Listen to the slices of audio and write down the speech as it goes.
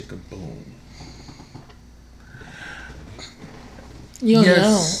Boom. You don't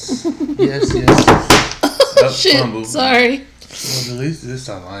yes. know. Yes. Oh, shit. Fumble. Sorry. Well, at least this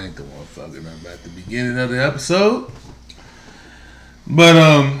time I ain't the one fucking up at the beginning of the episode. But,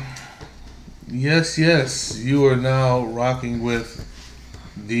 yes. You are now rocking with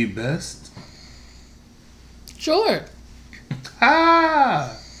the best. Sure.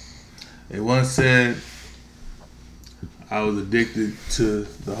 Ah! They once said I was addicted to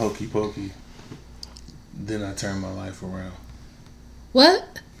the hokey pokey. Then I turned my life around.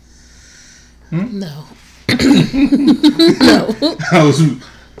 What? No. No.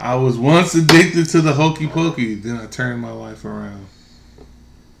 I was once addicted to the hokey pokey. Then I turned my life around.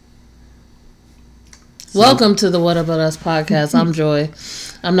 Welcome to the What About Us podcast. I'm Joy.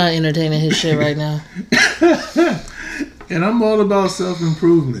 I'm not entertaining his shit right now. And I'm all about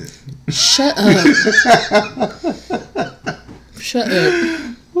self-improvement. Shut up. Shut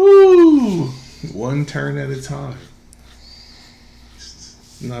up. Woo! One turn at a time.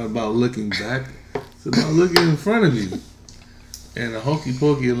 It's not about looking back. It's about looking in front of you. And the hokey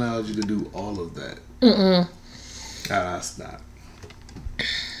pokey allows you to do all of that. Stop.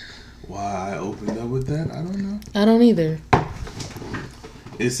 Why I opened up with that, I don't know. I don't either.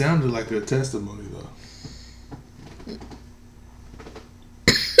 It sounded like a testimony, though.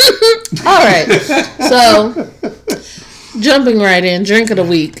 All right. So, jumping right in, drink of the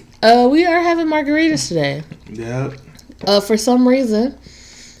week. We are having margaritas today. Yep. For some reason,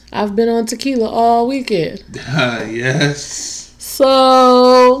 I've been on tequila all weekend. Yes.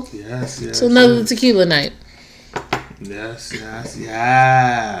 So, yes. It's another tequila night. Yes.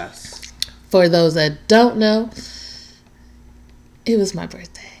 For those that don't know, it was my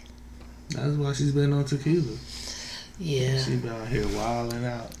birthday. That's why she's been on tequila. Yeah. She been out here wilding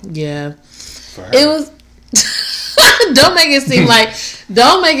out. Yeah. It was. Don't make it seem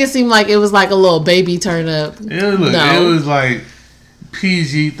like it was like a little baby turn up. It was like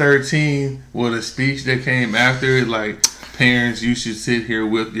PG-13 with a speech that came after it, like, parents, you should sit here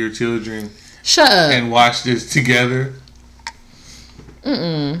with your children. Shut up. And watch this together.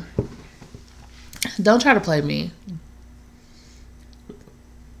 Don't try to play me.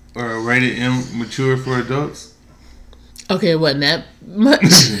 Or rated M, mature for adults. Okay, it wasn't that much.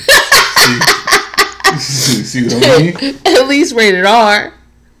 See what I mean? At least rated R.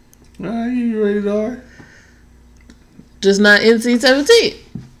 You rated R. Just not NC-17.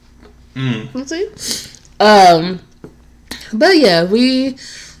 See? But yeah, we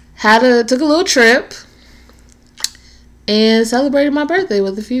took a little trip and celebrated my birthday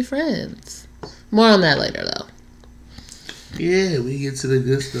with a few friends. More on that later, though. Yeah, we get to the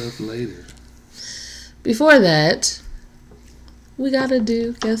good stuff later. Before that, we gotta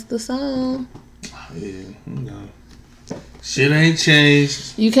guess the song. Yeah, shit ain't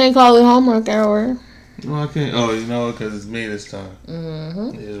changed. You can't call it homework hour. No, I can't. Oh, you know what? Because it's me this time.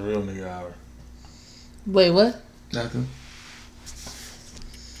 Mm-hmm. It's a real nigga hour. Wait, what? Nothing.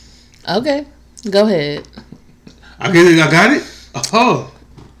 Okay, go ahead. I got it? Oh.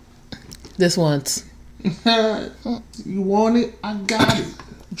 This once. You want it? I got it.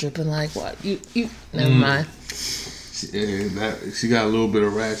 Dripping like what? You never mind. She got a little bit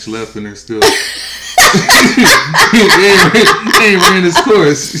of ratch left in her still. ain't ran its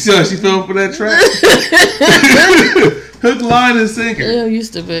course. So she fell for that trap. Hook, line, and sinker. Yeah,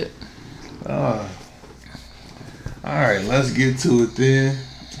 used to be. All right, let's get to it then.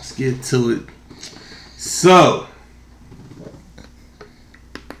 Let's get to it. So,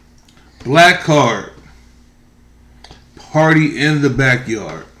 Black Card. Party in the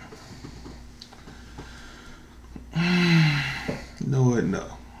backyard. You know what?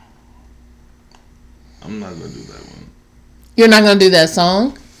 No. I'm not going to do that one. You're not going to do that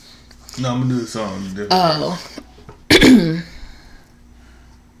song? No, I'm going to do the song. Oh.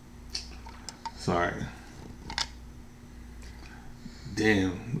 Sorry.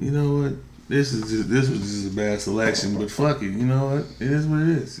 Damn. You know what? This was just a bad selection, but fuck it. You know what? It is what it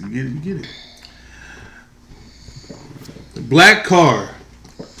is. You get it. Black Car.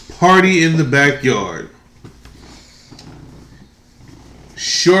 Party in the backyard.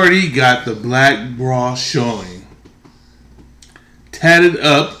 Shorty got the black bra showing. Tatted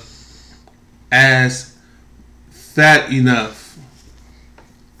up. Ass fat enough.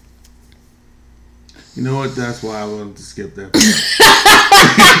 You know what? That's why I wanted to skip that part.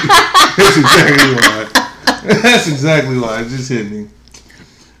 That's exactly why. It just hit me.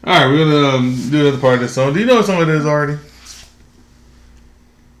 Alright, we're going to do another part of this song. Do you know what song it is already?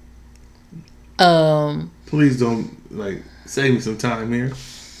 Please don't, save me some time here.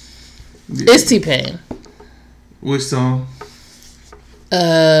 It's T-Pain. Which song?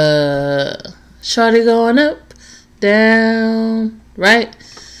 Shorty going up, down, right?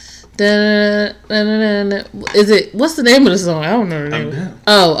 Is it? What's the name of the song? I don't know the name. Up, down.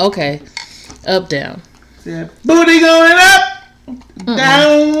 Oh, okay. Up, down. Yeah. Booty going up,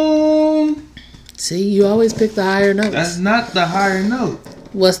 down. See, you always pick the higher notes. That's not the higher note.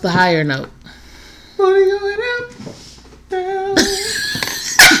 What's the higher note? Booty going up, down.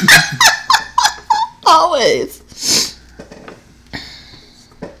 Always.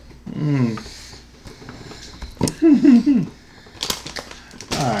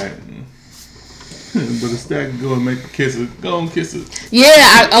 Alright. But instead, go and make a kiss it. Go and kiss it.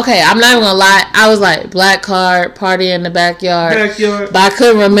 Yeah, okay, I'm not even gonna lie. I was like, Black Card, Party in the Backyard. But I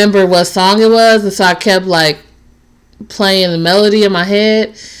couldn't remember what song it was, and so I kept like playing the melody in my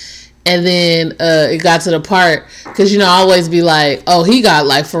head. And then it got to the part, because, you know, I always be like, oh, he got,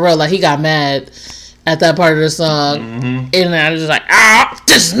 like, for real, like, he got mad at that part of the song. Mm-hmm. And I was just like,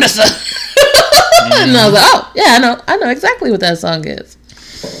 dismiss her. And I was like, oh, yeah, I know exactly what that song is.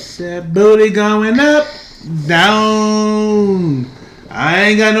 That booty going up, down. I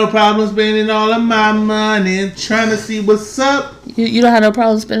ain't got no problem spending all of my money trying to see what's up. You don't have no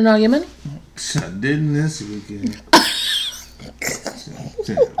problem spending all your money? I didn't this weekend.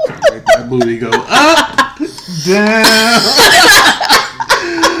 Make that booty go up, down.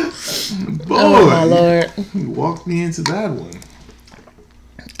 Boy, oh my Lord! You walked me into that one.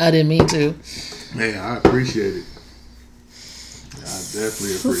 I didn't mean to. Man, I appreciate it. I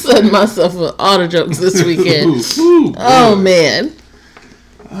definitely appreciate it. Setting myself with all the jokes this weekend. Oh man.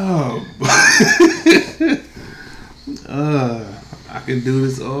 Oh. I can do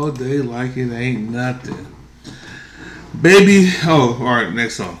this all day like it ain't nothing. Baby, all right,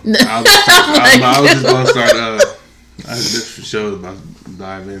 next song. I was just going to start, I just for sure about to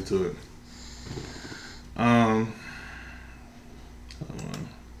dive into it. Hold on.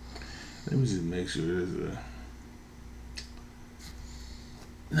 Let me just make sure there's a...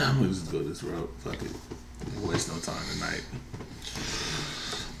 No, I'm going to just go this route. Fuck it. Waste no time tonight.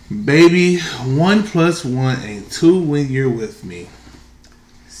 Baby, 1 + 1 ain't 2 when you're with me.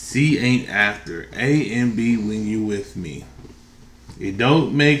 C ain't after. A and B when you with me. It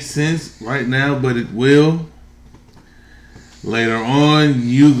don't make sense right now, but it will. Later on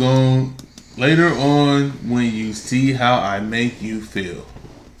when you see how I make you feel.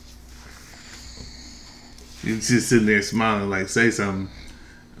 You're just sitting there smiling like say something.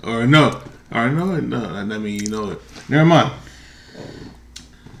 Or no. Or no. I mean you know it. Never mind.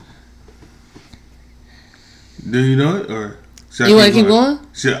 Do you know it or? You want to keep going?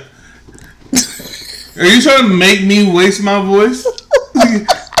 Sure. Are you trying to make me waste my voice? You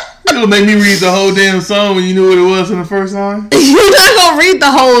gonna make me read the whole damn song when you knew what it was from the first line? You're not gonna read the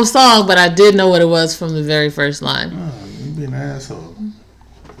whole song, but I did know what it was from the very first line. Oh, you be an asshole.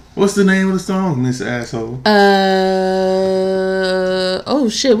 What's the name of the song, Miss Asshole? Oh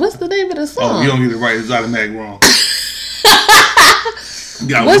shit, what's the name of the song? Oh, you don't get it right. It's automatic wrong. You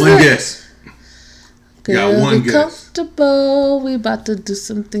got one guess. Got one guess. Comfortable. We about to do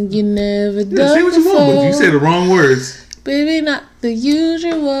something you never done say what before. You want, but you said the wrong words. Baby, not the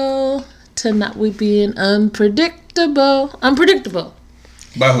usual. Tonight we being unpredictable. Unpredictable.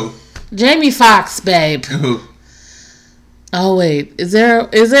 By who? Jamie Foxx, babe. Who? Oh wait, is there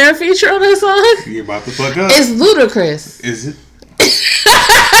a feature on that song? You're about to fuck up. It's Ludacris. Is it?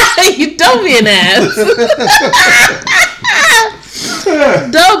 You don't be an ass.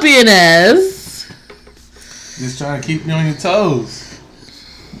 Don't be an ass. Just trying to keep you on your toes.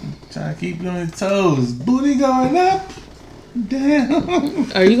 Booty going up,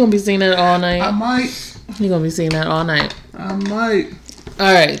 down. Are you gonna be singing that all night? I might. You're gonna be singing that all night. I might.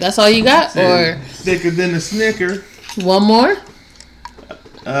 All right, that's all you got, or thicker than a Snicker. One more.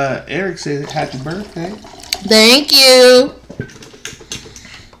 Eric said happy birthday. Thank you.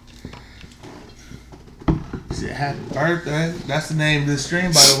 He said happy birthday. That's the name of the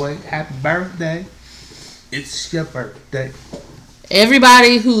stream, by the way. Happy birthday. It's your birthday.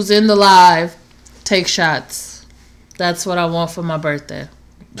 Everybody who's in the live, take shots. That's what I want for my birthday.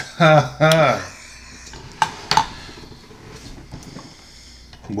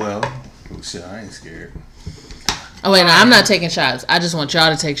 Well, shit, I ain't scared. Oh, wait, no, I'm not taking shots. I just want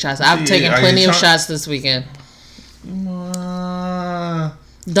y'all to take shots. I've taken plenty of shots this weekend.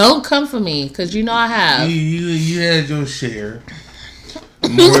 Don't come for me, because you know I have. You had your share.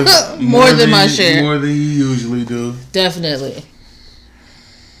 More than my share. More than you usually do. Definitely.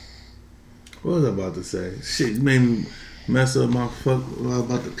 What was I about to say? Shit, you made me mess up my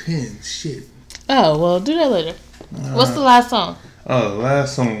about the pen. Shit. Oh, well, do that later. What's the last song? Oh,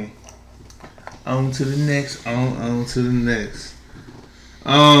 last song. On to the next. On to the next.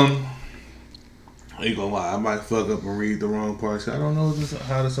 I ain't gonna lie, I might fuck up and read the wrong parts. I don't know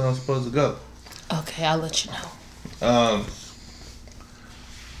how the song's supposed to go. Okay, I'll let you know.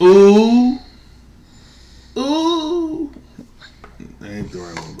 Ooh. That ain't the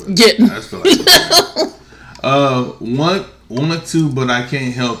right one, but I just feel like want to, but I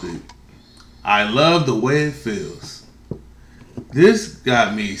can't help it. I love the way it feels. This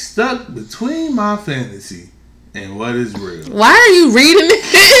got me stuck between my fantasy and what is real. Why are you reading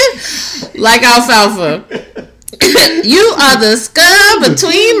it like alfalfa? You are the scum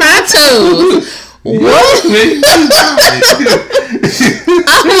between my toes. What?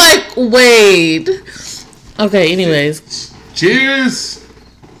 I'm like, wait. Okay, anyways. Cheers.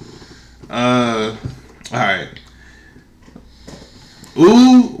 Alright.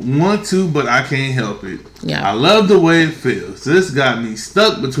 Ooh, want to, but I can't help it. Yeah. I love the way it feels. This got me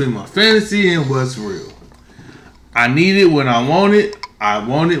stuck between my fantasy and what's real. I need it when I want it. I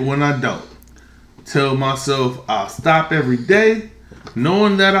want it when I don't. Tell myself I'll stop every day,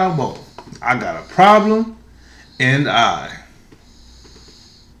 knowing that I won't. I got a problem, and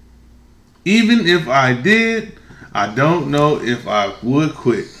even if I did, I don't know if I would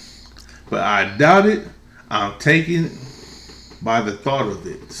quit. But I doubt it. I'm taken by the thought of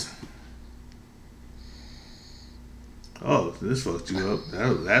it. Oh, this fucked you up.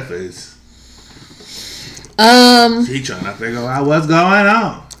 That face. She trying to figure out what's going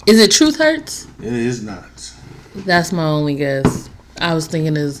on. Is it Truth Hurts? It is not. That's my only guess. I was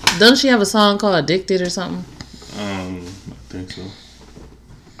thinking doesn't she have a song called Addicted or something? I think so.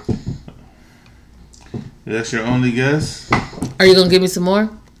 That's your only guess? Are you gonna give me some more?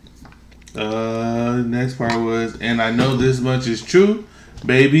 Next part was, and I know this much is true.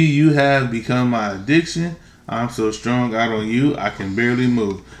 Baby, you have become my addiction. I'm so strung out on you, I can barely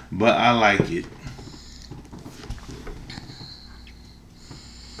move. But I like it.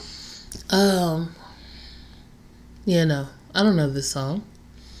 Yeah, no. I don't know this song.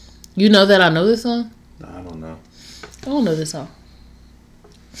 You know that I know this song? No, I don't know. I don't know this song.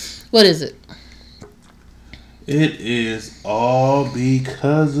 What is it? It is All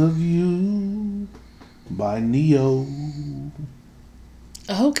Because of You by Neo.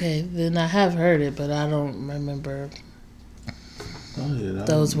 Okay, then I have heard it, but I don't remember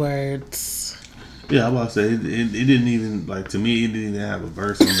those words. Yeah, I'm about to say, it didn't even, like, to me, it didn't even have a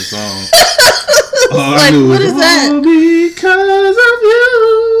verse on the song. All like, I knew what was, is that? All because of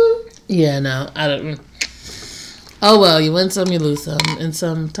you. Yeah, no, I don't. Oh, well, you win some, you lose some, and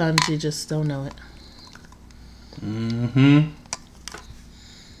sometimes you just don't know it. Mm-hmm.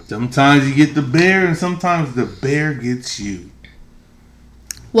 Sometimes you get the bear, and sometimes the bear gets you.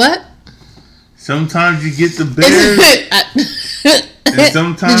 What? Sometimes you get the bear, and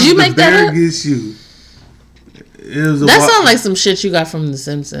sometimes the bear gets you. That sounds like some shit you got from The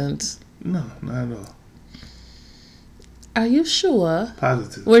Simpsons. No, not at all. Are you sure?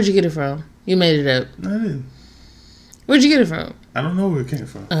 Positive. Where'd you get it from? You made it up. No, I didn't. Where'd you get it from? I don't know where it came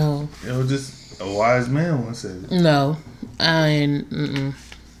from. Oh. It was just a wise man once said it. No. I ain't.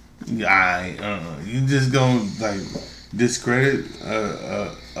 You just gonna, like, discredit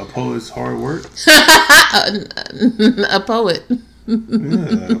a poet's hard work? A poet.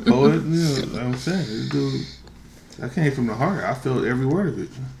 Yeah, a poet. Yeah, I'm saying. This dude, that came from the heart. I felt every word of it.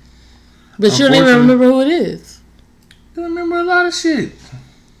 But you don't even remember who it is. I remember a lot of shit.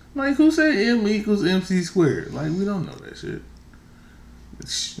 Like, who said M equals MC squared? Like, we don't know that shit.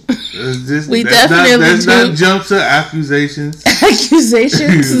 We definitely do. Not jump to accusations.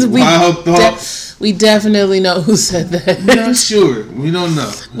 Accusations? Wild thoughts. We definitely know who said that. We're not sure. We don't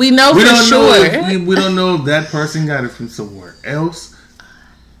know. We know for sure. We don't know if that person got it from somewhere else.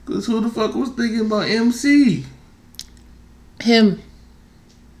 Because who the fuck was thinking about MC? Him.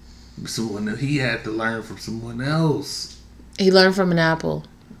 Someone that he had to learn from someone else. He learned from an apple.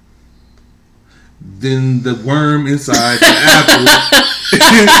 Then the worm inside the apple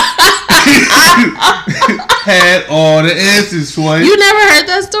had all the answers for it. You never heard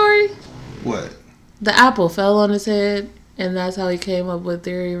that story? What? The apple fell on his head, and that's how he came up with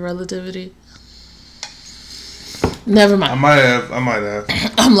theory of relativity. Never mind. I might have.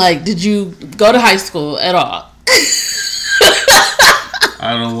 I'm like, did you go to high school at all?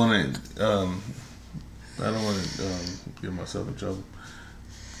 I don't want to get myself in trouble.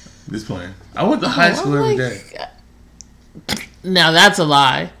 Just playing. I went to high school every day. God. Now that's a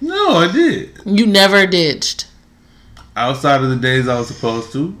lie. No, I did. You never ditched. Outside of the days I was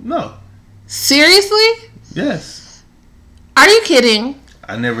supposed to, no. Seriously? Yes. Are you kidding?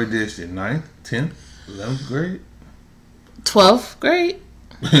 I never ditched in 9th, 10th, 11th grade. 12th grade?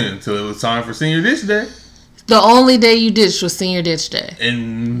 Until it was time for senior ditch day. The only day you ditched was senior ditch day.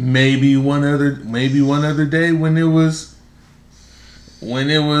 And maybe one other day when it was, when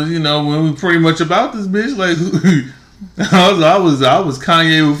we pretty much about this bitch. Like, I was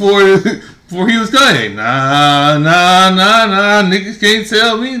Kanye before he was Kanye. Nah, niggas can't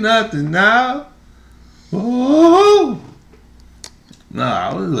tell me nothing now. Oh.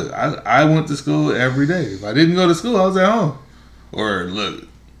 Nah, I went to school every day. If I didn't go to school, I was at home. Or look,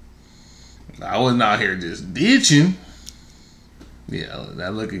 I wasn't out here just ditching. Yeah,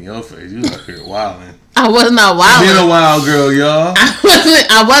 that look in your face, you out here wilding. I was not wilding. Been a wild girl, y'all.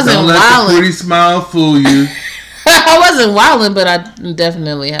 I wasn't Don't let wilding. the pretty smile fool you. I wasn't wilding, but I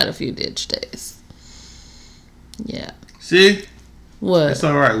definitely had a few ditch days. Yeah. See? What? It's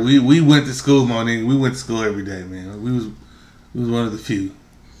all right. We went to school, Monique. We went to school every day, man. We was one of the few.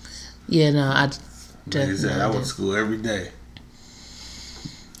 Yeah, no, I definitely Like I said, I went to school every day.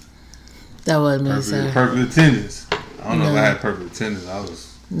 That wasn't me, sir. Perfect attendance. I don't know if I had perfect attendance. I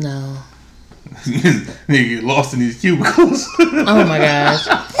was... No. Nigga get lost in these cubicles. Oh, my gosh.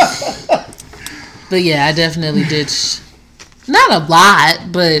 But, yeah, I definitely ditched. Not a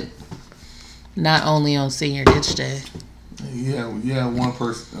lot, but not only on senior ditch day. Yeah, one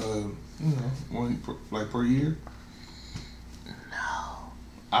person, one like per year. No.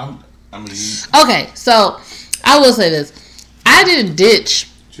 I mean. Okay, so I will say this: I didn't ditch.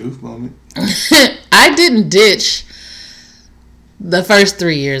 Truth moment. I didn't ditch the first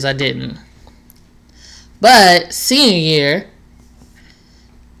 3 years. I didn't. But senior year,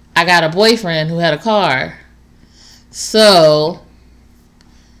 I got a boyfriend who had a car, so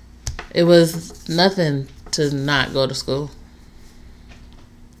it was nothing to not go to school.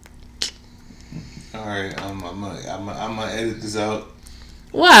 All right, I'm gonna edit this out.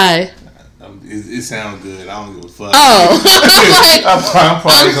 Why? It sounds good. I don't give a fuck. Oh,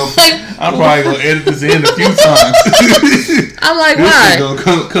 I'm probably gonna edit this in a few times. I'm like, this why?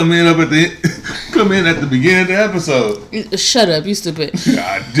 Gonna come in at the beginning of the episode. Shut up, you stupid.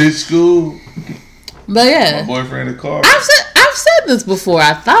 I did school. But yeah, my boyfriend in the car. I've said this before.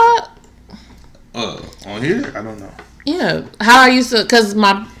 I thought. On here, I don't know. Yeah, how I used to, because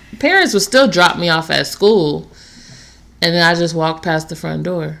my parents would still drop me off at school, and then I just walk past the front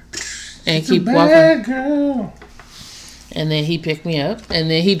door and keep walking. Girl. And then he picked me up, and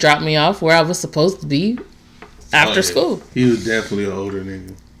then he dropped me off where I was supposed to be after school. He was definitely an older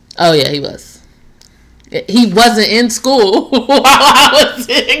nigga. Oh yeah, he was. He wasn't in school while I was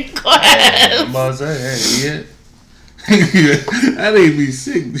in class. I'm about to say, hey, yeah. That ain't be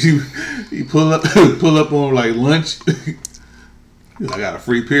sick. He pull up on like lunch. I got a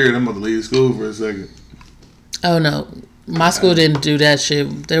free period. I'm about to leave school for a second. Oh no, my school didn't do that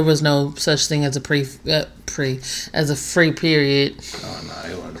shit. There was no such thing as a free period. Oh no,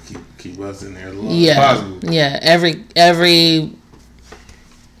 they wanted to keep us in there as long as possible. Yeah,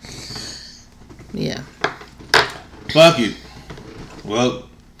 yeah. Fuck it. Well,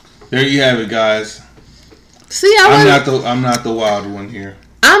 there you have it, guys. See, I'm not the wild one here.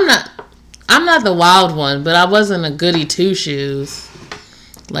 I'm not the wild one, but I wasn't a goody two shoes,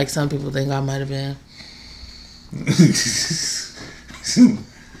 like some people think I might have been. He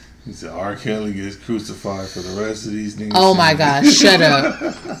said R. Kelly gets crucified for the rest of these niggas. Oh my gosh! Shut up!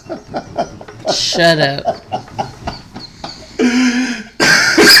 Shut up!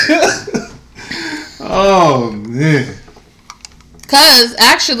 Oh man! Cause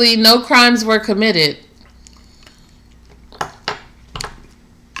actually, no crimes were committed.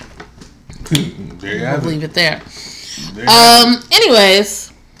 There you have I'll leave it there.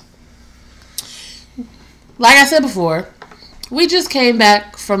 Anyways, like I said before, we just came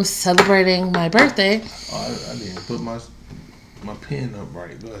back from celebrating my birthday. Oh, I didn't put my pen up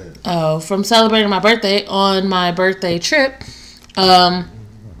right. Go ahead. Oh, from celebrating my birthday on my birthday trip,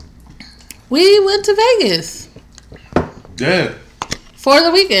 we went to Vegas. Yeah. For the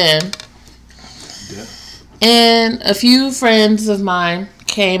weekend. Yeah. And a few friends of mine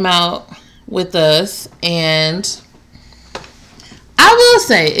came out with us, and I will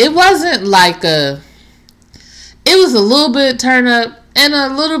say it wasn't like it was a little bit turn up and a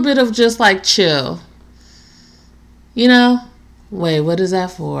little bit of just like chill, you know. Wait, what is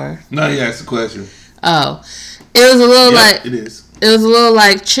that for? No, you asked the question. Oh, it was a little like it is. It was a little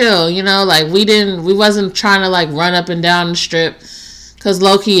like chill, you know, like we wasn't trying to like run up and down the strip, cause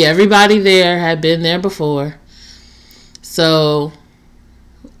low key everybody there had been there before. So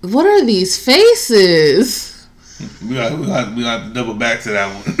what are these faces? We got to double back to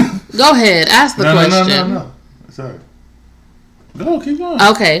that one. Go ahead, ask the question. No. Sorry. Go, keep going.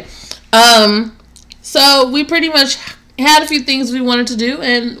 Okay. So we pretty much had a few things we wanted to do,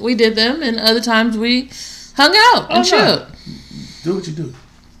 and we did them, and other times we hung out and chilled. Do what you do.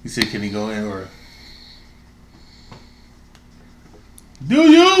 You said, can he go in or?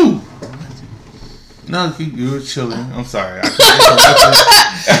 Do you? No, you were chilling. I'm sorry.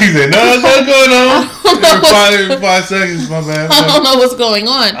 He said, no, what's going on? Every 5 seconds, my bad. I don't know what's going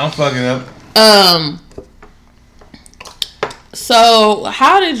on. I'm fucking up. So,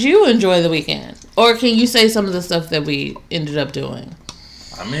 how did you enjoy the weekend? Or can you say some of the stuff that we ended up doing?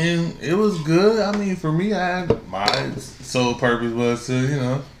 I mean, it was good. I mean, for me, I had my sole purpose was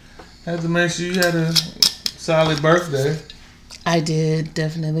to, had to make sure you had a solid birthday. I did,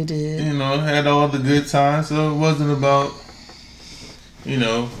 definitely did. Had all the good times, so it wasn't about,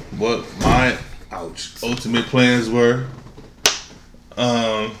 what my ultimate plans were.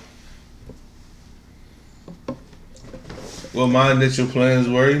 What my initial plans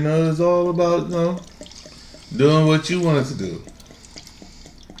were, it's all about, doing what you wanted to do.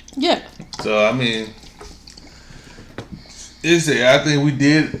 Yeah. So, I mean, I think we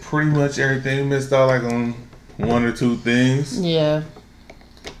did pretty much everything. We missed out like on 1 or 2 things. Yeah.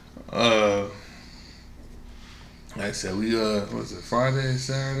 Like I said, we what was it, Friday,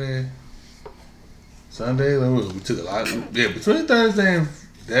 Saturday, Sunday? We took a lot. Yeah, between Thursday and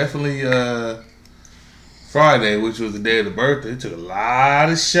definitely Friday, which was the day of the birthday, took a lot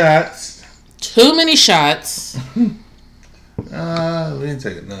of shots. Too many shots. We didn't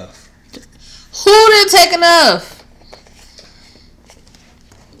take enough. Who didn't take enough?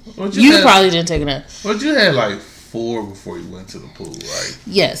 You probably didn't take enough. But you had like 4 before you went to the pool, right?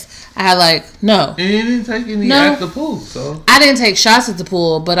 Yes. I had no. And you didn't take any at the pool, so. I didn't take shots at the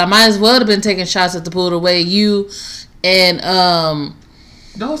pool, but I might as well have been taking shots at the pool the way you and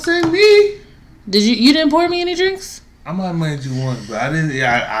Don't say me. Did you didn't pour me any drinks? I might have made you one, but I didn't.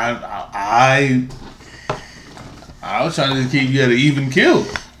 I was trying to keep you at an even kill.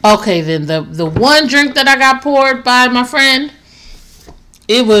 Okay, then the one drink that I got poured by my friend,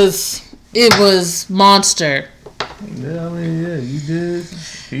 it was monster. Yeah, I mean, yeah, you did.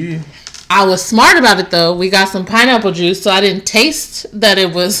 Yeah. I was smart about it though. We got some pineapple juice, so I didn't taste that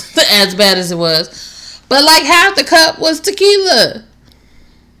it was as bad as it was. But like half the cup was tequila.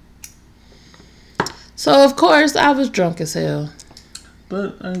 So of course I was drunk as hell.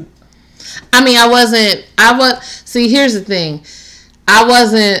 But see, here's the thing. I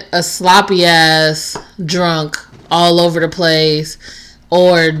wasn't a sloppy ass drunk all over the place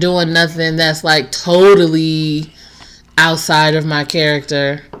or doing nothing that's like totally outside of my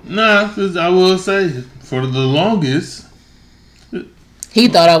character. Nah, because I will say, for the longest, he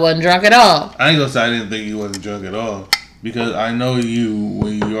thought I wasn't drunk at all. I ain't gonna say I didn't think you wasn't drunk at all. Because I know you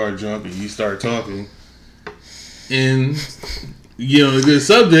when you are drunk and you start talking and you get on a good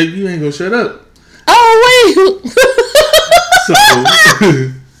subject, you ain't gonna shut up. Oh, wait.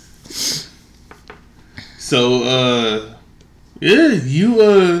 Yeah, you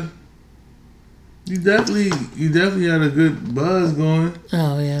definitely had a good buzz going.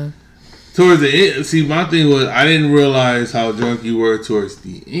 Oh yeah. Towards the end, see, my thing was I didn't realize how drunk you were towards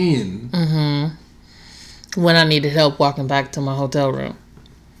the end. Mm-hmm. When I needed help walking back to my hotel room.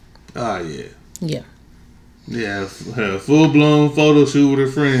 Ah, yeah. Yeah. Yeah, a full-blown photo shoot with her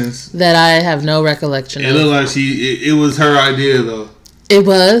friends. That I have no recollection of. It looked like it was her idea, though. It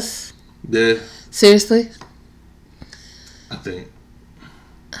was? Yeah. Seriously? I think.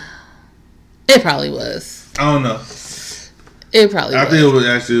 It probably was. I don't know. It probably was. I think it was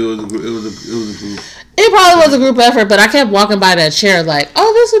a group. It probably was a group effort, but I kept walking by that chair like,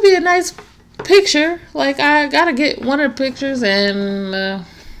 oh, this would be a nice picture. Like, I gotta get one of the pictures, and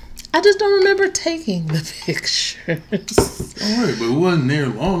I just don't remember taking the pictures. Alright, but it wasn't there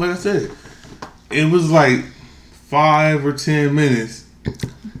long. Like I said, it was like 5 or 10 minutes.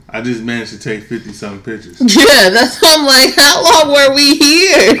 I just managed to take 50-something pictures. Yeah, that's why I'm like, how long were we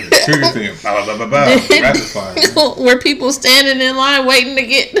here? Trigger finger, blah, blah, blah, blah, rapid fire. Were people standing in line waiting to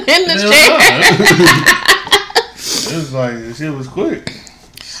get in the chair? It was like, this shit was quick.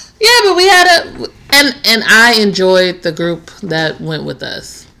 Yeah, but we had and I enjoyed the group that went with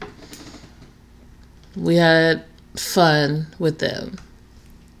us. We had fun with them.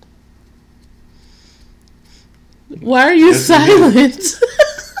 Why are you silent?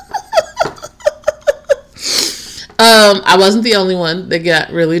 I wasn't the only one that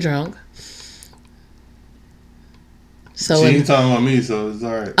got really drunk. So she ain't talking about me, so it's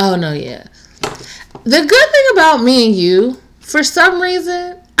alright. Oh, no, yeah. The good thing about me and you, for some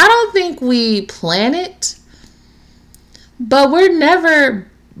reason, I don't think we plan it, but we're never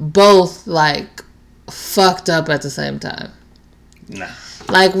both, like, fucked up at the same time. Nah.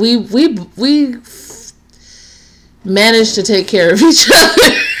 Like, we managed to take care of each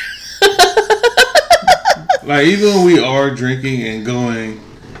other. Like, even when we are drinking and going,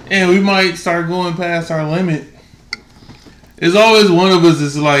 and we might start going past our limit, there's always one of us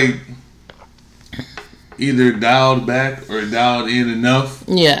that's like either dialed back or dialed in enough.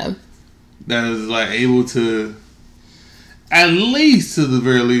 Yeah. That is like able to, at least to the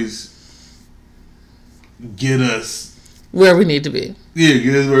very least, get us where we need to be. Yeah,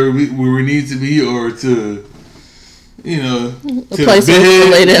 get us where we need to be, or to, you know, a place where we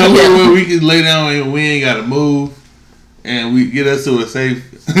can lay down. Somewhere where we can lay down and we ain't got to move, and we get us to a safe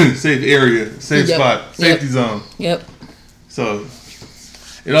area, safe spot, safety zone. Yep. So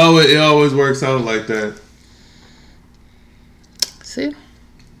it always works out like that. See,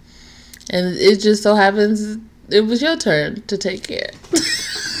 and it just so happens it was your turn to take care.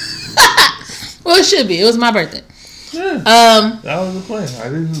 Well, it should be. It was my birthday. Yeah. That was the plan. I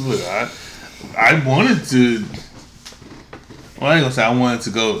didn't look. I wanted to. Well, I ain't gonna say I wanted to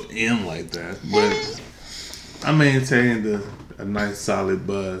go in like that, but I maintained a nice solid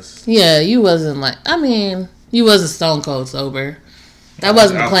buzz. Yeah, you wasn't like. I mean, you wasn't stone cold sober. That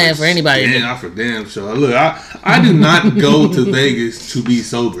wasn't the plan for anybody. I for damn sure. Look, I do not go to Vegas to be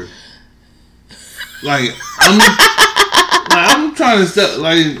sober. Like I'm trying to step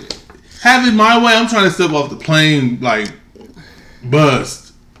have it my way. I'm trying to step off the plane like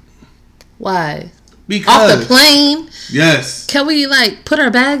buzzed. Why? Because off the plane. Yes. Can we put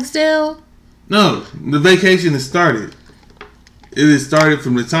our bags down? No, the vacation has started. It has started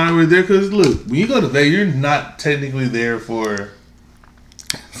from the time we're there. Because look, when you go to Vegas, you're not technically there for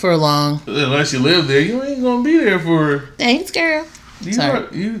long. Unless you live there, you ain't gonna be there for. Thanks, girl.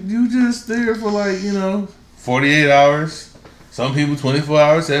 You just there for 48 hours. Some people 24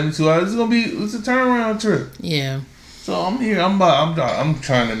 hours, 72 hours. It's a turnaround trip. Yeah. So I'm here. I'm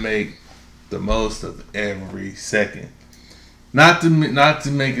trying to make the most of every second. Not to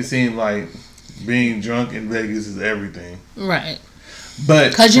make it seem like being drunk in Vegas is everything. Right. But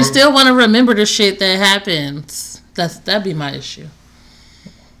because you still want to remember the shit that happens. That'd be my issue.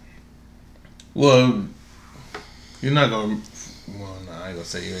 Well, you're not gonna. Well, no, I ain't gonna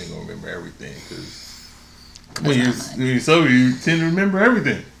say you ain't gonna remember everything because when you're sober, you tend to remember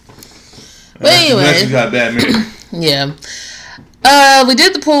everything. But anyway, unless you got bad memory. Yeah. We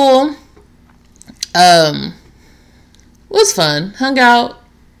did the pool. It was fun. Hung out.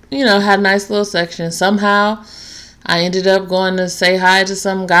 Had a nice little section. Somehow, I ended up going to say hi to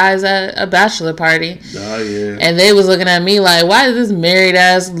some guys at a bachelor party. Oh, yeah. And they was looking at me like, why did this married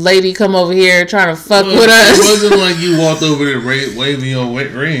ass lady come over here trying to fuck with us? It wasn't like you walked over there waving your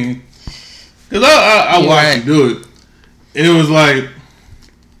ring. Because I watched you do it. And it was like,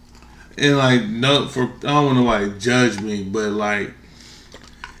 and no, I don't want nobody to judge me, but I'm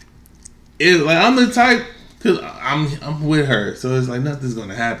the type, because I'm with her, so it's like nothing's going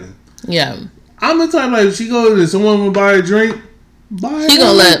to happen. Yeah. I'm the type if she goes and someone will buy a drink, buy she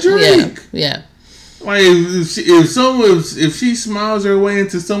her a drink. Yeah. Like if she smiles her way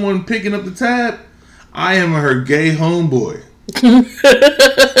into someone picking up the tab, I am her gay homeboy.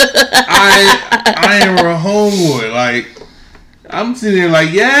 I am her homeboy. I'm sitting there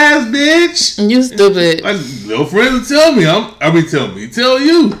yes, bitch. You stupid. No friends will tell me. Tell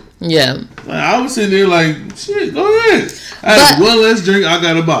you. Yeah. I was sitting there shit, go ahead. I had one less drink I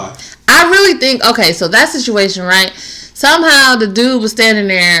gotta buy. I really think, okay, so that situation, right? Somehow the dude was standing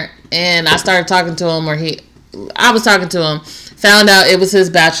there and I started talking to him, I was talking to him, found out it was his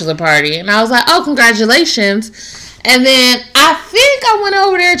bachelor party. And I was like, oh, congratulations. And then I think I went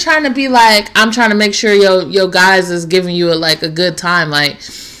over there trying to be I'm trying to make sure your guys is giving you a good time.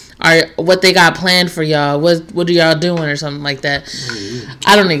 What they got planned for y'all. What are y'all doing or something like that. Mm-hmm.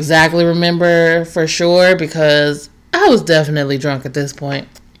 I don't exactly remember for sure because I was definitely drunk at this point.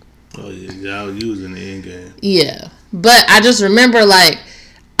 Oh, yeah, you was in the end game. Yeah. But I just remember, I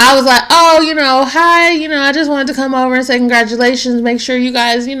was like, oh, hi, I just wanted to come over and say congratulations, make sure you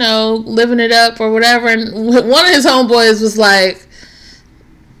guys, living it up or whatever. And one of his homeboys was like,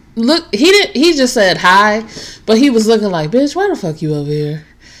 look, he just said hi, but he was looking like, bitch, why the fuck you over here?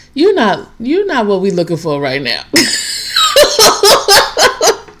 You're not what we looking for right now.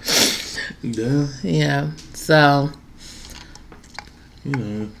 Yeah. Yeah. So.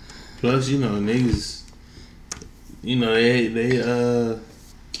 Plus, niggas,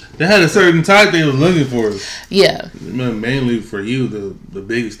 they had a certain type they was looking for. Yeah. Mainly for you, the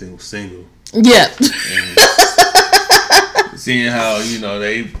biggest thing was single. Yeah. Seeing how,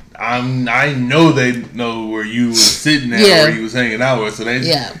 I know they know where you was sitting at, where you was hanging out with, so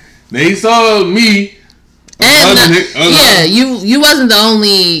they saw me. And you wasn't the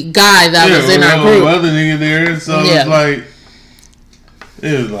only guy that was in our group. Other nigga there, so it's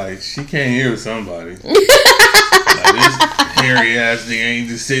It was like, she came here with somebody. Like, this hairy ass nigga ain't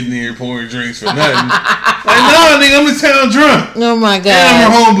just sitting here pouring drinks for nothing. Like, no, nigga, I'm in town drunk. Oh my God. And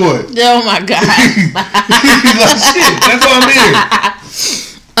I'm her homeboy. Oh my God. He's like, shit, that's why I'm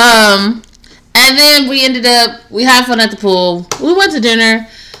here. And then we had fun at the pool. We went to dinner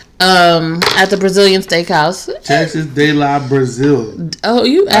at the Brazilian steakhouse. Texas de la Brazil. Oh,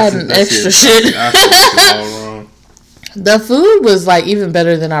 you adding extra shit. I said all wrong. The food was like even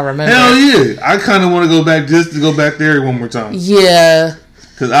better than I remember. Hell yeah. I kind of want to go back just to go back there one more time. Yeah.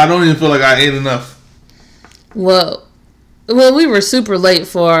 Because I don't even feel like I ate enough. Well, we were super late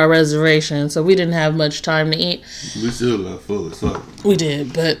for our reservation, so we didn't have much time to eat. We still got full as fuck. We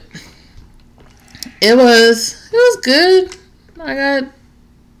did, but it was good. I got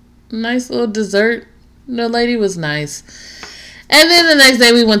a nice little dessert. The lady was nice. And then the next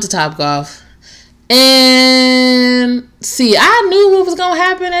day we went to Topgolf. And see, I knew what was going to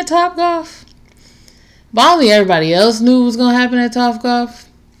happen at Topgolf. But only everybody else knew what was going to happen at Topgolf.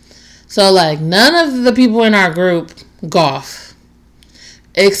 So, like, none of the people in our group golf.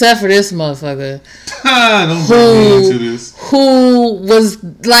 Except for this motherfucker. Who was,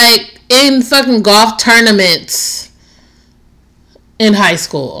 like, in fucking golf tournaments in high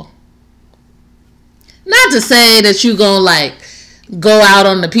school. Not to say that you gonna, like, go out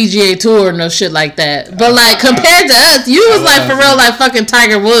on the PGA Tour or no shit like that. But, like, compared to us, you was, like, for real, like, fucking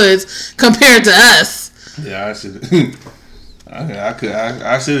Tiger Woods compared to us. Yeah, I should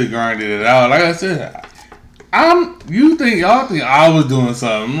I should have grinded it out. Like I said, y'all think I was doing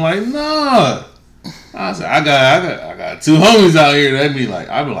something. I'm like, nah. I said, I got two homies out here that be like,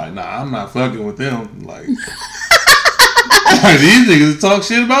 I be like, nah, I'm not fucking with them. Like, these niggas talk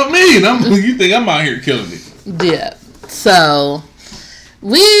shit about me, and you think I'm out here killing it. Yeah. So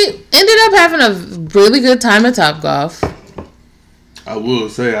we ended up having a really good time at Topgolf. I will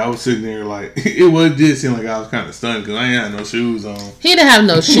say, I was sitting there like, it did seem like I was kind of stunned because I ain't had no shoes on. He didn't have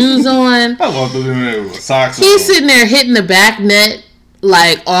no shoes on. I walked through there with socks on. He's sitting there hitting the back net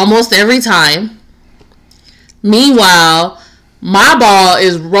like almost every time. Meanwhile, my ball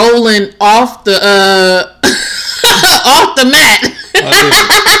is rolling off the off the mat.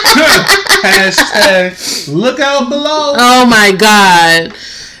 Hashtag look out below. Oh my God.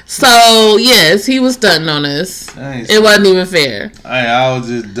 So, yes, he was stunting on us. It wasn't even fair. I was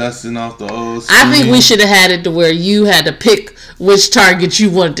just dusting off the old screen. I think we should have had it to where you had to pick which target you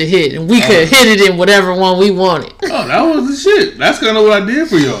wanted to hit, and we could hit it in whatever one we wanted. Oh, that was the shit. That's kind of what I did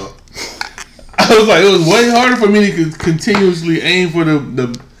for y'all. I was like, it was way harder for me to continuously aim for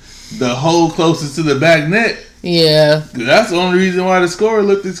the hole closest to the back net. Yeah. That's the only reason why the score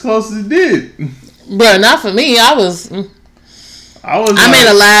looked as close as it did. Bro, not for me. I made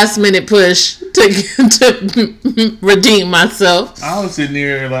a last minute push to redeem myself. I was sitting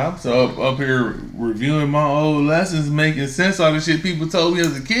there like I'm so up here reviewing my old lessons, making sense of all the shit people told me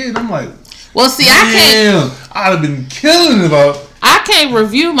as a kid. I'm like, well, see, I'd have been killing about. I can't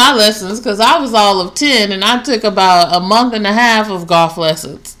review my lessons because I was all of 10 and I took about a month and a half of golf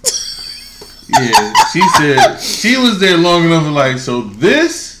lessons. Yeah, she said she was there long enough to like, so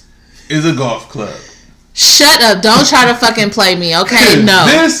this is a golf club. Shut up. Don't try to fucking play me, okay? No.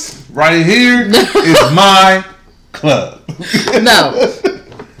 This right here is my club. No.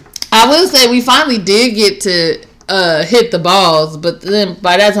 I will say we finally did get to hit the balls, but then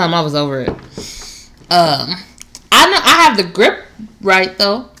by that time I was over it. I have the grip right,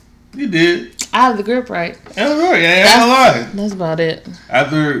 though. You did. I have the grip right. That's right. I ain't gonna lie. That's about it.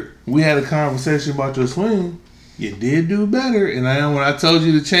 After we had a conversation about your swing, you did do better. And when I told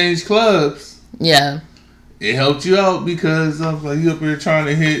you to change clubs, yeah, it helped you out because of like you up here trying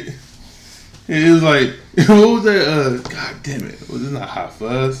to hit. It was like, what was that? God damn it! Was it not Hot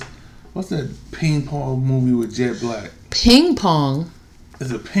Fuzz? What's that ping pong movie with Jet Black? Ping pong.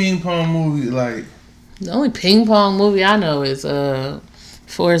 It's a ping pong movie. Like the only ping pong movie I know is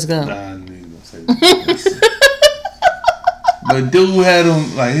Forrest Gump. Nah, I knew you were gonna say that. But dude had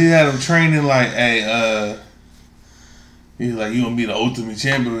him like he had him training like he's like, you gonna be the ultimate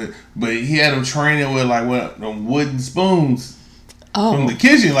champion, but he had him training with like them wooden spoons from the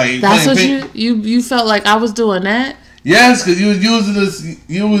kitchen. Like that's what you felt like I was doing that. Yes, because you was using this.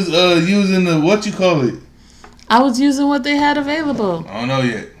 You was using the what you call it. I was using what they had available. I don't know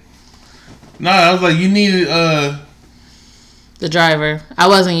yet. Nah, I was like you needed the driver. I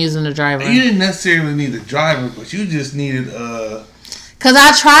wasn't using the driver. You didn't necessarily need the driver, but you just needed Cause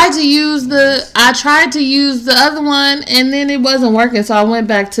I tried to use the other one and then it wasn't working, so I went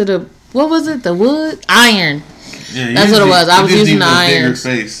back to the what was it? The wood iron. Yeah, that's what it was. I was using the iron.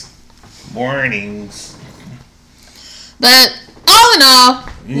 Face. Warnings. But all in all,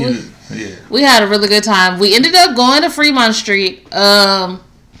 we had a really good time. We ended up going to Fremont Street.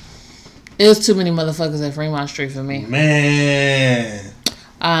 It was too many motherfuckers at Fremont Street for me. Man.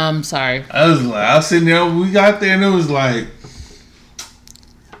 I'm sorry. I was sitting there, we got there and it was like,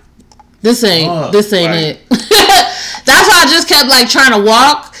 This ain't it. That's why I just kept like trying to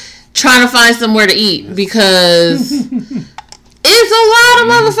walk, trying to find somewhere to eat because it's a lot of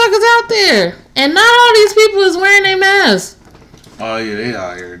motherfuckers out there. And not all these people is wearing their masks. Oh yeah, they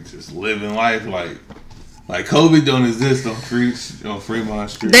out here just living life like COVID don't exist on Fremont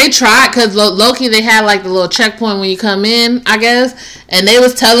Street. They tried because low-key they had like the little checkpoint when you come in, I guess. And they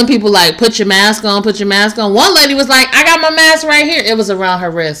was telling people like, put your mask on, put your mask on. One lady was like, I got my mask right here. It was around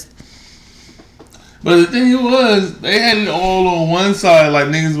her wrist. But the thing was, they had it all on one side, like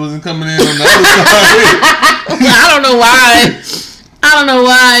niggas wasn't coming in on the other side. I don't know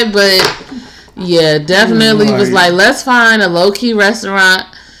why, but yeah, definitely was like, let's find a low-key restaurant,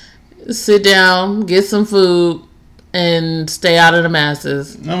 sit down, get some food, and stay out of the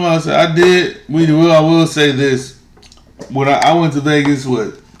masses. I will say this. When I went to Vegas,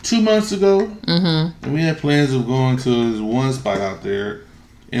 2 months ago? Mm-hmm. And we had plans of going to this one spot out there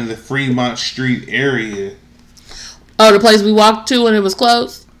in the Fremont Street area. Oh, the place we walked to when it was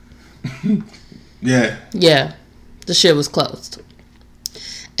closed? Yeah. Yeah. The shit was closed.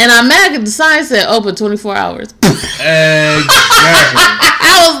 And I'm mad at the sign said open 24 hours. Exactly.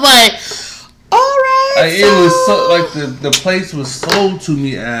 I was like, alright. It was so, like the place was sold to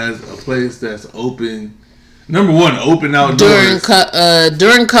me as a place that's open. Number one, open outdoors.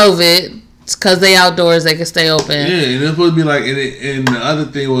 During COVID. Because they outdoors, they can stay open. Yeah, and it's supposed to be like, and the other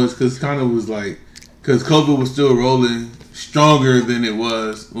thing was, because COVID was still rolling stronger than it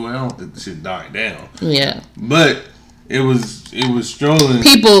was. Well, I don't think the shit died down. Yeah. But it was strolling.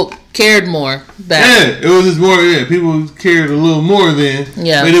 People cared more back. Yeah, it was just more, people cared a little more then.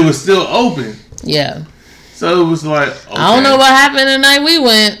 Yeah. But it was still open. Yeah. So it was like, okay. I don't know what happened the night we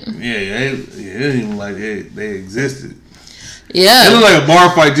went. Yeah, it didn't even like they existed. Yeah. It looked like a bar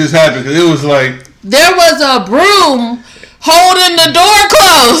fight just happened because it was like... There was a broom holding the door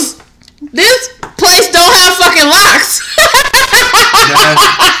closed. This place don't have fucking locks.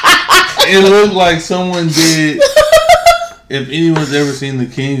 It looked like someone did... If anyone's ever seen The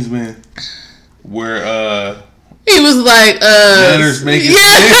Kingsman, where... He was like, Leonard's making...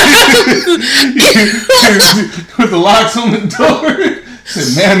 With the locks on the door.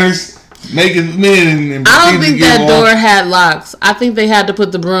 And Manners... making men and I don't think that door had locks. I think they had to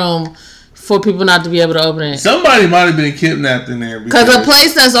put the broom for people not to be able to open it. Somebody might have been kidnapped in there because a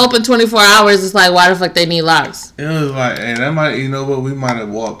place that's open 24 hours is like, why the fuck they need locks? It was like, hey, that might, you know what? We might have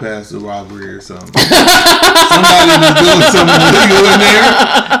walked past the robbery or something. Somebody was doing something illegal in there,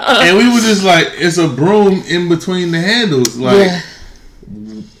 and we were just like, it's a broom in between the handles, like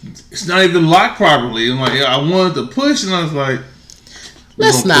it's not even locked properly. And like, I wanted to push, and I was like.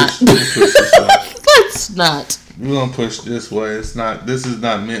 Let's not. Let's not. We're gonna push this way. This is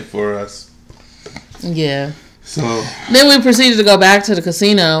not meant for us. Yeah. So then we proceeded to go back to the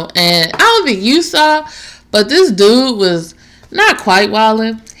casino, and I don't think you saw, but this dude was not quite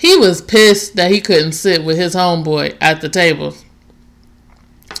wilding. He was pissed that he couldn't sit with his homeboy at the tables.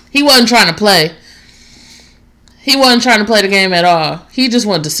 He wasn't trying to play. He wasn't trying to play the game at all. He just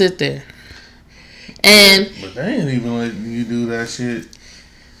wanted to sit there. But they ain't even letting you do that shit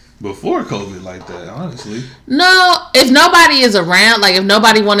before COVID like that, honestly. No, if nobody is around, like if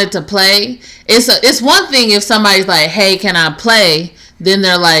nobody wanted to play, it's one thing if somebody's like, hey, can I play? Then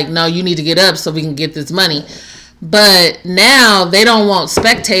they're like, no, you need to get up so we can get this money. But now they don't want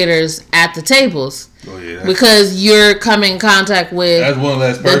spectators at the tables. Oh, yeah. Because you're coming in contact with that's one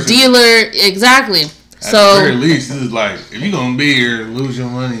less person. The dealer. Exactly. At the very least, this is like, if you're going to be here and lose your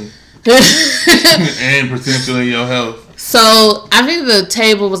money and potentially your health. So I think the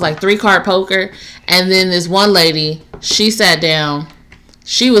table was like 3-card poker, and then this one lady, she sat down,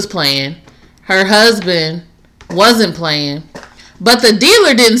 she was playing, her husband wasn't playing, but the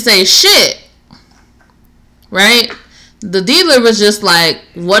dealer didn't say shit, right? The dealer was just like,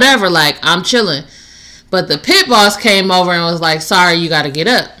 whatever, like, I'm chilling. But the pit boss came over and was like, sorry, you gotta get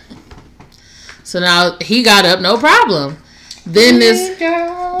up. So now he got up, no problem. Then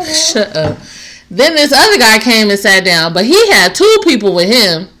shut up. Then this other guy came and sat down, but he had 2 people with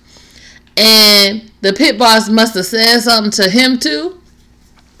him, and the pit boss must have said something to him too.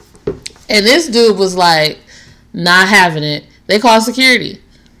 And this dude was like, not having it. They called security,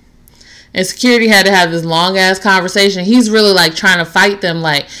 and security had to have this long ass conversation. He's really like trying to fight them,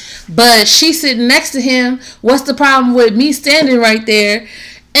 like, but she's sitting next to him. What's the problem with me standing right there?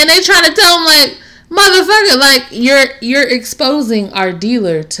 And they trying to tell him like, Motherfucker, like you're exposing our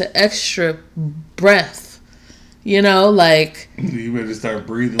dealer to extra breath. You know, like you better start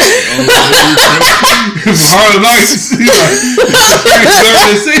breathing. Like, Harlem Nights.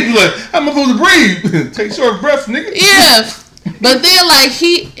 Like, how am I supposed to breathe? Take short breaths, nigga. Yeah, but then like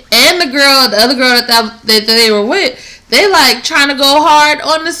he and the other girl that they were with, they like trying to go hard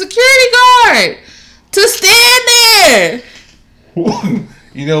on the security guard to stand there.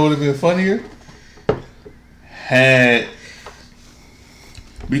 You know what would have been funnier?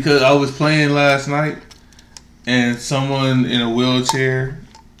 Because I was playing last night and someone in a wheelchair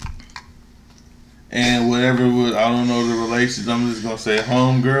and whatever was, I don't know the relations, I'm just gonna say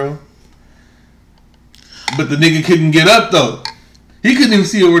homegirl. But the nigga couldn't get up though. He couldn't even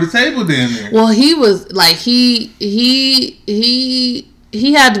see over the table down there. Well, he was like he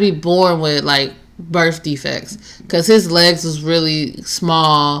had to be born with like birth defects because his legs was really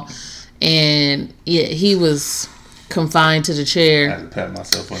small. And yeah, he was confined to the chair. I had to pat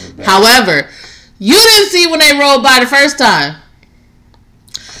myself on the back. However, you didn't see when they rolled by the first time.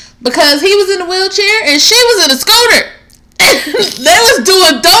 Because he was in the wheelchair and she was in a scooter. And they was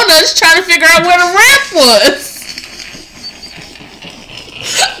doing donuts trying to figure out where the ramp was.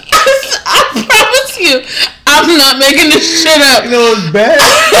 I promise you, I'm not making this shit up. You know, it's bad.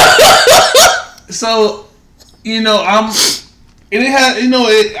 So, you know, and it had, you know,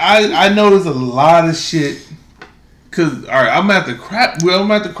 I noticed a lot of shit. Cause, all right, I'm at the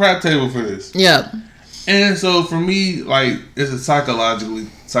crap table for this. Yeah. And so for me, like, it's a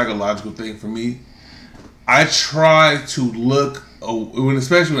psychological thing for me. I try to look,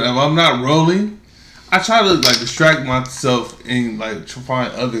 especially if I'm not rolling, I try to like distract myself and like to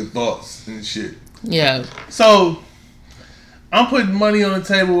find other thoughts and shit. Yeah. So I'm putting money on the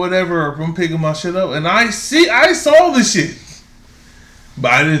table, whatever, or I'm picking my shit up, and I saw the shit.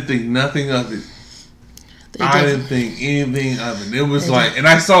 But I didn't think nothing of it. I didn't think anything of it. It was like, and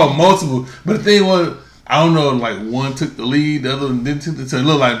I saw multiple. But the thing was, I don't know, like one took the lead, the other one didn't take the lead. So it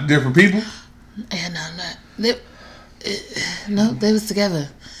looked like different people. And they was together.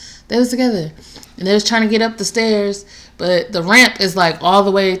 They was together. And they was trying to get up the stairs. But the ramp is like all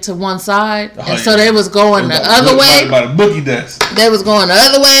the way to one side. And so they was going the other way. By the bookie desk. They was going the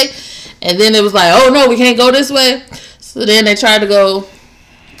other way. And then it was like, oh no, we can't go this way. So then they tried to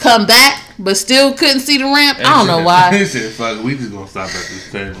come back, but still couldn't see the ramp. I don't know why. He said, fuck, we just gonna stop at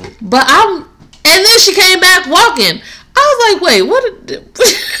this table. But and then she came back walking. I was like, wait, what?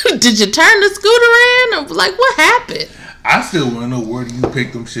 Did you turn the scooter in? Or like, what happened? I still want to know where do you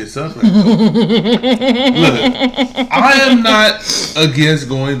pick them shits up at? Look, I am not against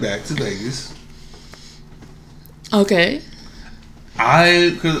going back to Vegas. Okay.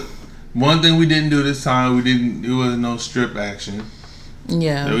 Cause one thing we didn't do this time, there wasn't no strip action.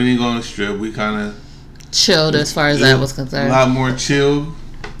 Yeah. So we didn't go on the strip. We kind of chilled as far as that was concerned. A lot more chill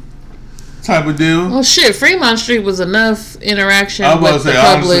type of deal. Well, shit, Fremont Street was enough interaction with the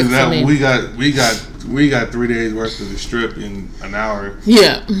public. We got 3 days worth of the strip in an hour.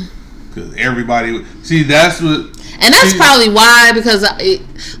 Yeah. Because everybody, see, that's what, and that's probably why. Because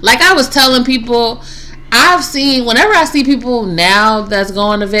like I was telling people, whenever I see people now that's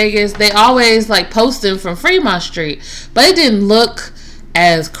going to Vegas, they always like posting from Fremont Street, but it didn't look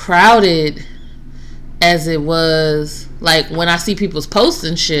as crowded as it was like when I see people's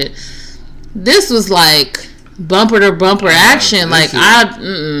posting shit. This was like bumper to bumper action. Like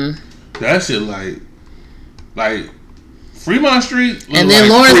that shit like Fremont Street. And then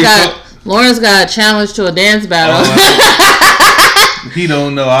like Lawrence got challenged to a dance battle. He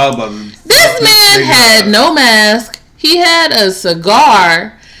don't know all about it. This man had no mask. He had a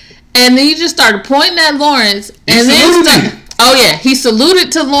cigar, and then he just started pointing at Lawrence. Oh yeah, he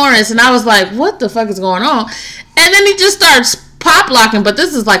saluted to Lawrence, and I was like, "What the fuck is going on?" And then he just starts pop locking. But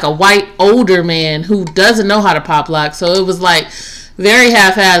this is like a white older man who doesn't know how to pop lock, so it was like very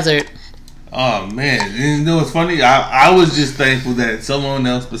haphazard. Oh man, you know what's funny? I was just thankful that someone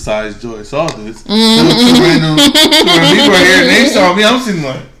else besides Joy saw this. Two random people right here, and they saw me. I'm sitting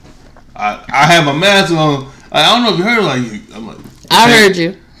like, I have my mask on. I don't know if you heard I'm like, I heard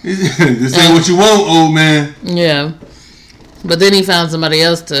you. This ain't what you want, old man. Yeah. But then he found somebody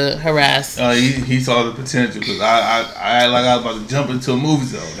else to harass. He saw the potential because I act like I was about to jump into a movie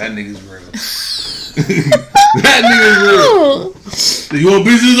zone. That nigga's real. That nigga's real. You want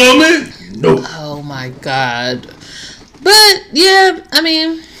business on me? Nope. Oh my god. But yeah, I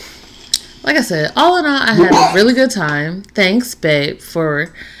mean, like I said, all in all, I had a really good time. Thanks, babe,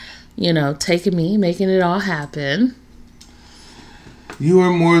 for taking me, making it all happen. You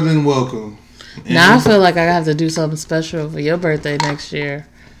are more than welcome. Now I feel like I have to do something special for your birthday next year.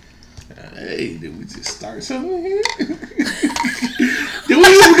 hey, did we just start something here? Did we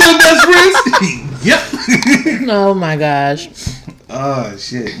even become best friends? Yep. Oh my gosh. Oh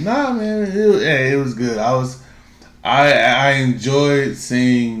shit. Nah, man. It was good. I enjoyed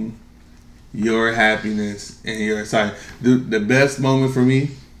seeing your happiness and your excitement. The best moment for me,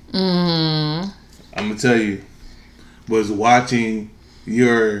 I'm gonna tell you, was watching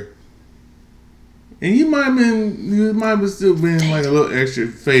your. And you might have still been like a little extra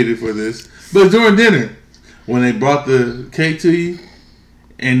faded for this, but during dinner, when they brought the cake to you,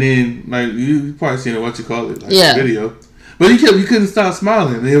 and then like you probably seen it, what you call it, like video, but you couldn't stop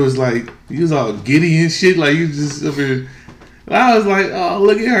smiling. And it was like you was all giddy and shit, like you just up here. I was like, oh,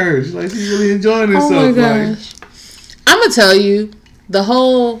 look at her, she's really enjoying herself. Oh my gosh! Like, I'm gonna tell you, the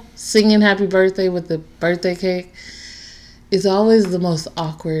whole singing happy birthday with the birthday cake is always the most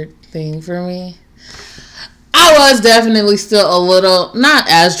awkward thing for me. I was definitely still a little, not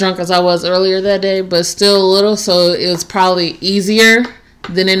as drunk as I was earlier that day, but still a little, so it was probably easier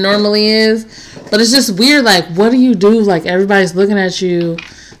than it normally is. But it's just weird, like, what do you do? Like, everybody's looking at you,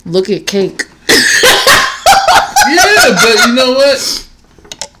 look at cake. Yeah, but you know what?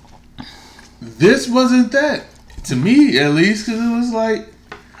 This wasn't that. To me, at least, because it was like,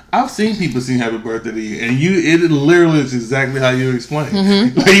 I've seen people sing happy birthday to you, and it literally is exactly how you explain.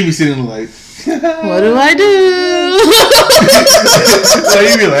 Mm-hmm. Like, you be sitting like, what do I do? So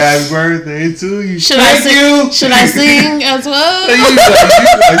you be like, happy birthday to you. Should I sing as well?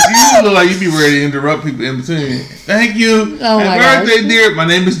 You look like you be ready to interrupt people in between. Thank you. Oh my happy birthday, dear. My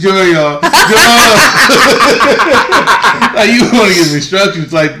name is Joy, y'all. Like, you want to give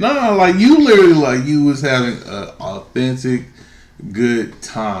instructions. Like, no, like, you literally, like, you was having an authentic, good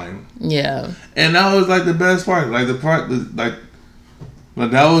time. Yeah. And that was, like, the best part. Like, the part,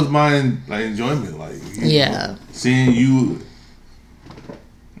 like that was my enjoyment. Like, yeah, seeing you.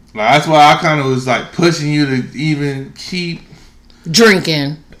 Like, that's why I kind of was like pushing you to even keep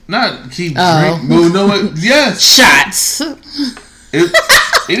drinking. Not keep drinking. But you know what? Yes, shots. It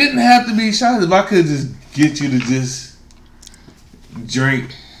didn't have to be shots. If I could just get you to just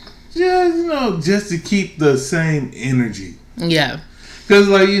drink, just to keep the same energy. Yeah. Because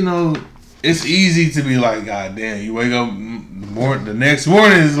it's easy to be like, God damn, you wake up the next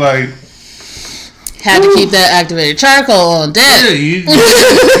morning is like, had to keep that activated charcoal on deck. Yeah,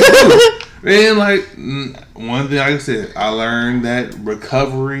 man, like, one thing I said, I learned that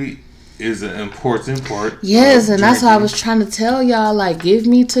recovery is an important part. Yes, and that's what I was trying to tell y'all, like, give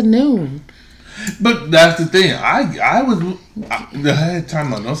me to noon. But that's the thing. I had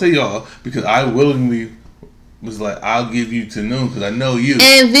time out. Don't say y'all, because I willingly was like, I'll give you to noon because I know you.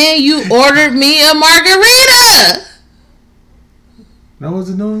 And then you ordered me a margarita. That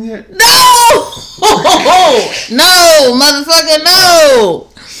wasn't noon yet? No! No, motherfucker, no!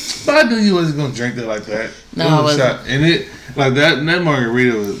 But I knew you wasn't going to drink that like that. No, I wasn't. Shot. And it, like, that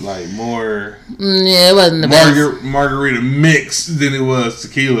margarita was, like, more... yeah, it wasn't the best. Margarita mix than it was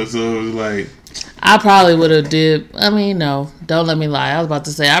tequila, so it was like... I probably would have no, don't let me lie. I was about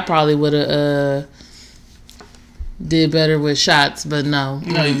to say, I probably would have, did better with shots, but no.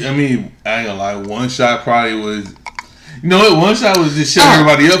 No, I mean, I ain't gonna lie. One shot probably was... You know what? One shot was just shutting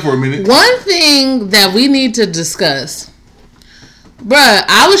everybody up for a minute. One thing that we need to discuss. Bruh,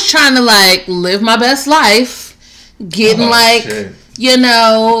 I was trying to, like, live my best life. Getting, shit.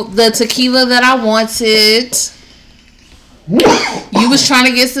 The tequila that I wanted. You was trying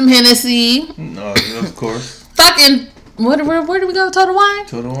to get some Hennessy. No, of course. Fucking... Where did we go? Total Wine?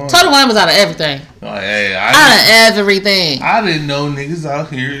 Total Wine was out of everything. Oh, hey, out of everything. I didn't know niggas out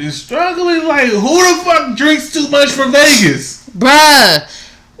here is struggling. Like, who the fuck drinks too much for Vegas? Bruh.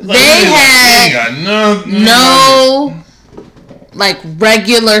 They had no, like,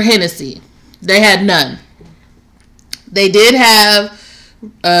 regular Hennessy. They had none. They did have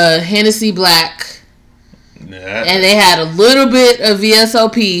Hennessy Black. Yeah. And they had a little bit of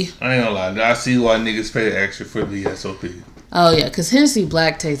VSOP. I ain't gonna lie. I see why niggas pay extra for VSOP. Oh, yeah, because Hennessy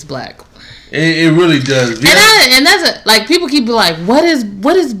Black tastes black. It really does. And that's like, people keep being like, what is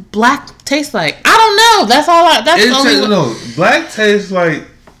black taste like? I don't know. That's all black tastes like...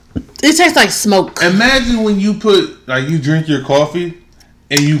 It tastes like smoke. Imagine when you put, like, you drink your coffee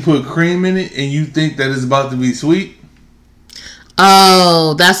and you put cream in it and you think that it's about to be sweet.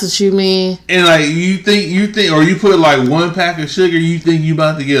 Oh, that's what you mean. And like you think, or you put like 1 pack of sugar, you think you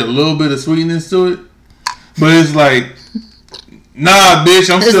about to get a little bit of sweetness to it, but it's like, nah,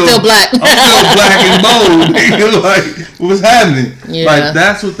 bitch, I'm still black. I'm still black and bold. Like, what's happening? Yeah. Like,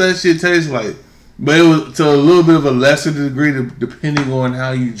 that's what that shit tastes like. But it was to a little bit of a lesser degree, depending on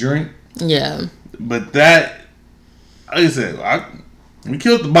how you drink. Yeah. But that, like I said, we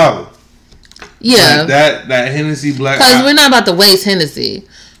killed the bottle. Yeah. Like that Hennessy Black. Because we're not about to waste Hennessy.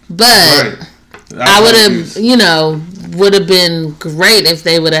 But right. I would have, would have been great if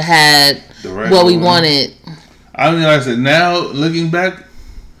they would have had what we wanted. I mean, like I said, now looking back,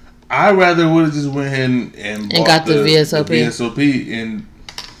 I rather would have just went ahead and got the VSOP. The VSOP and.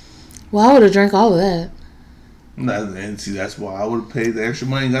 Well, I would have drank all of that. And see, that's why I would have paid the extra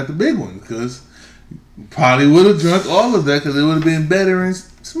money and got the big one, because probably would have drunk all of that because it would have been better and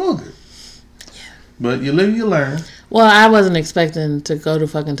smoother. Yeah. But you live, you learn. Well, I wasn't expecting to go to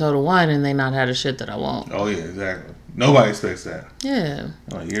fucking Total Wine and they not have the shit that I want. Oh, yeah, exactly. Nobody expects that. Yeah.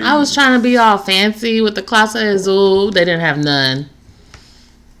 I was trying to be all fancy with the Clase Azul. They didn't have none.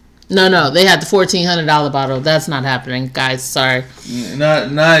 No, they had the $1,400 bottle. That's not happening, guys. Sorry.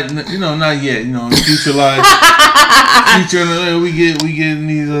 Not yet. In future life, we get in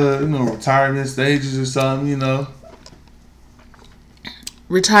these retirement stages or something.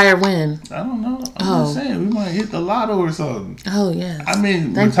 Retire when? I don't know. I'm just saying we might hit the lotto or something. Oh yeah. I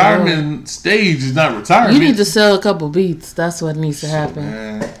mean, retirement stage is not retirement. You need to sell a couple beats. That's what needs to happen.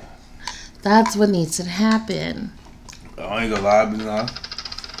 Man. That's what needs to happen. I ain't gonna lie, but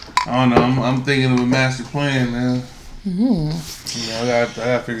I don't know. I'm thinking of a master plan, man. Mm-hmm. I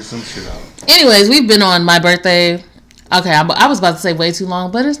gotta figure some shit out. Anyways, we've been on my birthday. Okay, I was about to say way too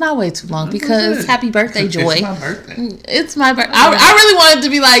long, but it's not way too long because happy birthday, Joy. It's my birthday. It's my birthday. I really wanted to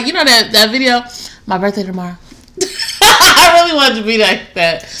be like, that video, my birthday tomorrow. I really wanted to be like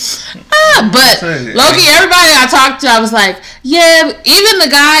that. But Loki, everybody I talked to, I was like, yeah, even the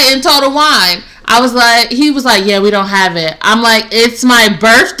guy in Total Wine, he was like, yeah, we don't have it. I'm like, it's my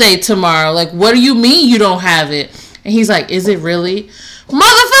birthday tomorrow. Like, what do you mean you don't have it? And he's like, is it really?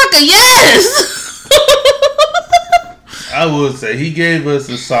 Motherfucker, yes! I would say he gave us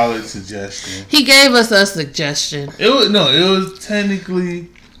a solid suggestion. It was technically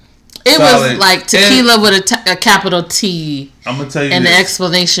It solid. Was like tequila with a capital T. I'm going to tell you and this. The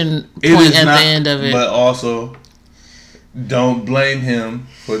explanation point at the end of it. But also, don't blame him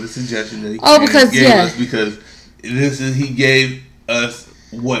for the suggestion that he gave us, because he gave us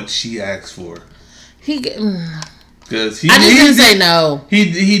what she asked for. Because I just didn't say no.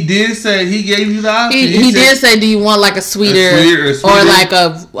 He did say he gave you the option. He did say, do you want like a sweeter or like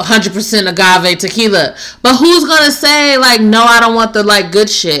a 100% agave tequila? But who's gonna say like no? I don't want the like good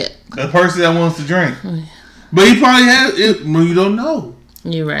shit. The person that wants to drink. But he probably has it. Well, you don't know.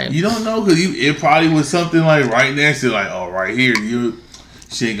 You're right. You don't know because it probably was something like right next to like right here.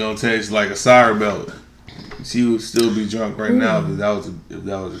 She ain't gonna taste like a sour belt. She would still be drunk right now if that was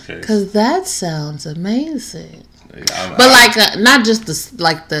the case. Because that sounds amazing. But not just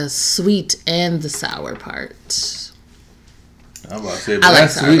the sweet and the sour part. I'm about to say, but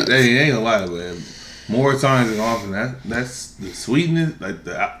that's sweet. They ain't gonna lie, man. More times than often, that's the sweetness, like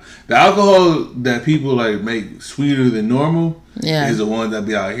the alcohol that people like make sweeter than normal. Yeah, is the ones that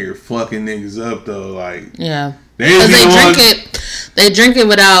be out here fucking niggas up though. Like they drink it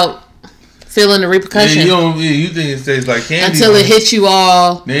without feeling the repercussion. You think it tastes like candy until it hits you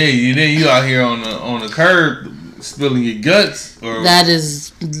all. Yeah, you out here on the curb. Spilling your guts, or that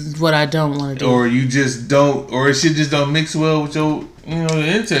is what I don't want to do. Or you just don't, or it shit just don't mix well with your,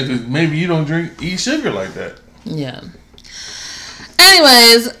 intake. Cause maybe you don't eat sugar like that. Yeah.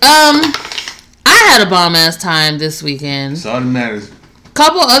 Anyways, I had a bomb ass time this weekend. That's all that matters.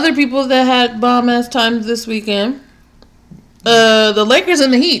 Couple other people that had bomb ass times this weekend. The Lakers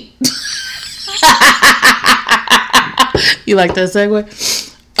and the Heat. You like that segue?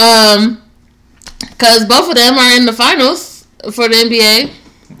 Because both of them are in the finals for the NBA.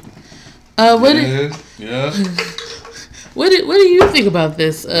 What do you think about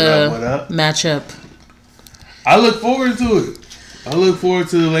this matchup? I look forward to it. I look forward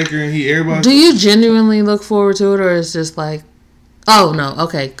to the Lakers and Heat. Everybody. Do you genuinely look forward to it, or is just like, oh no,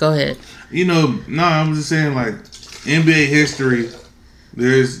 okay, go ahead. I'm just saying like NBA history.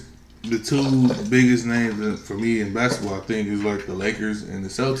 There's the two biggest names for me in basketball. I think is like the Lakers and the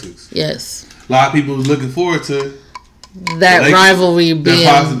Celtics. Yes. A lot of people was looking forward to that rivalry being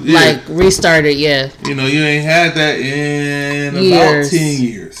restarted. Yeah. You ain't had that in about 10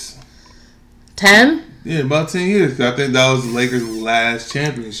 years. 10? Yeah, about 10 years. I think that was the Lakers' last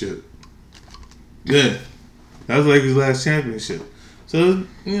championship. Yeah, that was Lakers' last championship. So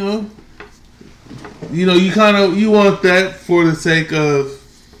you want that for the sake of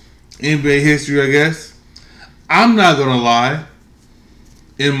NBA history, I guess. I'm not gonna lie.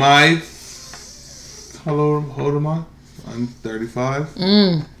 In my how old am I? I'm 35.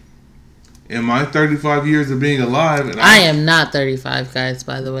 In my 35 years of being alive, and I am not 35, guys.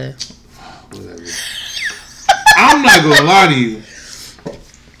 By the way, whatever. I'm not gonna lie to you.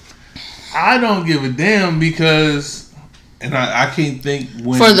 I don't give a damn because, and I can't think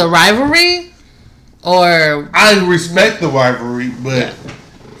when for the rivalry, or I respect the rivalry, but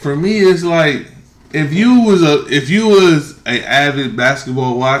for me, it's like if you was a avid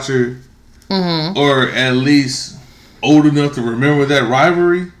basketball watcher, or at least old enough to remember that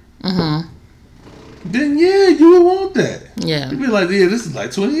rivalry, then yeah, you would want that. Yeah, you'd be like, yeah, this is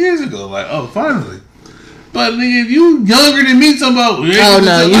like 20 years ago. Like, oh, finally. But nigga, if you younger than me, talking about you ain't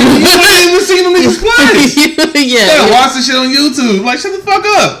even seen them niggas play. Yeah, watch the shit on YouTube. Like, shut the fuck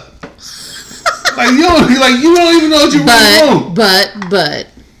up. Like you don't even know what you're doing. But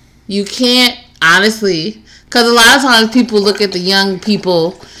you can't honestly, because a lot of times people look at the young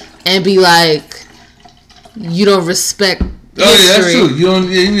people and be like, you don't respect. Oh yeah, that's true. You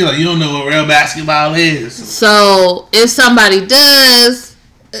don't know what real basketball is. So if somebody does.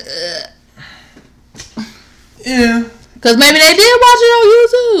 Yeah. Because maybe they did watch it on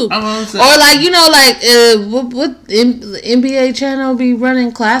YouTube. Or what NBA channel be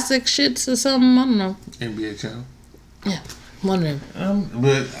running classic shits or something? I don't know. NBA channel? Yeah. One of them.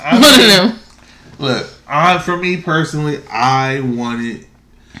 One of them. Look, for me personally, I wanted,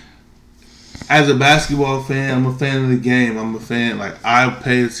 as a basketball fan, I'm a fan of the game. I'm a fan, like, I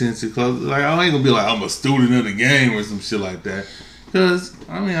pay attention close. Like, I ain't gonna be like, I'm a student of the game or some shit like that. Because,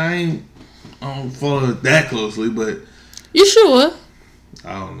 I don't follow it that closely, but... You sure?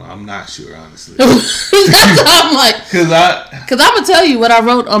 I don't know. I'm not sure, honestly. That's how I'm like... Because I'm going to tell you what I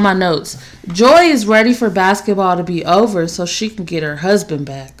wrote on my notes. Joy is ready for basketball to be over so she can get her husband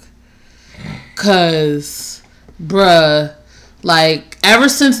back. Because, bruh, like, ever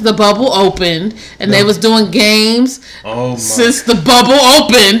since the bubble opened, and they was doing games since the bubble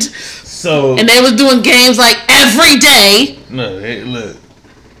opened, and they was doing games, like, every day. No, hey, look.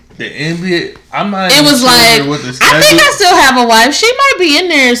 The NBA, I'm not. It was like, I think I still have a wife. She might be in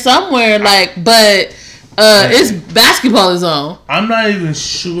there somewhere, but it's basketball is on. I'm not even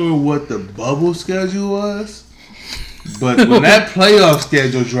sure what the bubble schedule was, but when that playoff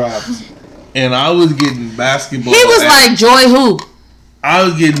schedule dropped, and I was getting basketball, he was like, Joy who? I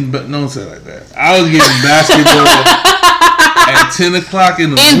was getting, don't say it like that. I was getting basketball at 10 o'clock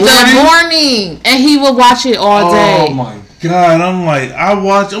in the morning, and he would watch it all day. Oh my God, I'm like, I'm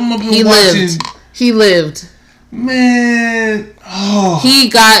gonna be watching. He lived. Man,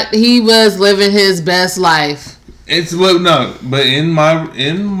 he was living his best life. But in my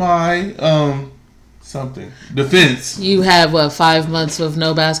defense. You had 5 months of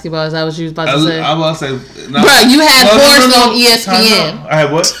no basketball? Is that what you was about to say? I was about to say, bro, you had horse on ESPN. I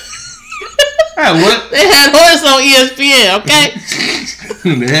had what? They had horse on ESPN, okay?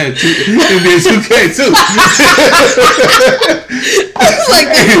 They had NBA 2K too. I was like,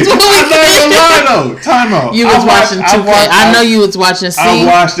 this is what we did. Time out. You was watching 2K. I know you was watching C. I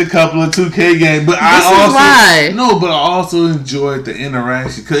watched a couple of 2K games, but I also enjoyed the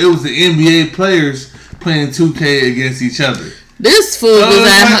interaction because it was the NBA players playing 2K against each other. This fool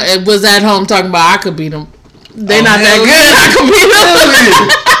was at home talking about I could beat them. They not that good. I could beat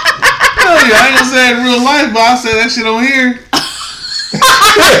them. I ain't gonna say it in real life, but I'll say that shit on here.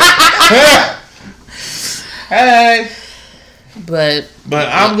 Hey. But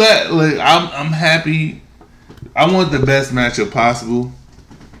I'm glad. Like, I'm happy. I want the best matchup possible.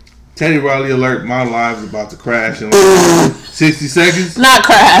 Teddy Riley alert! My live's about to crash in like 60 seconds. Not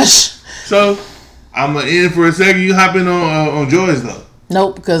crash. So I'm gonna end for a second. You hop in on Joy's though.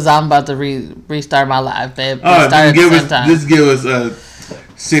 Nope, because I'm about to restart my live, babe. All right, just give us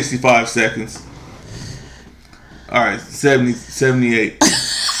 65 seconds. All right, 78.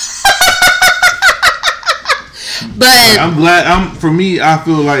 But I'm glad. For me, I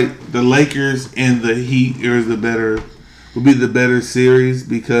feel like the Lakers and the Heat will be the better series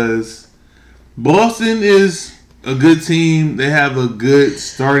because Boston is a good team. They have a good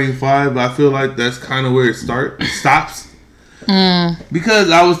starting five. But I feel like that's kind of where it stops. Because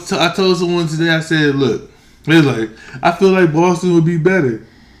I told someone today. I said, "Look, they're like, I feel like Boston would be better."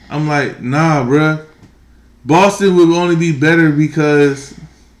 I'm like, nah, bruh. Boston would only be better because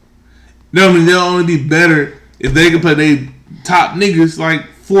they'll only be better if they can play their top niggas like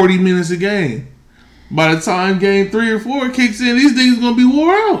 40 minutes a game. By the time game 3 or 4 kicks in, these niggas gonna be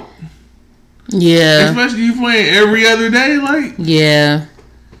wore out. Yeah. Especially you playing every other day, like. Yeah.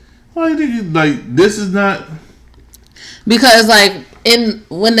 Like this is not. Because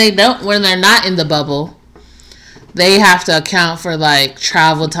when they're not in the bubble, they have to account for like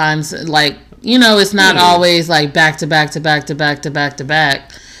travel times. Like, it's not always like back to back to back to back to back to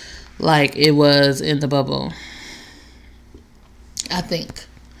back like it was in the bubble, I think.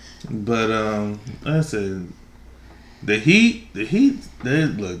 But like I said, The Heat. They're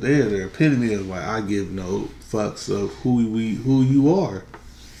the epitome of like, I give no fucks of who you are.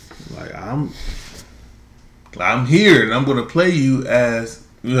 Like I'm here and I'm gonna play you as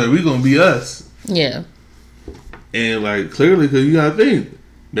we're gonna be us. Yeah. And like clearly, because you gotta think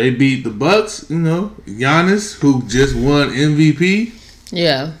they beat the Bucks. Giannis, who just won MVP.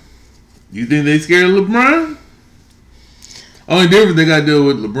 Yeah. You think they scared of LeBron? Only difference they got to deal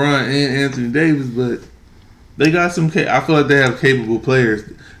with LeBron and Anthony Davis, but they got some. I feel like they have capable players.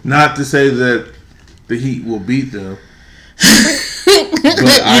 Not to say that the Heat will beat them.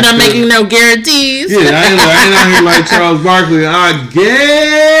 You're not making no guarantees. Yeah, I ain't out here like Charles Barkley. I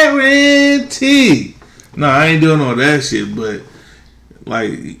guarantee. No, I ain't doing all that shit. But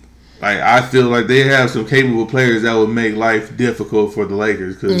like I feel like they have some capable players that would make life difficult for the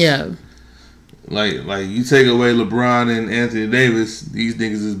Lakers. Cause yeah. Like you take away LeBron and Anthony Davis, these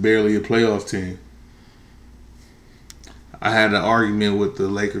niggas is barely a playoff team. I had an argument with the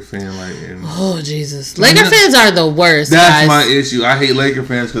Laker fan, oh Jesus, Laker fans are the worst. That's my issue. I hate Laker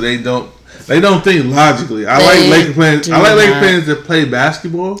fans because they don't think logically. I like Laker fans that play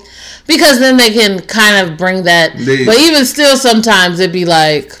basketball because then they can kind of bring that. But even still, sometimes it'd be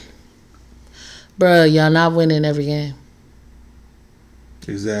like, bruh, y'all not winning every game.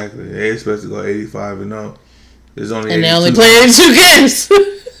 Exactly. They expect to go 85-0. There's only and they only play 82 games.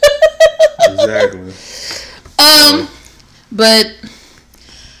 Exactly. But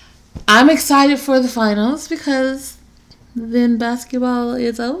I'm excited for the finals because then basketball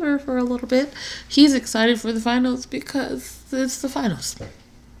is over for a little bit. He's excited for the finals because it's the finals.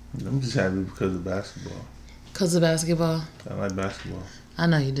 I'm just happy because of basketball. Because of basketball? I like basketball. I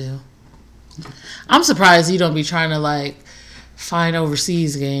know you do. I'm surprised you don't be trying to find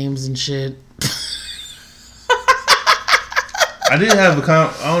overseas games and shit. I did have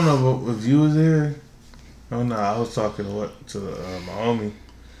I don't know if you was there. Oh no, I was talking to my homie.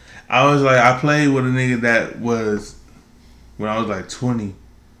 I was like, I played with a nigga that was when I was 20,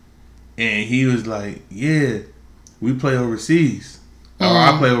 and he was like, "Yeah, we play overseas. Or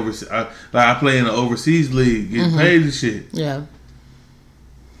I play overseas. I play in an overseas league, getting paid and shit." Yeah.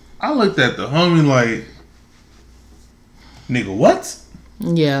 I looked at the homie like, "Nigga, what?"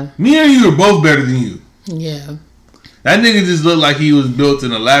 Yeah. Me and you are both better than you. Yeah. That nigga just looked like he was built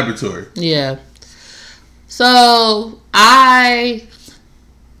in a laboratory. Yeah. So, I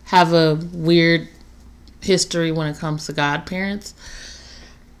have a weird history when it comes to godparents.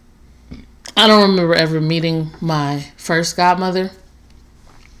 I don't remember ever meeting my first godmother.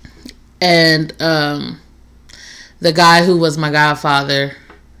 And the guy who was my godfather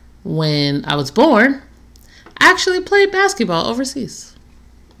when I was born actually played basketball overseas.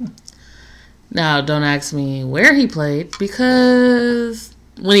 Now, don't ask me where he played because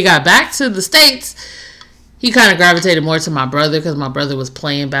when he got back to the States, he kind of gravitated more to my brother because my brother was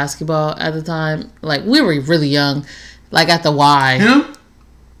playing basketball at the time. We were really young, at the Y. Him?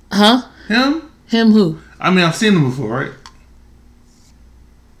 Huh? Him? Him who? I mean, I've seen him before, right?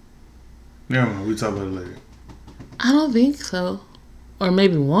 Never mind. We'll talk about it later. I don't think so. Or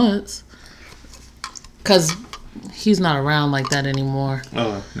maybe once. Because he's not around like that anymore.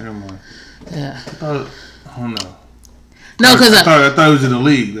 Oh, never mind. Yeah. Oh no. No, because I thought he was in the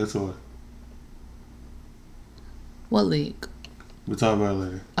league. That's why. What league? We'll talk about it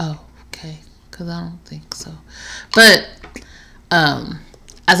later. Oh, okay. Because I don't think so. But, I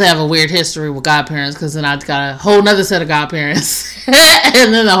say I have a weird history with godparents because then I got a whole nother set of godparents.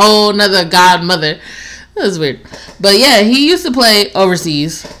 And then a whole nother godmother. That was weird. But yeah, he used to play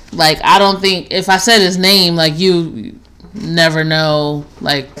overseas. I don't think, if I said his name, you never know,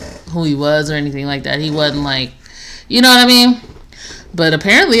 who he was or anything like that. He wasn't you know what I mean? But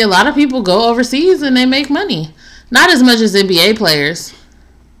apparently a lot of people go overseas and they make money. Not as much as NBA players.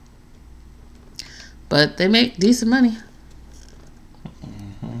 But they make decent money.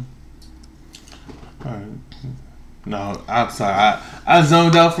 All right. No, I'm sorry. I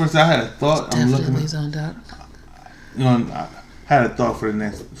zoned out for a second. I had a thought. Definitely zoned out. I had a thought for the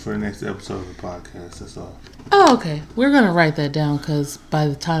next episode of the podcast. That's all. Oh, okay. We're going to write that down because by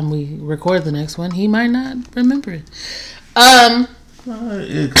the time we record the next one, he might not remember it.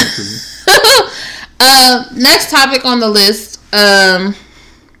 It comes to me. Next topic on the list.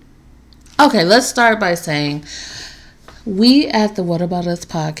 Okay, let's start by saying we at the What About Us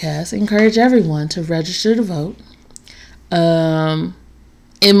podcast encourage everyone to register to vote.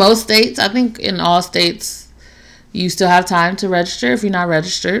 In most states, I think in all states, you still have time to register if you're not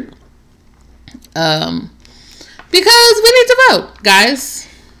registered. Because we need to vote, guys.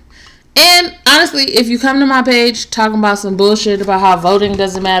 And honestly, if you come to my page talking about some bullshit about how voting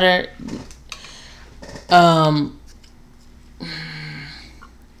doesn't matter,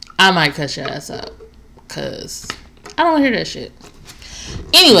 I might cut your ass out. Because I don't want to hear that shit.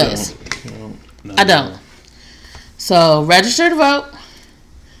 Anyways. No, I don't. So, register to vote.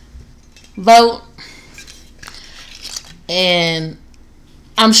 Vote. And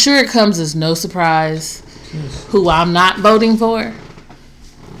I'm sure it comes as no surprise who I'm not voting for.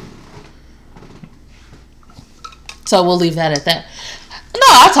 So, we'll leave that at that. No,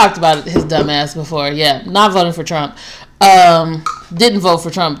 I talked about his dumb ass before. Yeah, not voting for Trump. Didn't vote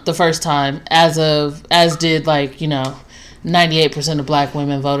for Trump the first time, as did 98% of black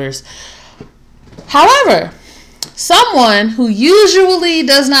women voters. However, someone who usually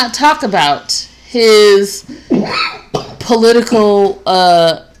does not talk about his political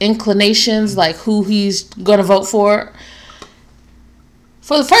inclinations, like who he's gonna vote for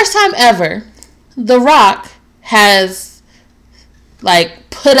the first time ever, The Rock has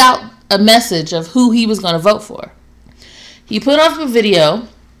put out a message of who he was gonna vote for. He put up a video,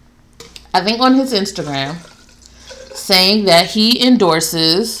 I think on his Instagram, saying that he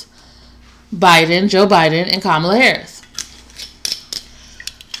endorses Joe Biden, and Kamala Harris.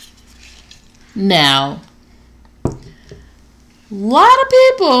 Now, a lot of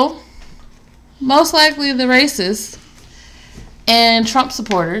people, most likely the racists and Trump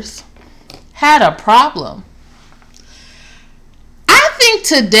supporters, had a problem. I think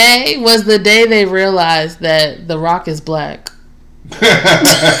today was the day they realized that The Rock is black. I'm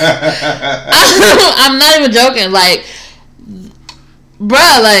not even joking.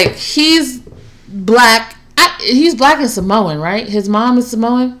 He's black. He's black and Samoan, right? His mom is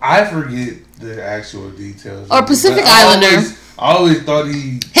Samoan. I forget the actual details. Or Pacific Islander. I always thought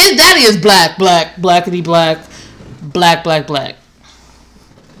his daddy is blackity black.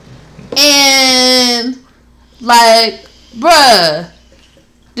 And bruh,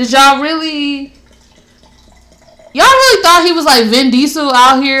 did y'all really thought he was like Vin Diesel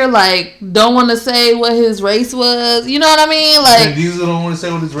out here, don't want to say what his race was? You know what I mean? Vin Diesel don't want to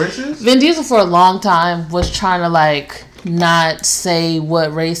say what his race is? Vin Diesel for a long time was trying to not say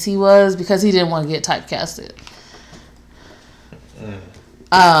what race he was because he didn't want to get typecasted.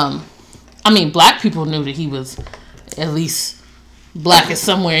 Black people knew that he was at least black is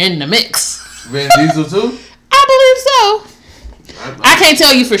somewhere in the mix. Vin Diesel too? I believe so. I can't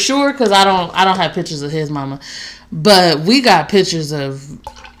tell you for sure because I don't have pictures of his mama. But we got pictures of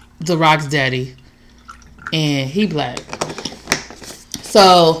The Rock's daddy, and he black.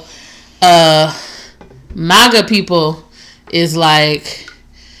 So, MAGA people is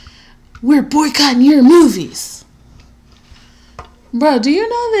we're boycotting your movies. Bro, do you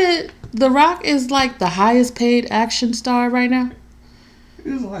know that The Rock is the highest paid action star right now?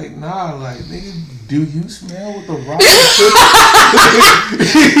 He was nigga, do you smell what The Rock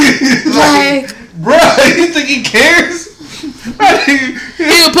is? Bro, you think he cares? He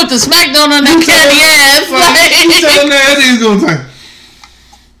would put the smackdown on that candy ass. He's telling that he's gonna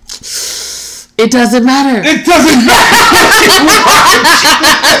say, it doesn't matter. It doesn't matter.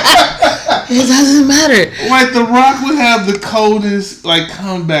 It doesn't matter. The Rock would have the coldest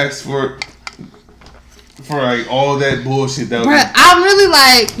comebacks for all that bullshit that was. I'm really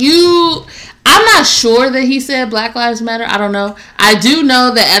I'm not sure that he said Black Lives Matter. I don't know. I do know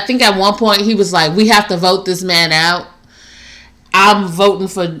that I think at one point he was we have to vote this man out. I'm voting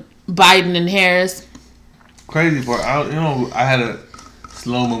for Biden and Harris. Crazy part. I had a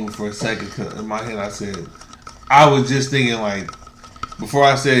slow moment for a second because in my head I said, I was just thinking before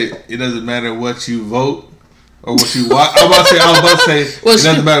I said it doesn't matter what you vote or what you watch. I was about to say it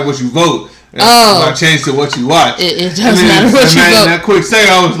doesn't matter what you vote. I changed to what you watch. It doesn't matter what you vote. That quick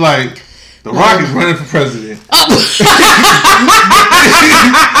second I was The Rock is running for president.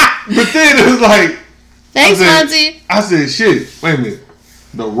 But then it was thanks, Monty. I said, shit, wait a minute.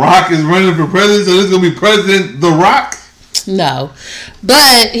 The Rock is running for president, so this is going to be President The Rock? No.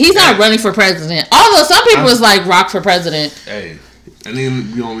 But he's not running for president. Although some people was Rock for president. Hey, and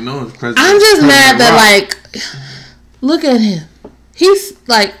then you don't know it's president. I'm just mad that, look at him. He's,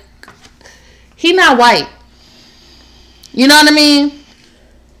 he not white. You know what I mean?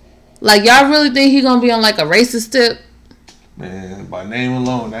 Y'all really think he gonna be on a racist tip? Man, by name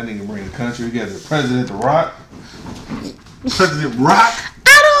alone, that nigga bring the country together. President The Rock. President Rock.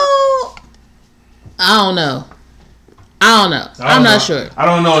 I don't know. I'm not sure. I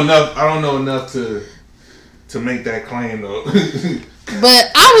don't know enough to make that claim though.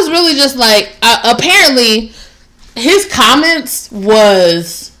 But I was really just apparently his comments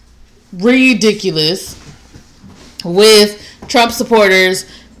was ridiculous with Trump supporters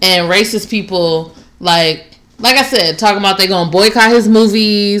and racist people, like I said, talking about they gonna boycott his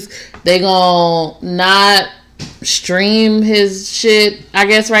movies, they gonna not stream his shit, I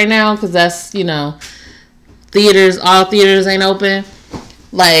guess, right now, because that's, you know, all theaters ain't open.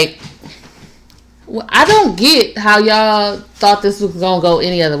 Like, I don't get how y'all thought this was gonna go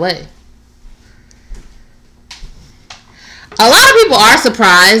any other way. A lot of people are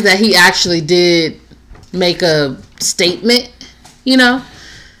surprised that he actually did make a statement, you know,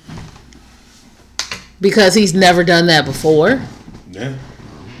 because he's never done that before. Yeah.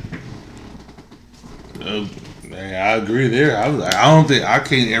 I agree there. I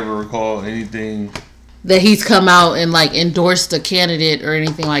can't ever recall anything that he's come out and like endorsed a candidate or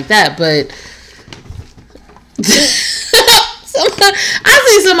anything like that. But I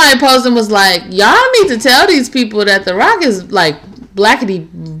see somebody posting was like, y'all need to tell these people that The Rock is like blackity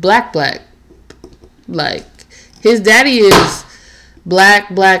black. Like, his daddy is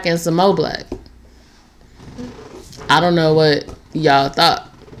black, and some more black. I don't know what y'all thought.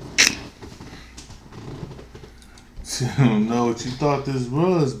 I don't know what you thought this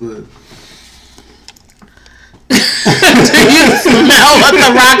was, but do you smell what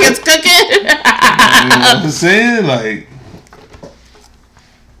The Rock is cooking? You know what I'm saying? Like,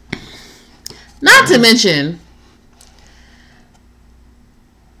 not to mention,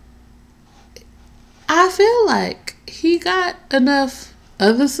 I feel like he got enough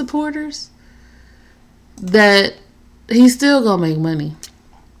other supporters that he's still gonna make money.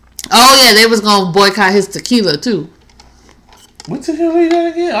 Oh yeah, they was gonna boycott his tequila too. What tequila you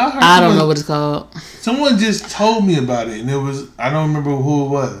got again? I don't know what it's called. Someone just told me about it, and I don't remember who it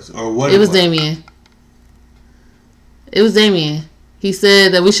was or what. It was Damien. It was Damien. He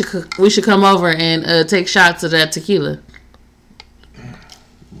said that we should come over and take shots of that tequila.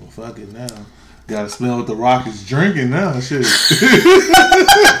 Well, fuck it now. Gotta smell what The Rock is drinking now. Shit.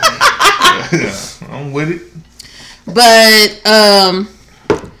 Yeah, I'm with it. But I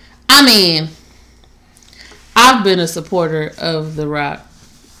mean, I've been a supporter of The Rock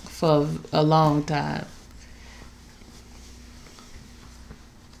for a long time.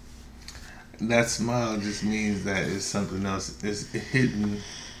 That smile just means that it's something else. It's hidden.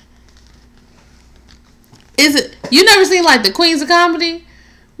 Is it? You never seen like the Queens of Comedy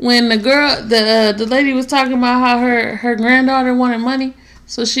when the lady was talking about how her granddaughter wanted money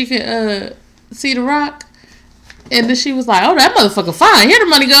so she could see The Rock, and then she was like, "Oh, that motherfucker fine. Here the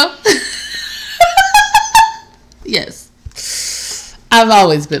money go." Yes, I've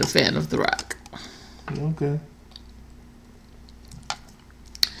always been a fan of The Rock. Okay.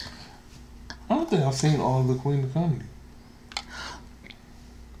 I don't think I've seen all of the Queen of Comedy.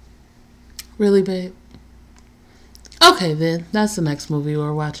 Really, babe? Okay, then. That's the next movie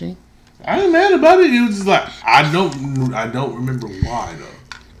we're watching. I ain't mad about it. It was just like, I don't remember why, though.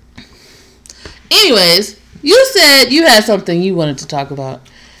 Anyways, you said you had something you wanted to talk about.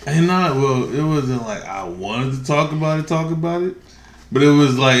 And it wasn't like I wanted to talk about it, but it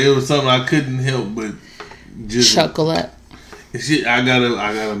was something I couldn't help but just chuckle at. Shit, I got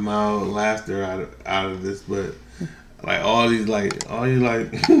a mild laughter out of this, but like all you like,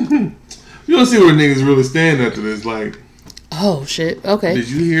 you don't see where niggas really stand after this. Like, oh shit, okay. Did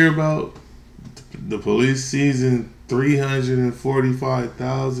you hear about the police seizing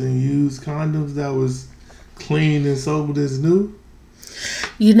 345,000 used condoms that was clean and sold as new?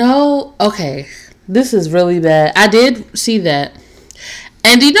 You know, okay, this is really bad. I did see that,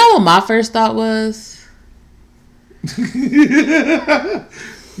 and do you know what my first thought was?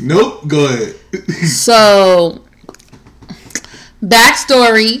 Nope, go ahead. So,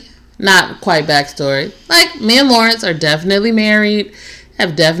 backstory, not quite backstory. Like, me and Lawrence are definitely married,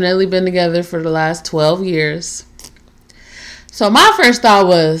 have definitely been together for the last 12 years. So, my first thought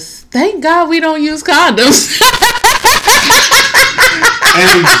was, thank God we don't use condoms.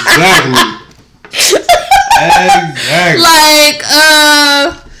 Exactly. Like,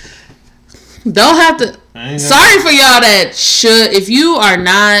 don't have to. Sorry for y'all that should. If you are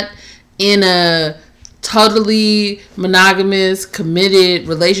not in a totally monogamous, committed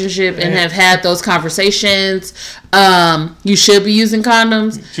relationship and have had those conversations, you should be using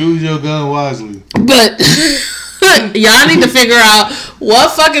condoms. Choose your gun wisely. But y'all need to figure out what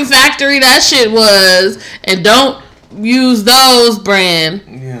fucking factory that shit was, and don't use those brand.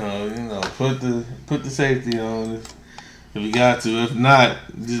 You know, put the safety on if you got to. If not,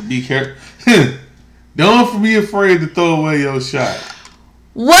 just be careful. Don't be afraid to throw away your shot.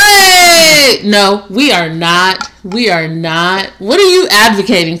 Wait! No, we are not. We are not. What are you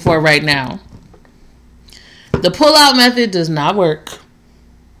advocating for right now? The pull-out method does not work.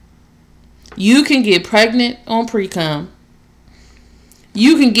 You can get pregnant on pre-cum.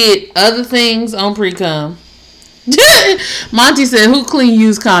 You can get other things on pre-cum. Monty said, who clean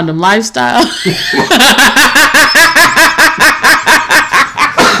use condom? Lifestyle?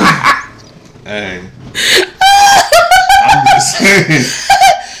 Hey. I'm just saying.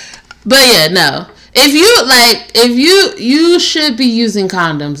 But yeah, no. If you should be using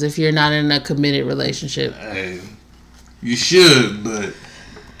condoms if you're not in a committed relationship. Hey, you should, but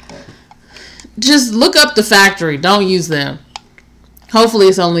just look up the factory. Don't use them. Hopefully,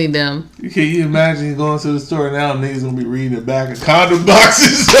 it's only them. Can you imagine going to the store now? Niggas gonna be reading the back of condom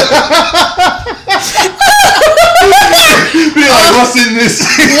boxes. Be like, what's in this?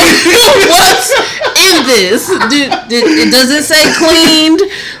 What's in this? Does it say cleaned?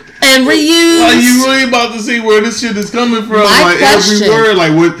 And reuse. Like you really about to see where this shit is coming from? My like question. Every word,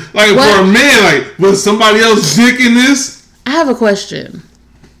 like what? Like what? For a man, like was somebody else dick in this? I have a question.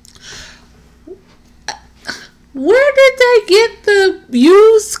 Where did they get the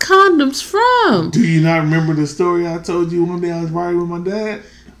used condoms from? Do you not remember the story I told you one day I was riding with my dad?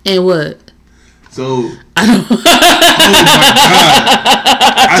 And what? So I don't. Oh my god!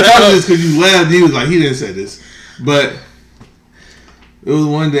 I told you this because you laughed. He was like, he didn't say this, but. It was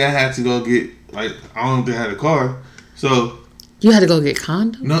one day I had to go get, like, I don't think I had a car. So. You had to go get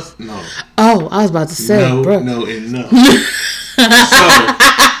condoms? No. Oh, I was about to say, bro. No. So,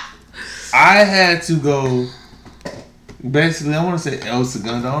 I had to go, basically, I want to say El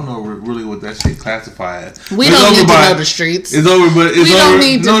Segundo. I don't know really what that shit classified as. We don't need to know the streets. It's over, but it's over. We don't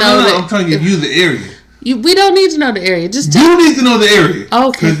need to know. No, I'm trying to give you the area. We don't need to know the area. Just you need to know the area. Okay.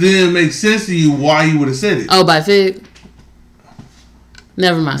 Because then it makes sense to you why you would have said it. Oh, by Fig?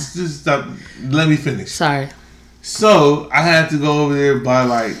 Never mind. Just stop. Let me finish. Sorry. So I had to go over there by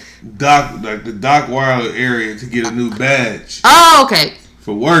the Doc Wilder area to get a new badge. Oh, okay.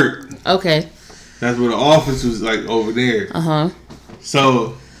 For work. Okay. That's where the office was like over there.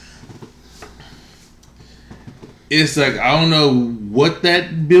 So it's like I don't know what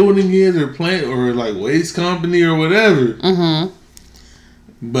that building is or plant or like waste company or whatever.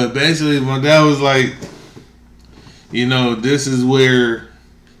 But basically, my dad was like, you know, this is where,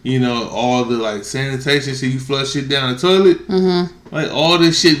 you know, all the like sanitation shit, you flush shit down the toilet. Like all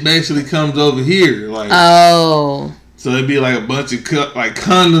this shit basically comes over here. Like, oh, so it'd be like a bunch of like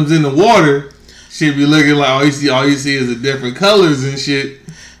condoms in the water. Shit be looking like all you see is the different colors and shit.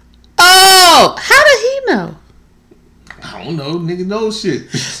 Oh, how did he know? I don't know, nigga knows shit.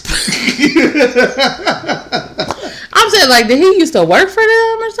 I'm saying, like, did he used to work for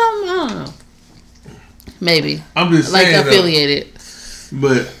them or something? I don't know. Maybe. I'm just saying, like affiliated.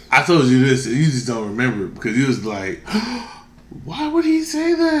 But I told you this, and you just don't remember it because you was like, why would he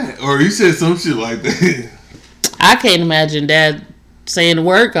say that? Or he said some shit like that. I can't imagine Dad saying the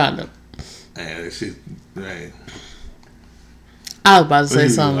word condom. Man, that shit, man. I was about to say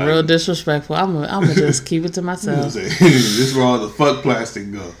something real disrespectful. I'm gonna just keep it to myself. This is where all the fuck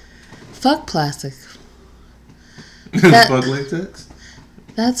plastic go. Fuck plastic. Fuck latex.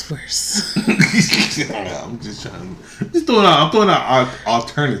 That's worse. I'm just trying. I'm throwing out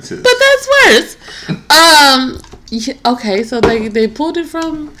alternatives. But that's worse. Okay, so they pulled it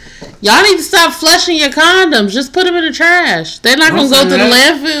from. Y'all need to stop flushing your condoms. Just put them in the trash. They're not gonna go to the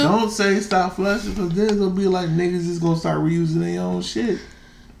landfill. Don't say stop flushing because there's gonna be like niggas is gonna start reusing their own shit.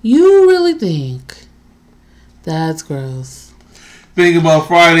 You really think that's gross? Think about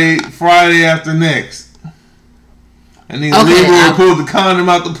Friday after next. And then Leroy pulled the condom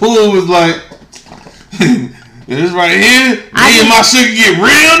out the pool. Was like, this right here. Me and my sugar get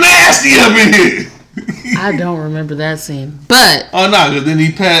real nasty up in here. I don't remember that scene, but oh no, because then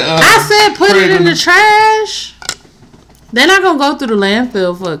he pat. I said put it in the trash. They're not gonna go through the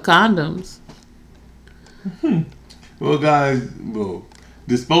landfill for condoms. Well, guys,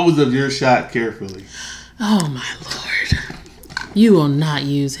 dispose of your shot carefully. Oh my Lord, you will not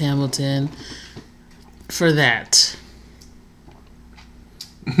use Hamilton for that.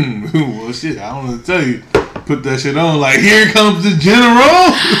 Well, shit, I don't want to tell you. Put that shit on like, here comes the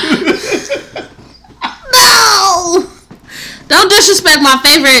general. No! Don't disrespect my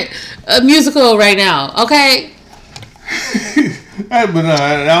favorite musical right now, okay? Hey, but no,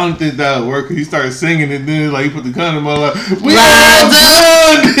 I don't think that would work. Cause he started singing and then like he put the condom on like, we Rise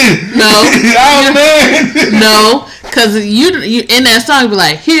up. No. No, because you in that song be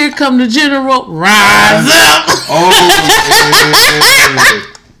like, here come the general, rise up. Oh,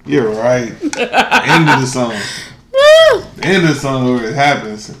 you're right. End of the song. End of the song where it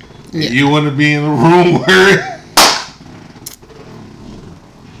happens. Yeah. You want to be in the room where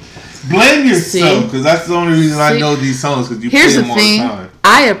blame yourself because that's the only reason I know these songs because you play them all the time.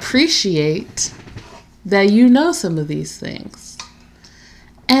 I appreciate that you know some of these things,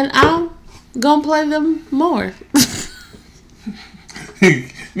 and I'm gonna play them more.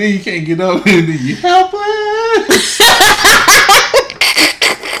 Then you can't get over it. Then you helpless.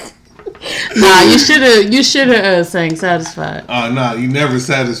 Nah, you should have sang Satisfied. Oh, nah, you never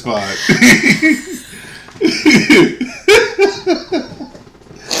satisfied.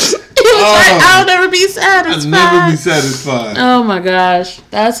 I'll never be satisfied. I'll never be satisfied. Oh my gosh,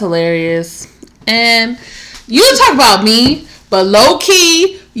 that's hilarious. And you talk about me, but low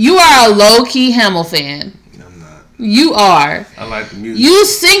key, you are a low key Hamill fan. I'm not. You are. I like the music. You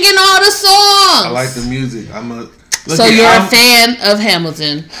singing all the songs. I like the music. So you're a fan of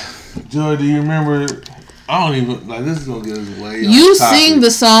Hamilton. Joy, do you remember? I don't even like. This is gonna get us way. You sing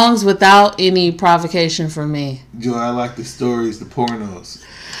the songs without any provocation from me. Joy, I like the stories, the pornos.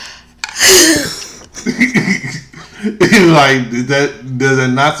 Like, does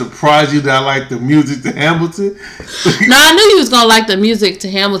it not surprise you that I like the music to Hamilton? No, I knew you was gonna like the music to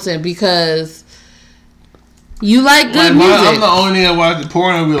Hamilton because you like good music. I'm the only thing that watch the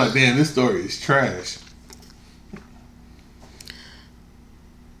porno and be like, damn, this story is trash.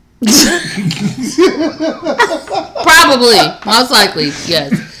 Probably, most likely,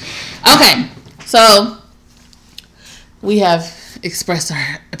 yes. Okay, so we have expressed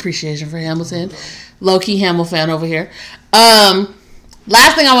our appreciation for Hamilton. Low-key Hamill fan over here.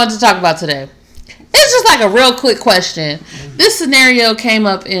 Last thing I wanted to talk about today. It's just like a real quick question. This scenario came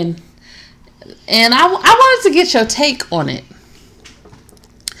up and I wanted to get your take on it.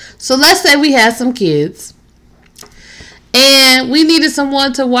 So let's say we had some kids and we needed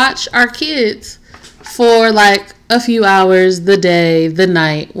someone to watch our kids for like a few hours, the day, the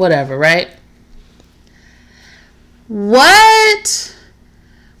night, whatever, right? What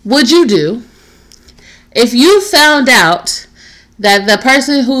would you do if you found out that the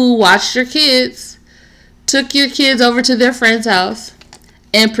person who watched your kids took your kids over to their friend's house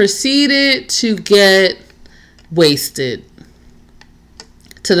and proceeded to get wasted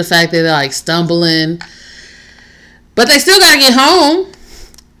to the fact that they're like stumbling, but they still got to get home,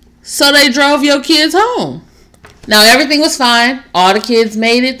 so they drove your kids home? Now everything was fine. All the kids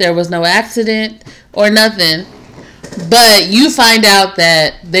made it. There was no accident or nothing. But you find out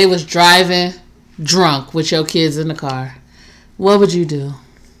that they was driving drunk with your kids in the car. What would you do?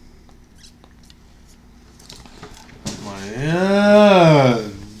 Yeah,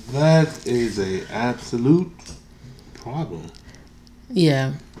 that is a absolute problem.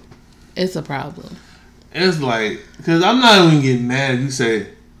 Yeah, it's a problem. It's like, because I'm not even getting mad if you say,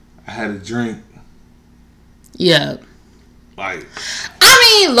 I had a drink. Yeah. Like,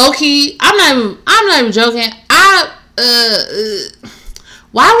 I mean, low key, I'm not even joking.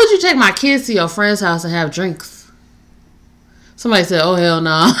 Why would you take my kids to your friend's house and have drinks? Somebody said, oh, hell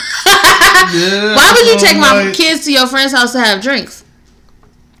no. Yeah, why would you take my kids to your friend's house to have drinks?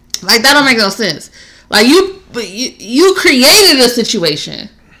 Like, that don't make no sense. Like, you created a situation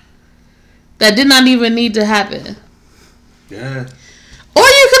that did not even need to happen. Yeah. Or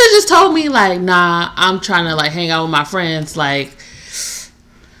you could have just told me, like, nah, I'm trying to, like, hang out with my friends, like.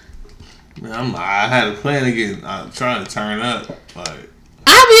 Man, I had a plan again. I'm trying to turn up. Like,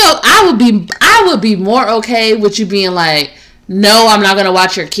 I would be more okay with you being like, no, I'm not gonna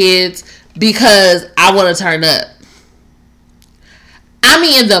watch your kids because I want to turn up. I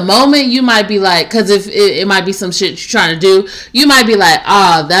mean, in the moment, you might be like, because if it might be some shit you're trying to do, you might be like,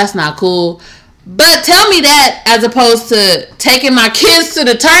 oh, that's not cool. But tell me that as opposed to taking my kids to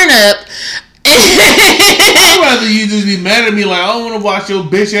the turn up. I'd rather you just be mad at me like, I don't want to watch your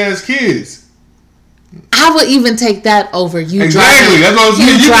bitch ass kids. I would even take that over you exactly. driving, that's what I'm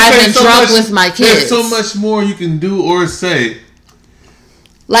saying. you driving so drunk with my kids. There's so much more you can do or say.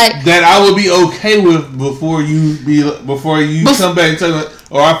 Like that I would be okay with before you come back and tell me,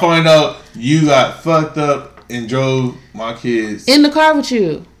 or I find out you got fucked up and drove my kids in the car with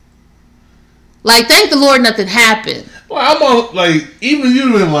you. Like, thank the Lord nothing happened. Well, I'm on, like, even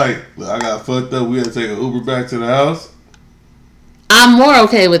you been like, I got fucked up, we had to take an Uber back to the house. I'm more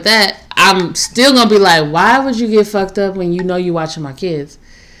okay with that. I'm still gonna be like, why would you get fucked up when you know you watching my kids?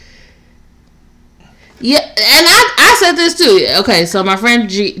 Yeah, and I said this too. Okay, so my friend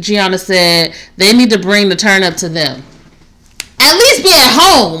Gianna said they need to bring the turn up to them. At least be at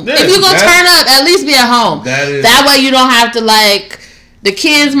home. If you're gonna turn up, at least be at home. That way you don't have to, like, the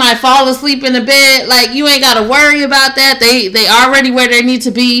kids might fall asleep in the bed. Like, you ain't gotta worry about that. They already where they need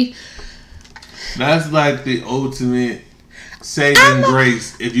to be. That's like the ultimate saving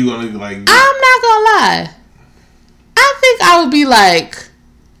grace if you're gonna, like. I'm not gonna lie. I think I would be like,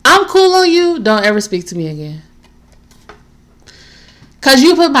 I'm cool on you. Don't ever speak to me again. Cause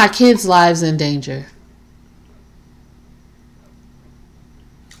you put my kids' lives in danger.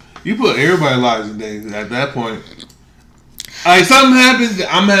 You put everybody's lives in danger at that point. Like, something happens,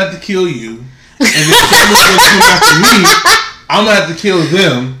 I'm gonna have to kill you. And if someone's gonna come after me, I'm gonna have to kill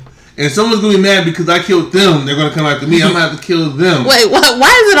them. And someone's gonna be mad because I killed them. They're gonna come after me. I'm gonna have to kill them. Wait, what? Why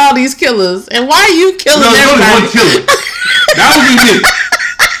is it all these killers? And why are you killing everybody? There's only one killer. That would be me.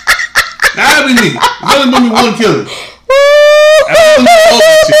 That would be me. There's only gonna be one killer.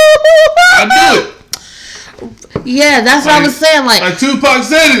 I do it. Yeah, that's what I was saying. Like Tupac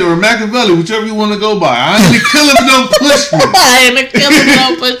said it, or Machiavelli, whichever you want to go by. I ain't a killer, but don't push me. I ain't a killer, but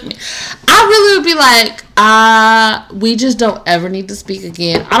don't push me. I really would be like, we just don't ever need to speak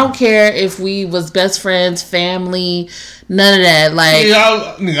again. I don't care if we was best friends, family, none of that. Like,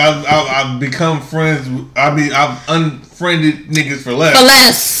 I've become friends. I've unfriended niggas for less. For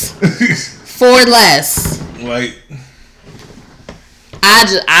less. For less. Like, I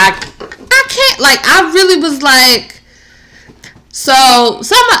can't, like, I really was like, so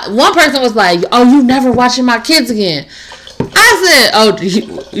one person was like, oh, you never watching my kids again. I said, oh,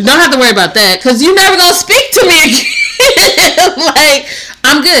 you don't have to worry about that because you never gonna speak to me again. Like,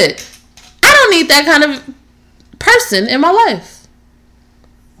 I'm good. I don't need that kind of person in my life.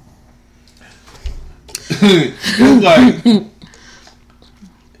 It's like,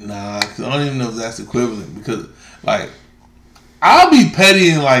 nah, cause I don't even know if that's equivalent because, like, I'll be petty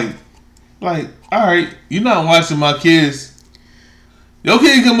and like, all right, you're not watching my kids. Your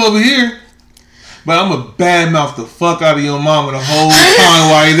kid come over here, but I'm a badmouth the fuck out of your mama the whole time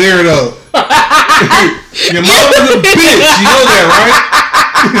while you're there though. Your mama's a bitch, you know that,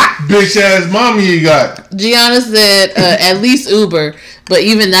 right? Bitch ass mommy you got. Gianna said at least Uber, but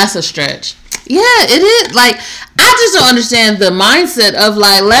even that's a stretch. Yeah, it is. Like, I just don't understand the mindset of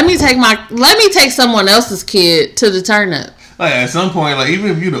like, let me take someone else's kid to the turn up. Like, at some point, like,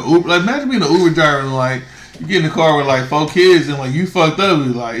 even if you the Uber, like, imagine being an Uber driver and like you get in the car with like 4 kids and like you fucked up,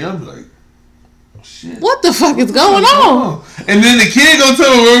 and like, I'm like, oh, shit, what the fuck is going on? And then the kid gonna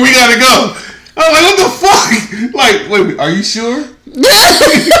tell me where we gotta go. I'm like, what the fuck? Like, wait, are you sure? Like,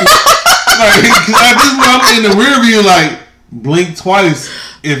 cause at this point I'm in the rear view, like, blink twice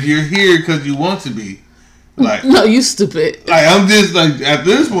if you're here because you want to be. Like, no, you stupid. Like, I'm just like, at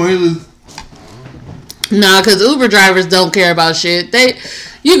this point. Nah, because Uber drivers don't care about shit.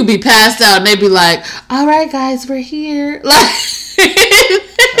 You could be passed out and they be like, all right, guys, we're here. Like,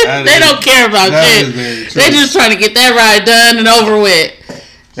 they don't care about shit. They just trying to get that ride done and over with.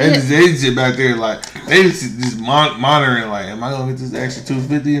 They just sit back there like, they just monitoring like, am I going to get this extra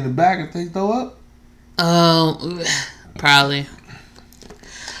 $250 in the back if they throw up? Probably.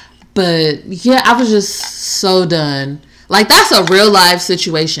 But, yeah, I was just so done. Like, that's a real life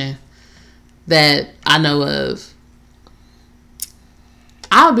situation that I know of.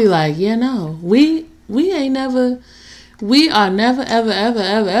 I'll be like, yeah, no, we are never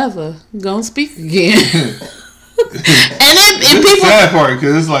ever gonna speak again. and people. Sad part,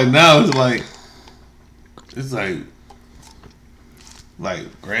 because it's like now it's like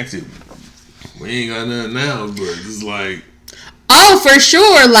granted, we ain't got nothing now, but it's like. Oh, for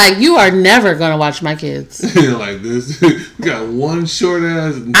sure. Like, you are never gonna watch my kids. Like this, we got one short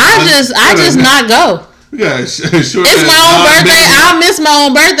ass. I just not go. We got a short. It's my own birthday. I'll miss my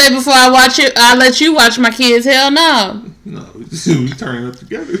own birthday before I watch it. I'll let you watch my kids. Hell no. No, we turn up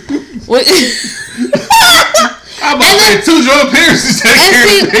together. I'm about 2 joint parents to take care of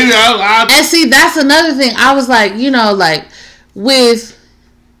it. And see, that's another thing. I was like, you know, like with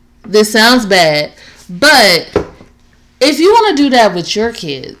this sounds bad, but. If you want to do that with your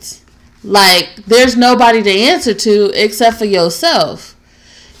kids, like, there's nobody to answer to except for yourself.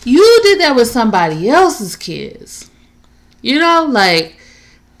 You did that with somebody else's kids. You know, like,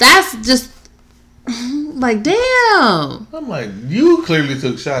 that's just, like, damn. I'm like, you clearly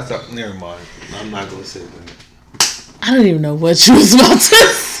took shots out. Never mind. I'm not going to say that. I don't even know what you was about to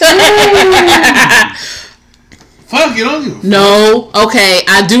say. Fuck, you don't give a fuck. No. Okay,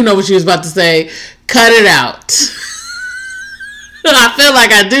 I do know what you was about to say. Cut it out. I feel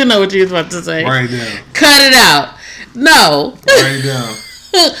like I do know what you was about to say. Write it down. Cut it out. No. Write it down.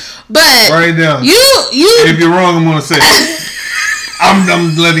 But write it down. You. If you're wrong, I'm gonna say it.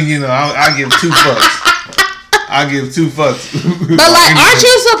 I'm letting you know. I give 2 fucks. I give 2 fucks. But like, aren't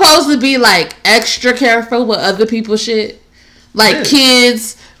you supposed to be like extra careful with other people's shit, like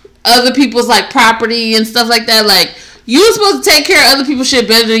kids, other people's like property and stuff like that? Like, you supposed to take care of other people's shit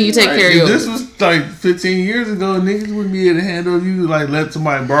better than you take care of yours. This was like 15 years ago. Niggas wouldn't be able to handle you. Like, let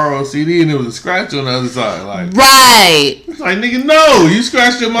somebody borrow a CD and there was a scratch on the other side. Like, right. It's like, nigga, no, you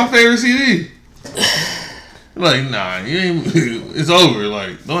scratched up my favorite CD. Like, nah, you ain't. It's over.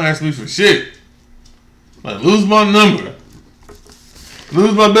 Like, don't ask me for shit. Like, lose my number.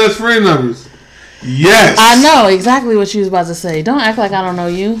 Lose my best friend numbers. Yes. I know exactly what you was about to say. Don't act like I don't know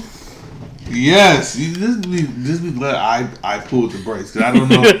you. Yes. Just be glad I pulled the brakes because I don't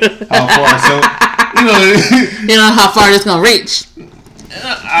know how far. So you know how far it's gonna reach.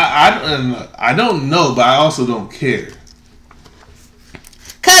 I don't know, but I also don't care.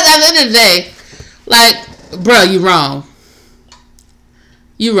 Cause at the end of the day, like, bro, you wrong.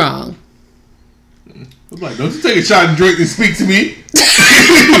 You wrong. I'm like, don't you take a shot and drink and speak to me.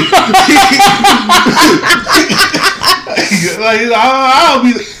 Like, I'll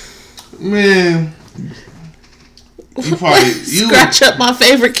be, man. You probably scratch up my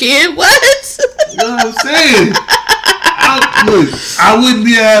favorite kid. What? You know what I'm saying? I wouldn't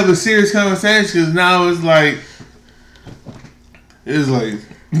be able to have a serious conversation because now it's like,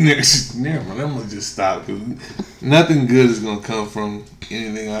 never mind. I'm gonna just stop because nothing good is gonna come from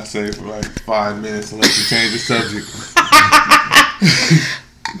anything I say for like 5 minutes unless you change the subject.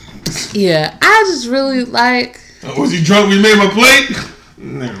 Yeah, I just really like. Was you drunk when you made my plate?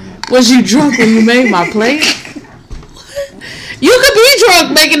 Never mind. Was you drunk when you made my plate? You could be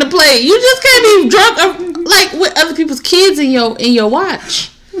drunk making the plate. You just can't be drunk like with other people's kids in your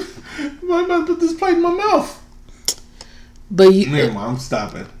watch. I'm about to put this plate in my mouth. But you, never mind, I'm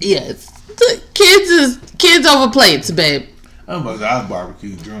stopping. Yes, kids over plates, babe. I'm about to. I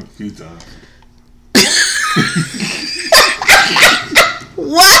barbecued drunk a few times.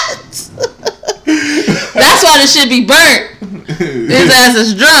 What? That's why this shit be burnt. His ass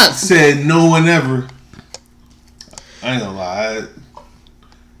is drunk. Said no one ever. I ain't gonna lie.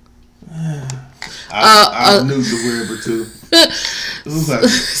 I knew the word or two.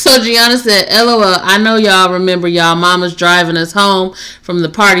 So Gianna said, LOL, I know y'all remember y'all mama's driving us home from the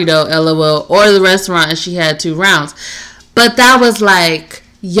party though, LOL, or the restaurant, and she had 2 rounds. But that was like,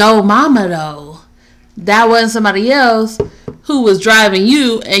 yo mama though. That wasn't somebody else who was driving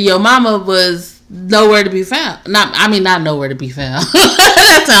you, and your mama was nowhere to be found. Not nowhere to be found.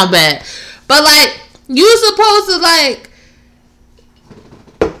 That sounds bad. But like, you supposed to like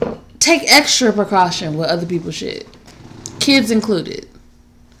take extra precaution with other people's shit. Kids included.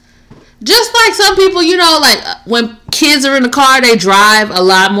 Just like some people, you know, like when kids are in the car, they drive a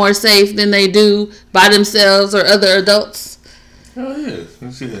lot more safe than they do by themselves or other adults. Hell yeah, I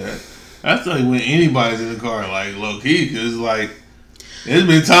see that. That's like when anybody's in the car, like low key, because like there's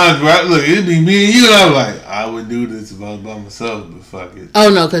been times where it'd be me and you, and I'm like, I would do this if I was by myself, but fuck it. Oh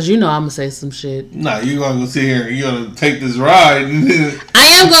no, because you know I'm gonna say some shit. Nah, you're gonna go sit here and you're gonna take this ride. I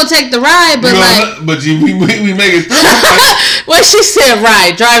am gonna take the ride, but we make it through. Well, she said,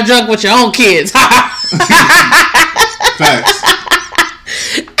 right, drive drunk with your own kids. Facts.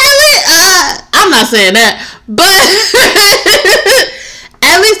 I'm not saying that, but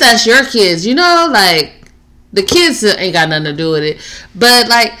at least that's your kids, you know, like. The kids ain't got nothing to do with it. But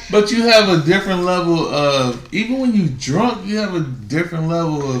like... But you have a different level of... Even when you drunk, you have a different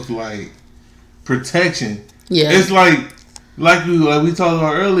level of like protection. Yeah. It's like we talked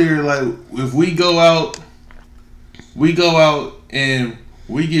about earlier, like if we go out and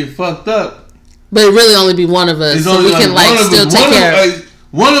we get fucked up. But it really only be one of us. So we can like still take care of...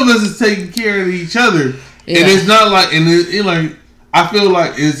 One of us is taking care of each other. Yeah. And it's not like... And it like... I feel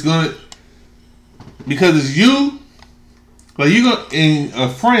like it's gonna... Because it's you, like you go in a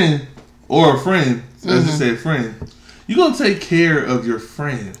friend, let's just say a friend, you're gonna take care of your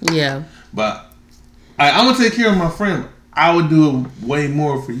friend. Yeah. But I'm gonna take care of my friend. I would do it way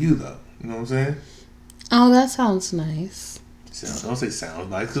more for you though. You know what I'm saying? Oh, that sounds nice. Don't say sounds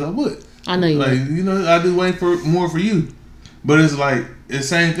nice because I would. I know you like would. You know, I do way more for you. But it's like the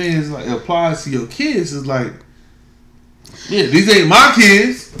same thing is like applies to your kids. It's like. Yeah, these ain't my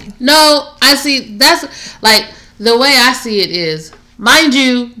kids. No, I see. That's like the way I see it is. Mind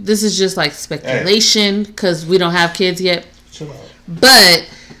you, this is just like speculation because we don't have kids yet. Chill out. But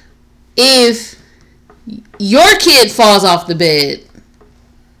if your kid falls off the bed,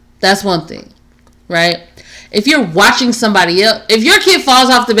 that's one thing, right? If you're watching somebody else, if your kid falls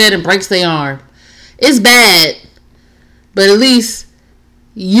off the bed and breaks their arm, it's bad. But at least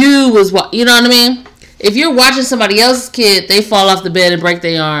you was, you know what I mean? If you're watching somebody else's kid, they fall off the bed and break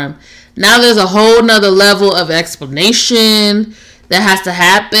their arm. Now there's a whole nother level of explanation that has to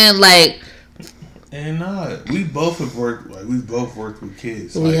happen. Like, and we both have worked. Like, we've both worked with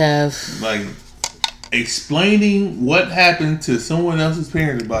kids. We have. Like, explaining what happened to someone else's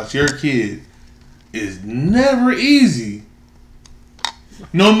parents about your kid is never easy.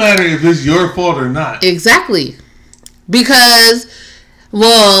 No matter if it's your fault or not. Exactly. Because,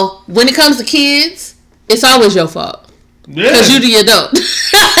 well, when it comes to kids, it's always your fault. Yeah. Because you the adult.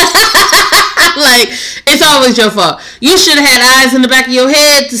 Like, it's always your fault. You should have had eyes in the back of your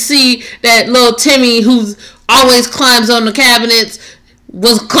head to see that little Timmy who's always climbs on the cabinets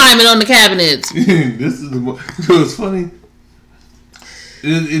was climbing on the cabinets. This is what's funny.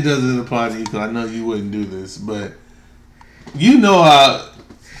 It doesn't apply to you because I know you wouldn't do this, but you know how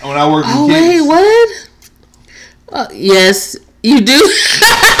when I work with kids. Wait, what? Yes, you do.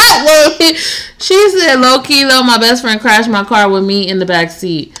 Wait, she said, low key though, my best friend crashed my car with me in the back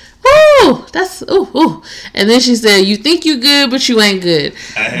seat. Ooh, that's ooh. And then she said, you think you good, but you ain't good.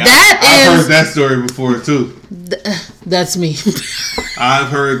 I've heard that story before too. That's me. I've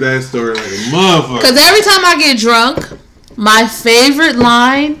heard that story like a motherfucker. Because every time I get drunk, my favorite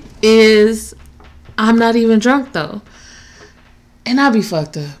line is, I'm not even drunk though. And I be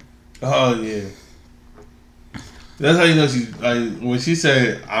fucked up. Oh yeah. That's how you know she, like, when she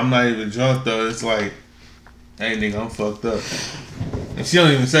said, I'm not even drunk though, it's like, hey nigga, I'm fucked up. And she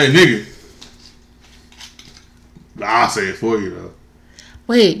don't even say nigga. I'll say it for you though.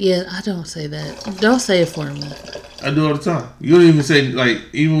 Wait, yeah, I don't say that. Don't say it for me. I do all the time. You don't even say, like,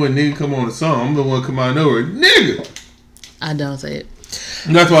 even when nigga come on the song, I'm the one come out of nowhere, nigga. I don't say it.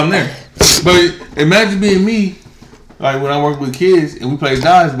 And that's why I'm there. But imagine being me, like when I work with kids and we play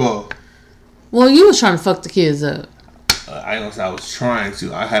dodgeball. Well, you was trying to fuck the kids up. I don't say I was trying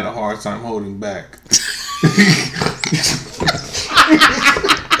to. I had a hard time holding back. I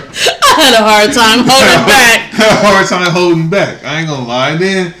had a hard time holding back. I had a hard time holding back. I ain't gonna lie.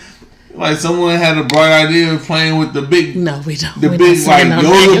 Then, like, someone had a bright idea of playing with the big. No, we don't. The big, like,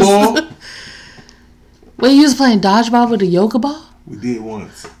 yoga ball. Wait, you was playing dodgeball with a yoga ball? We did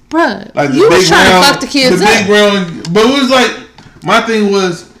once. Bruh, like you was trying to fuck the kids the big round, but it was like, my thing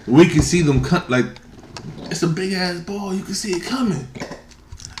was, we could see them like, it's a big ass ball, you can see it coming.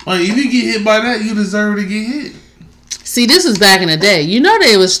 Like, if you get hit by that, you deserve to get hit. See, this was back in the day. You know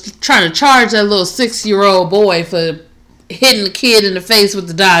they was trying to charge that little 6-year-old boy for hitting the kid in the face with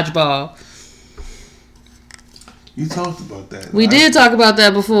the dodgeball. You talked about that. We did talk about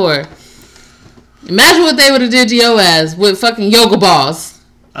that before. Imagine what they would have did to your ass with fucking yoga balls.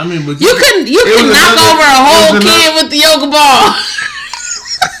 I mean, but you couldn't knock over a whole kid with the yoga ball.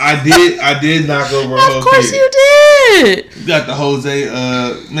 I did knock over a whole kid. Of course you did. You got the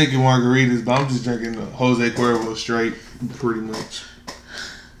Jose making margaritas, but I'm just drinking the Jose Cuervo straight, pretty much.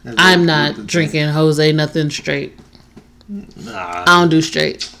 I'm not drinking Jose nothing straight. Nah, I don't do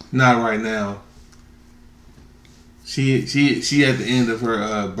straight. Not right now. She at the end of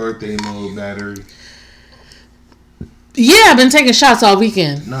her birthday mode battery. Yeah, I've been taking shots all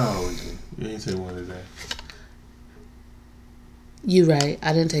weekend. No, you ain't take one today. You right.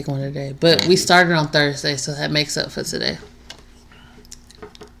 I didn't take one today. But we started on Thursday, so that makes up for today.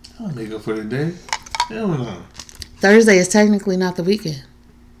 I'll make up for today. Hell no. Thursday is technically not the weekend.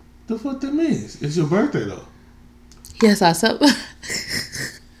 The fuck that means? It's your birthday though. Yes, I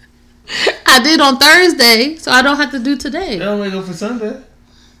did on Thursday, so I don't have to do today. They don't make up for Sunday.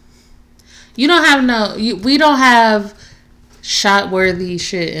 You don't have we don't have shot worthy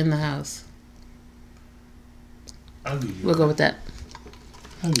shit in the house. We'll go with that.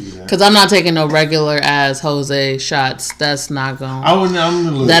 Because I'm not taking no regular ass Jose shots. That's not going.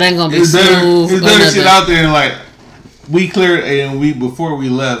 That ain't gonna be smooth. It's better shit out there. Like, we cleared, and before we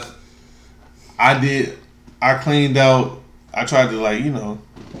left, I cleaned out. I tried to, like,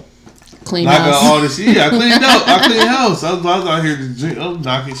 clean knock house. out all this shit. I cleaned out. I cleaned house. I was out here to drink. I was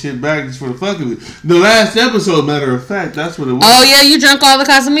knocking shit back just for the fuck of it. The last episode, matter of fact, that's what it was. Oh yeah, you drank all the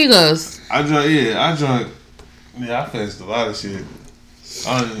Casamigos. I drank. Yeah, I finished a lot of shit.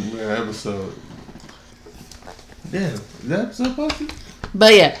 I don't even remember that episode. Damn, is that episode posted?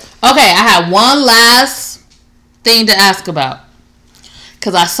 But yeah, okay. I had one last thing to ask about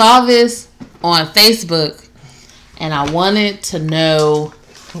because I saw this on Facebook and I wanted to know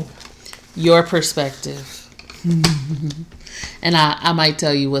your perspective. And I might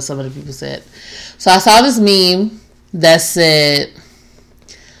tell you what some of the people said. So I saw this meme that said,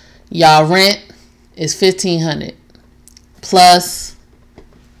 y'all rent is $1,500 plus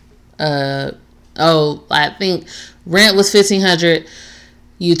I think rent was $1,500,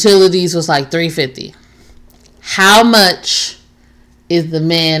 utilities was like $350. How much is the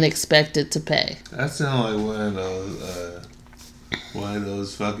man expected to pay? That sounds like one of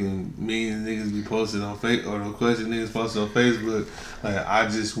those fucking mean niggas be posted on Facebook, or the question niggas posted on Facebook, like, I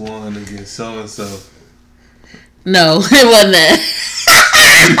just won against so and so. No, it wasn't that.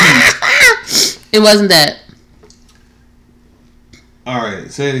 It wasn't that. All right,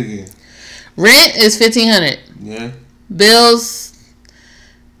 say it again. Rent is $1,500. Yeah. Bills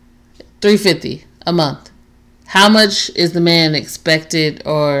 $350 a month. how much is the man expected,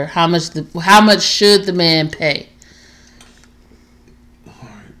 or how much should the man pay? All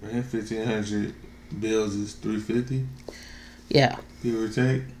right, man, $1,500 bills is $350. Yeah, give or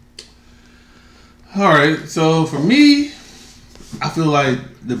take. All right, so for me, I feel like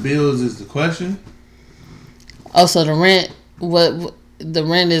the bills is the question. Oh, so the rent? What the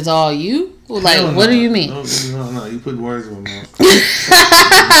rent is all you? Like, what do you mean? No, you put words in my mouth.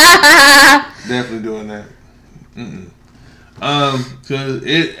 Definitely doing that. Cause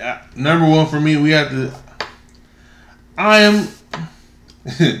number one for me, we have to.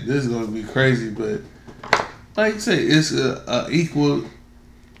 This is gonna be crazy, but like I say, it's a equal.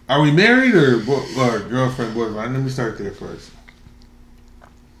 Are we married or girlfriend, boyfriend? Let me start there first.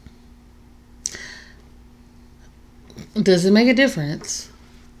 Does it make a difference?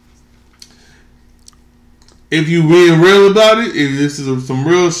 If you being real about it, if this is some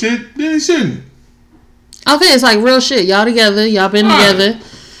real shit, then it shouldn't. Okay, it's like real shit. Y'all together. Y'all been together.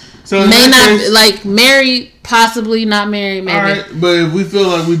 So may not case, like married, possibly not married. Maybe. All right, but if we feel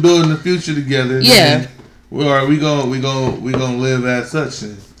like we building the future together, yeah. Then, we gonna live as such.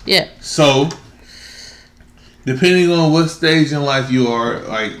 Then. Yeah. So, depending on what stage in life you are,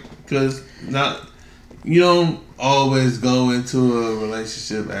 like, because you don't always go into a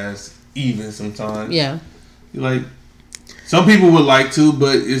relationship as even sometimes. Yeah. Like, some people would like to,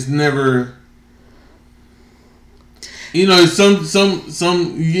 but it's never. You know, some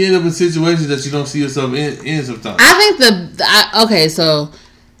you end up in situations that you don't see yourself in sometimes. I think okay, so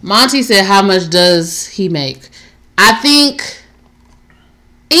Monty said, how much does he make? I think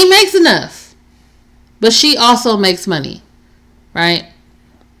he makes enough, but she also makes money, right?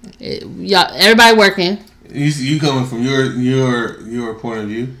 Y'all, everybody working. You coming from your point of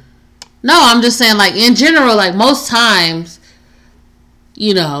view? No, I'm just saying, like, in general, like, most times,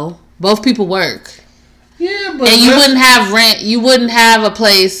 you know, both people work. Yeah, but... And you wouldn't have rent, you wouldn't have a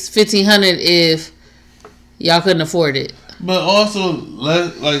place, $1,500, if y'all couldn't afford it. But also,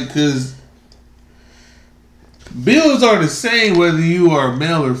 because bills are the same whether you are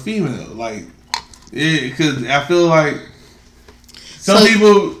male or female. Like, because I feel like some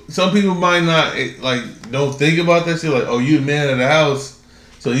people might not, like, don't think about that shit. Like, oh, you the man of the house,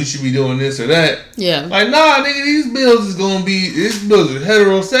 so you should be doing this or that. Yeah. Like, nah, nigga, these bills are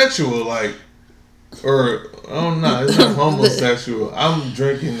heterosexual, like, or, I don't know, it's not homosexual. I'm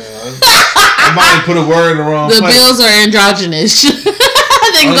drinking now. I might put a word in the wrong place. The bills are androgynous.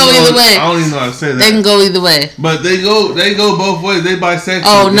 They can go either way. I don't even know how to say that. They can go either way. But they go both ways. They bisexual.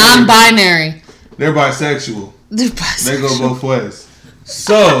 Oh, non-binary. They're bisexual. They go both ways.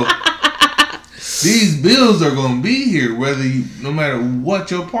 So... These bills are gonna be here, no matter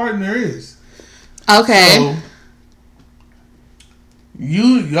what your partner is. Okay. So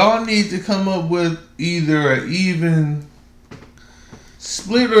y'all need to come up with either an even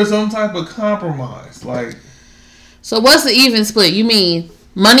split or some type of compromise. Like, so what's the even split? You mean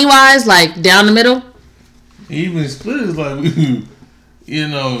money wise, like down the middle? Even split is like, you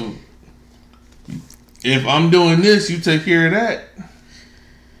know, if I'm doing this, you take care of that.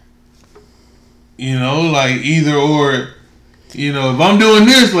 You know, like either or, you know, if I'm doing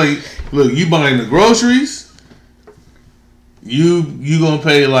this, like, look, you buying the groceries, you gonna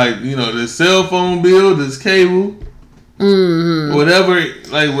pay, like, you know, the cell phone bill, this cable, whatever's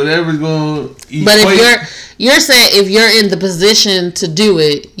gonna equate. But if you're saying if you're in the position to do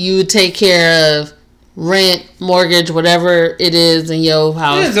it, you would take care of rent, mortgage, whatever it is in your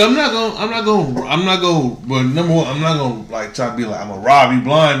house. Yeah, so I'm not gonna. But number one, I'm not gonna like try to be like I'm gonna rob you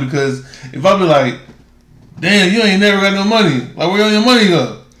blind, because if I be like, damn, you ain't never got no money. Like, where all your money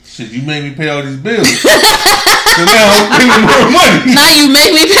go? Shit, you made me pay all these bills. So now I'm spending more money. Now you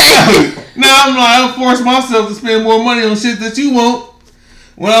make me pay. Now I'm like, I'll force myself to spend more money on shit that you want.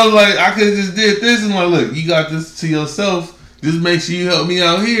 When I was like, I could have just did this and like, look, you got this to yourself. Just make sure you help me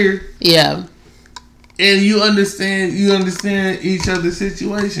out here. Yeah. And you understand each other's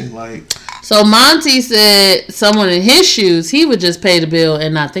situation. Like, so Monty said someone in his shoes, he would just pay the bill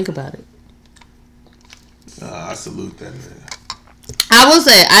and not think about it. I salute that man. I will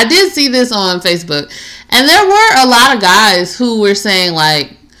say, I did see this on Facebook, and there were a lot of guys who were saying,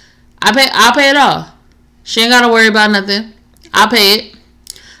 like, I'll pay it all. She ain't got to worry about nothing. I'll pay it.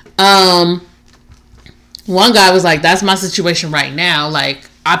 One guy was like, that's my situation right now. Like,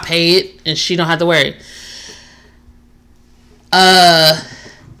 I pay it, and she don't have to worry. I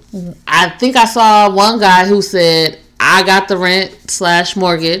think I saw one guy who said, I got the rent /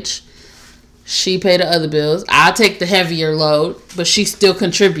 mortgage. She pay the other bills. I'll take the heavier load, but she still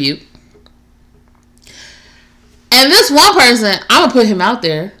contribute. And this one person, I'm going to put him out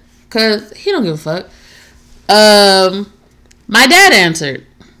there, because he don't give a fuck. My dad answered.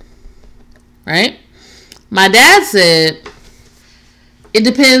 Right? My dad said, it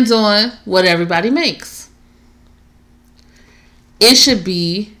depends on what everybody makes. It should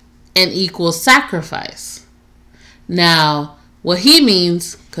be an equal sacrifice. Now, what he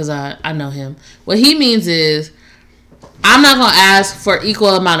means, because I know him, what he means is, I'm not going to ask for equal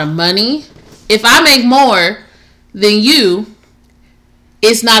amount of money. If I make more than you,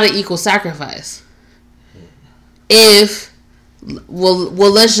 it's not an equal sacrifice. If, well,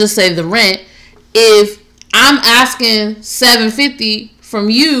 let's just say the rent. If I'm asking $750 from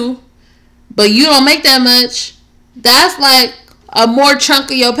you, but you don't make that much, that's like a more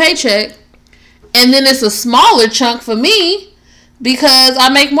chunk of your paycheck. And then it's a smaller chunk for me because I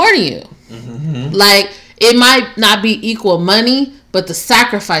make more than you. Mm-hmm. Like, it might not be equal money, but the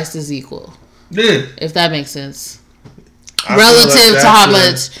sacrifice is equal. Yeah. If that makes sense. Relative to how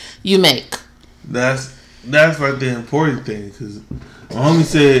much you make. That's like the important thing. Because my homie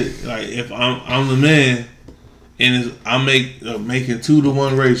said, like, if I'm the man and I'm making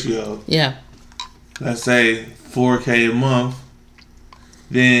 2-to-1 ratio. Yeah. Let's say $4K a month.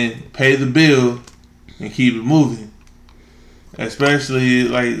 Then pay the bill and keep it moving. Especially,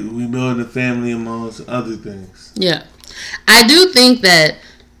 like, we build a family amongst other things. Yeah. I do think that,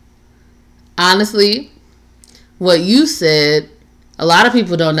 honestly, what you said, a lot of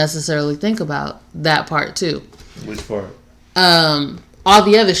people don't necessarily think about that part, too. Which part? All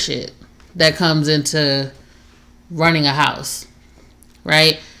the other shit that comes into running a house.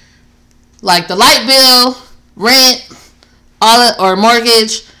 Right? Like the light bill, rent, or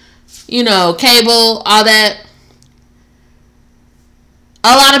mortgage, cable, all that.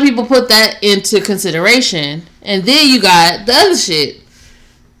 A lot of people put that into consideration. And then you got the other shit.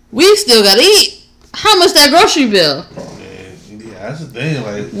 We still got to eat. How much that grocery bill? Oh, man. Yeah, that's the thing.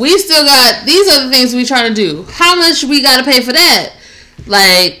 Like, we still got, these are the things we trying to do. How much we got to pay for that?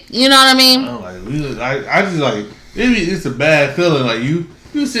 Like, you know what I mean? I just like, it's a bad feeling. Like, you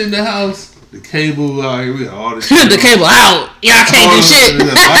sit in the house, the cable out here, we got all this shit. The cable out. Y'all can't do shit.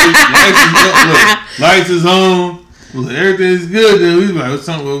 Lights is on. Everything's good. Then we like, what's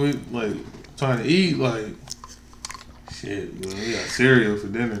something we like trying to eat? Like, shit, bro, we got cereal for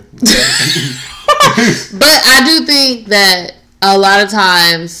dinner. But I do think that a lot of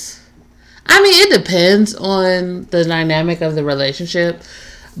times, I mean, it depends on the dynamic of the relationship.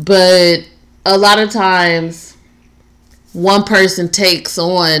 But a lot of times, one person takes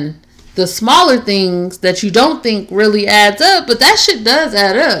on the smaller things that you don't think really adds up, but that shit does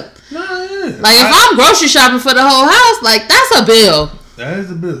add up. No, yeah. Like, if I'm grocery shopping for the whole house, like, that's a bill. That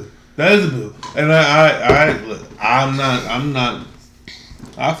is a bill. And I'm not.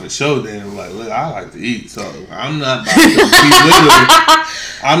 I for sure damn like, look, I like to eat, so I'm not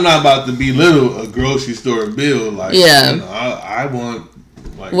about to belittle a grocery store bill. Like, yeah, I want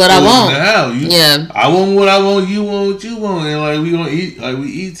like what I want. Yeah, I want what I want. You want what you want, and like we gonna eat, like we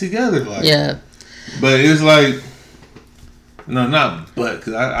eat together. Like, yeah, but it's like, no, not but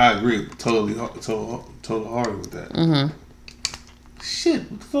because I agree totally hard with that. Mm-hmm. Shit,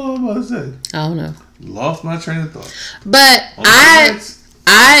 what the fuck am I about to say? I don't know. Lost my train of thought. But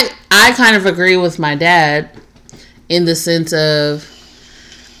I kind of agree with my dad in the sense of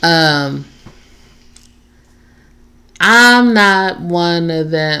I'm not one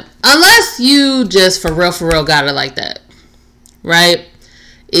of them unless you just for real got it like that. Right?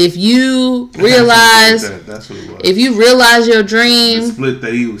 If you realize that's what it was. If you realize your dream, the split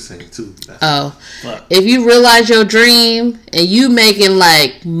that he was saying too. If you realize your dream and you making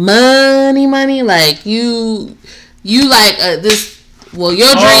like money, like you like this. Well,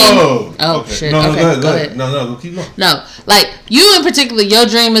 your dream. Okay. Shit. No, okay, go ahead. No, keep going. No, like you in particular, your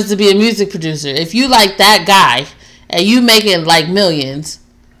dream is to be a music producer. If you like that guy and you making like millions,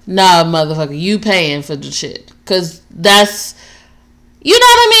 nah, motherfucker, you paying for the shit because that's. You know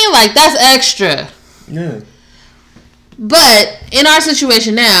what I mean? Like, that's extra. Yeah. But, in our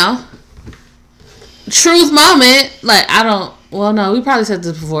situation now, truth moment, like, we probably said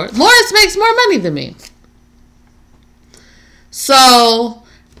this before. Lawrence makes more money than me. So,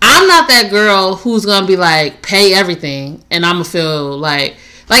 I'm not that girl who's going to be like, pay everything, and I'm going to feel like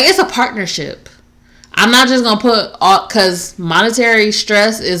it's a partnership. I'm not just going to put all, because monetary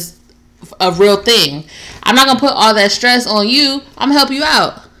stress is a real thing. I'm not going to put all that stress on you. I'm going to help you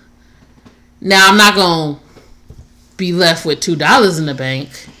out. Now, I'm not going to be left with $2 in the bank.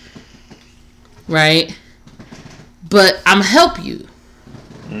 Right? But I'm going to help you.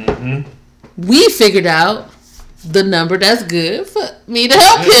 Mm-hmm. We figured out the number that's good for me to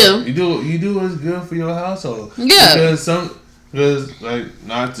help him. You do what's good for your household. Yeah. Because Because, like,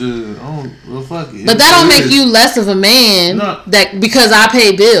 not to, well, fuck it. But that don't make you less of a man that because I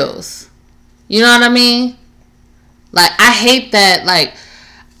pay bills. You know what I mean? Like, I hate that. Like,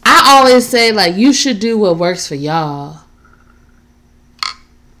 I always say, like, you should do what works for y'all.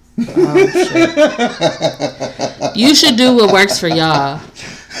 Oh, shit. You should do what works for y'all.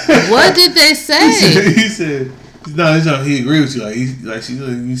 What did they say? He said, no, he agreed with you. Like,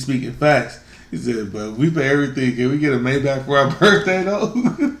 you speaking facts. He said, but we pay everything. Can we get a Maybach for our birthday, though?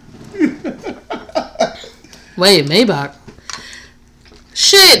 Wait, Maybach?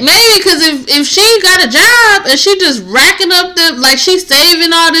 Shit, maybe because if she got a job and she just racking up like she's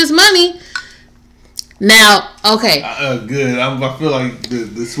saving all this money. Now, okay. Good. I feel like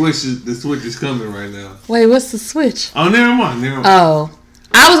the switch is coming right now. Wait, what's the switch? Oh, never mind. Oh,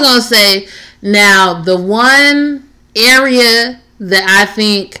 I was gonna say now the one area that I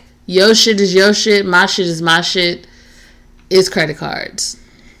think your shit is your shit, my shit is my shit, is credit cards.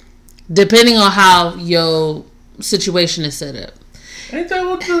 Depending on how your situation is set up. Ain't that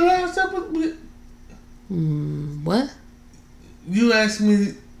what the last episode? What? You asked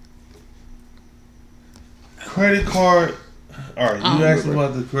me credit card. All right, you asked me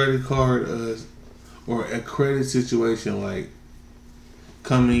about the credit card or a credit situation like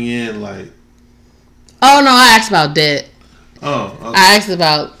coming in like. Oh no, I asked about debt. Oh, okay. I asked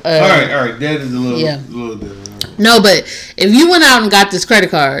about. All right. Debt is a little different. Right. No, but if you went out and got this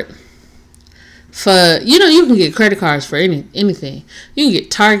credit card. For you can get credit cards for anything. You can get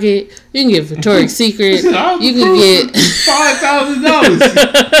Target. You can get Victoria's Secret. You can get $5,000.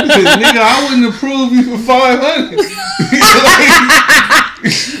 Nigga, I wouldn't approve you for $500.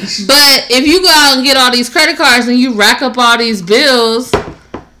 But if you go out and get all these credit cards and you rack up all these bills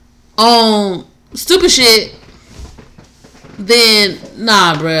on stupid shit, then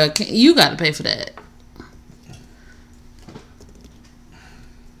nah, bruh, you got to pay for that.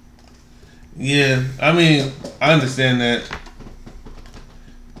 Yeah, I mean, I understand that.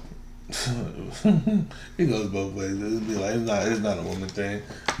 It goes both ways. It'd be like it's not a woman thing,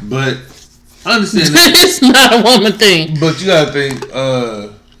 but I understand that it's not a woman thing. But you gotta think.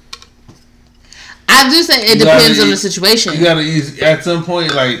 I do say it depends on the situation. You gotta use at some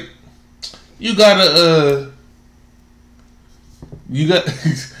point, like you gotta you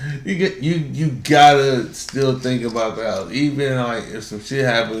gotta still think about the house, even like if some shit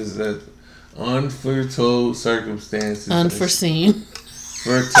happens that. Unforetold circumstances. Unforeseen.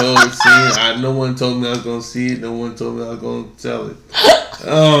 Foretold scene. No one told me I was gonna see it. No one told me I was gonna tell it.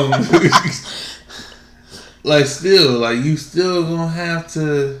 Like still, like you still gonna have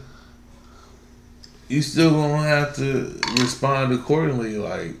to. You still gonna have to respond accordingly,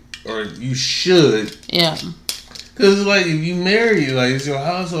 like, or you should. Yeah. Cause like if you marry, like it's your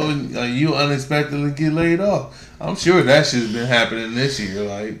household, like you unexpectedly get laid off. I'm sure that shit's been happening this year.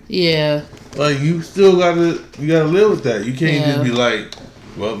 Like, yeah, like you still gotta live with that. You can't just be like,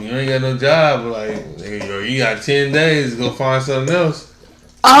 well, you ain't got no job. Like, you got 10 days to go find something else.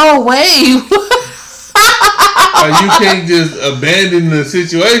 Oh wait, like, you can't just abandon the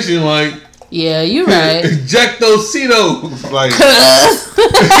situation. Like, yeah, you're right. Ejectocito, like.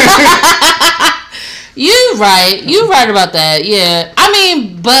 You're right about that. Yeah, I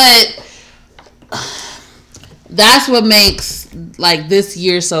mean, but. That's what makes like this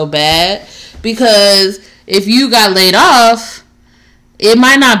year so bad, because if you got laid off, it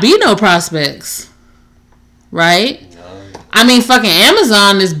might not be no prospects, right? No. I mean, fucking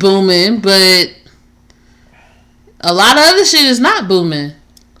Amazon is booming, but a lot of other shit is not booming,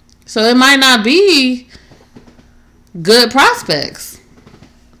 so it might not be good prospects.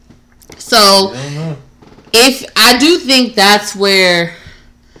 So, if I do think that's where.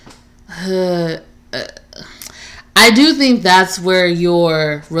 I do think that's where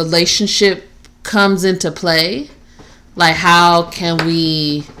your relationship comes into play. Like, how can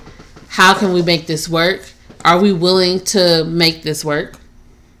we make this work? Are we willing to make this work?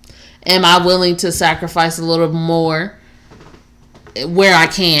 Am I willing to sacrifice a little more where I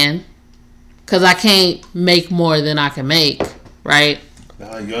can? Because I can't make more than I can make, right?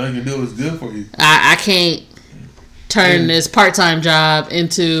 Nah, you all you can do is good for you. I can't turn this part-time job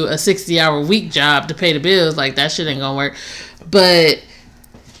into a 60-hour week job to pay the bills. Like, that shit ain't gonna work. But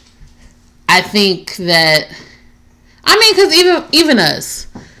I think that, I mean, because even us,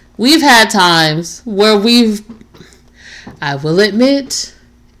 we've had times where I will admit,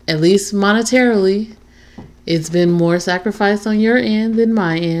 at least monetarily, it's been more sacrifice on your end than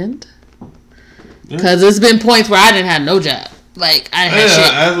my end. Because it's been points where I didn't have no job. Like, I didn't have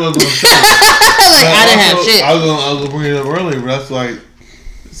shit. That's what I was going to say. Like, I didn't have shit. I was going to bring it up earlier, but that's like,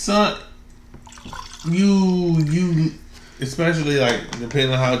 son, you especially like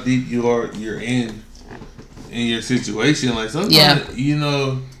depending on how deep you're in your situation. Like sometimes, you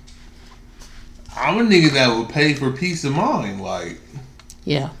know, I'm a nigga that would pay for peace of mind. Like,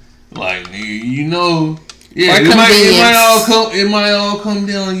 like nigga, you know, it might all come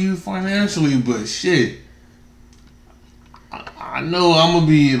down to you financially, but shit, I know I'm gonna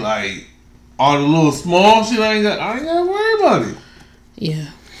be like all the little small shit. I ain't gotta worry about it.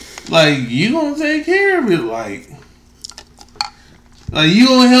 Yeah. Like, you gonna take care of it, like you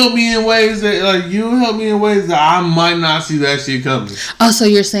gonna help me in ways that, I might not see that shit coming. Oh, so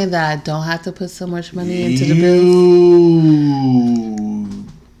you're saying that I don't have to put so much money into the bills?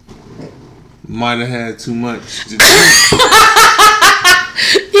 You might have had too much to drink.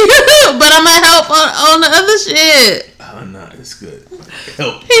 But I'm gonna help on the other shit. Oh, no, it's good.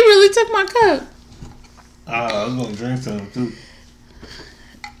 Help. He really took my cup. I was gonna drink some too.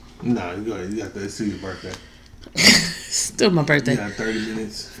 No, you go ahead. You got that. It's your birthday. Still my birthday. You got 30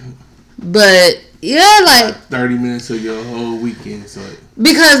 minutes. But yeah, like 30 minutes of your whole weekend. So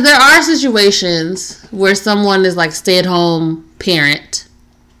because there are situations where someone is like stay-at-home parent,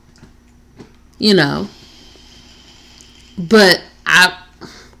 you know. But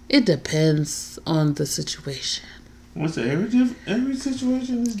it depends on the situation. What's that? Every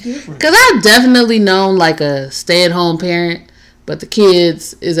situation is different. Because I've definitely known like a stay-at-home parent, but the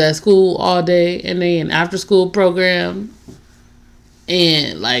kids is at school all day and they in after-school program,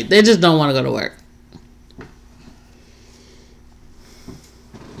 and like they just don't want to go to work.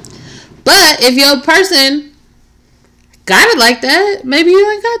 But if your person got it like that, maybe you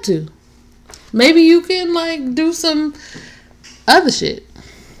ain't got to. Maybe you can like do some other shit.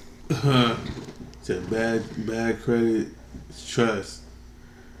 It's a bad credit trust.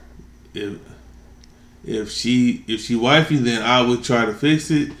 If she wifey, then I would try to fix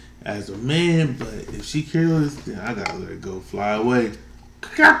it as a man. But if she careless, then I gotta let it go, fly away.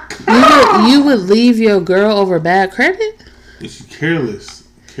 You would leave your girl over bad credit? If she careless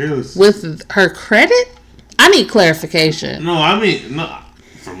with her credit? I need clarification. No, I mean no.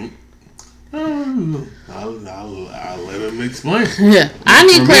 I'll let him explain. Yeah, I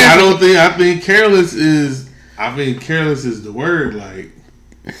need clarification. I think careless is the word. Like,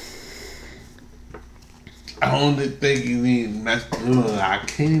 I don't think you need. I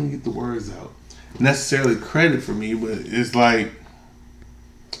can't even get the words out. Necessarily credit for me, but it's like,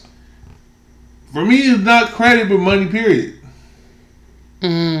 for me, it's not credit but money. Period.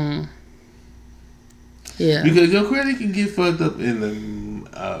 Yeah. Because your credit can get fucked up in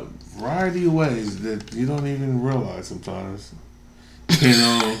a variety of ways that you don't even realize sometimes. You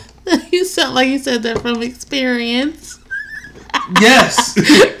know. You sound like you said that from experience. Yes.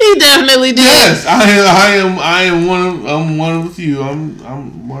 He definitely did. Yes, I'm one of the few.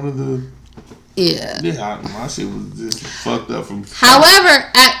 I'm one of the. Yeah. Yeah, my shit was just fucked up from.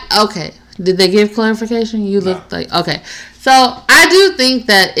 However, okay, did they give clarification? You looked like okay. So I do think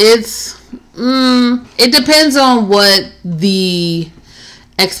that it's. It depends on what the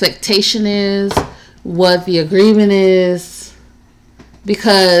expectation is, what the agreement is.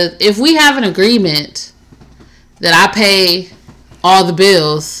 Because if we have an agreement that I pay all the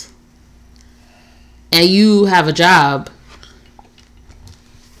bills and you have a job,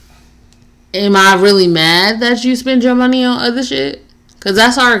 am I really mad that you spend your money on other shit? Because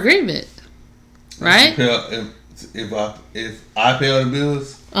that's our agreement, right? If I pay all the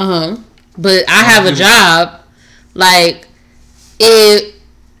bills, but I have a job, like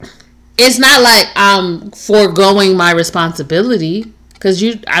it's not like I'm foregoing my responsibility because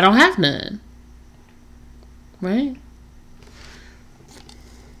I don't have none, right?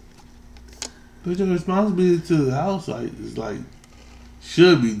 But your responsibility to the house is like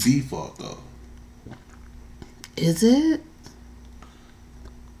should be default though. Is it?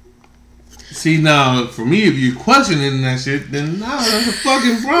 See, now for me, if you're questioning that shit, then that's a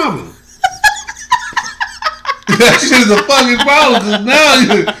fucking problem. That shit is a fucking problem because now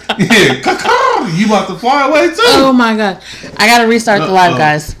you about to fly away too. Oh my god, I gotta restart the live,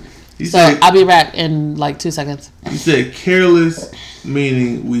 guys. I'll be back in like 2 seconds. You said careless,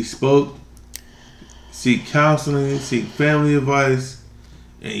 meaning we spoke, seek counseling, seek family advice,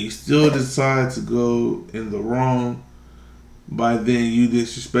 and you still decide to go in the wrong. By then you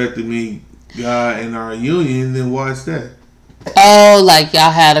disrespected me, God, and our union. Then why's that? Oh, like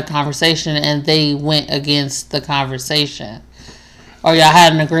y'all had a conversation and they went against the conversation, or y'all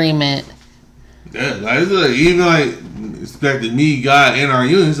had an agreement. Yeah, like it's like even like expected me, God, and our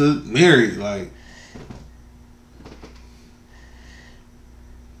union to marry, like.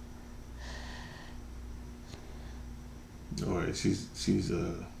 Alright, she's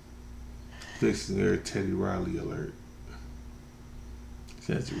fixing her Teddy Riley alert.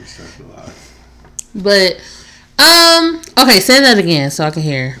 Says to restart the live. But, okay, say that again so I can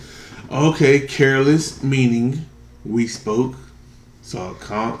hear. Okay, careless meaning we spoke, sought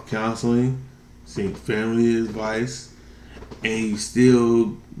counseling, seek family advice, and you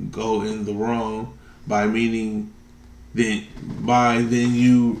still go in the wrong by meaning then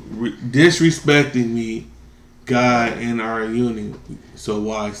you disrespecting me, God, and our union. So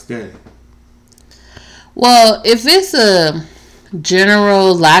why stay? Well, if it's a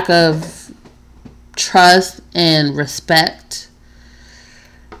general lack of trust and respect,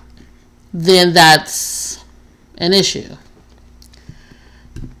 then that's an issue.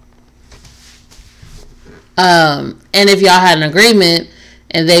 And if y'all had an agreement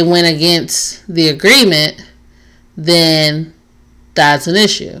and they went against the agreement, then that's an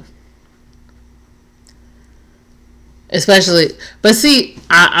issue. Especially, but see,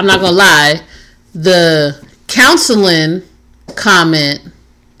 I'm not gonna lie, the counseling comment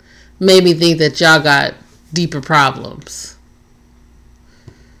made me think that y'all got deeper problems.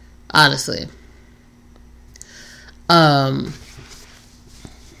 Honestly. Damn,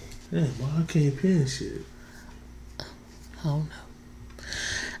 why I can't pin shit? Oh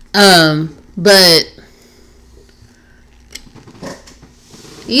no. But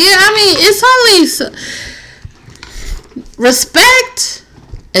yeah, I mean, it's only respect,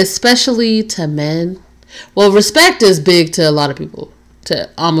 especially to men. Well, respect is big to a lot of people, to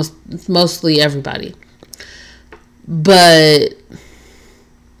almost mostly everybody. But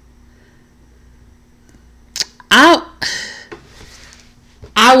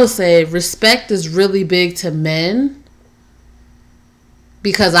I would say respect is really big to men,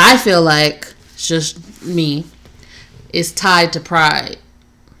 because I feel like, it's just me, it's tied to pride.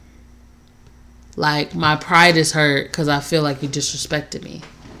 Like, my pride is hurt because I feel like you disrespected me.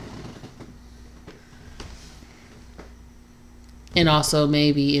 And also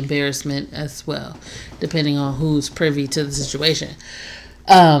maybe embarrassment as well, depending on who's privy to the situation.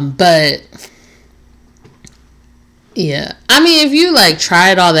 But yeah, I mean, if you like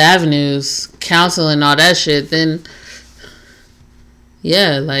tried all the avenues, counseling, all that shit, then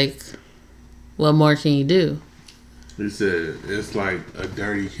yeah, like, what more can you do? He said it's like a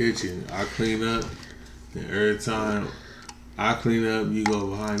dirty kitchen. I clean up, and every time I clean up, you go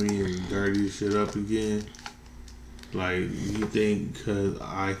behind me and dirty shit up again. Like, you think because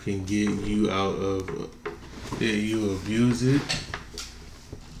I can get you out of it, you abuse it?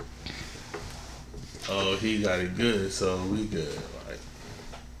 Oh, he got it good, so we good. Like,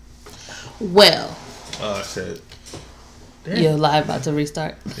 well, I said, damn. Your live about to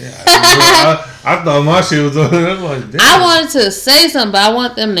restart. Yeah, I thought my shit was on. I'm like, damn. I wanted to say something, but I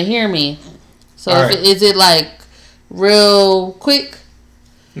want them to hear me. So is it like real quick?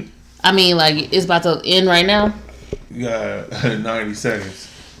 I mean, like, it's about to end right now? You got 90 seconds.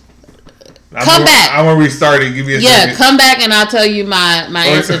 Come back. I'm going to restart it. Give me a second. Yeah, come back and I'll tell you my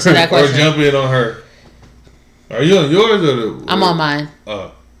answer to that question. Or jump in on her. Are you on yours or the... I'm on mine.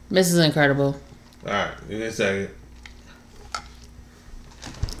 Mrs. Incredible. Alright, give me a second.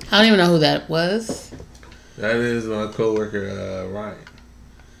 I don't even know who that was. That is my coworker, Ryan.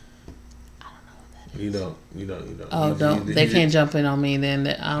 I don't know who that is. You don't. Oh, they can't jump in on me then.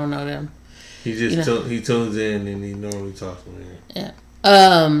 I don't know them. He just he tunes in and he normally talks from here. Yeah.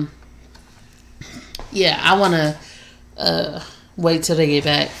 Yeah, I want to wait till they get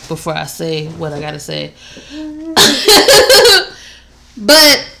back before I say what I got to say.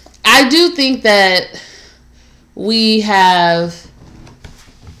 But I do think that we have...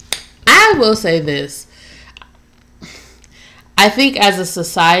 I will say this. I think as a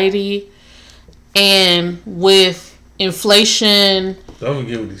society and with inflation... Don't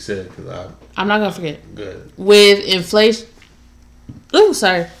forget what he said, because I'm not going to forget. Good. With inflation... Ooh,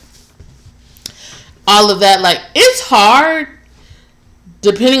 sorry. All of that, like, it's hard,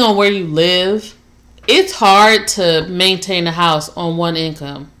 depending on where you live, it's hard to maintain a house on one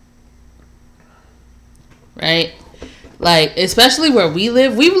income. Right? Like, especially where we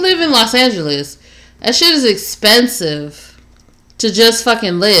live in Los Angeles. That shit is expensive to just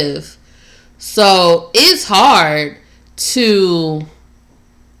fucking live. So, it's hard to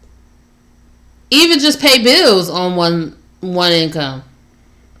even just pay bills on one income.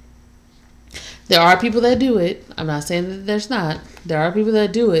 There are people that do it. I'm not saying that there's not. There are people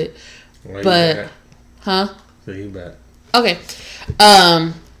that do it. Why but, huh? So you back. Okay.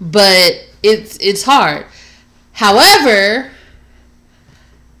 But it's hard. However,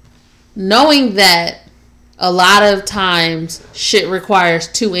 knowing that a lot of times shit requires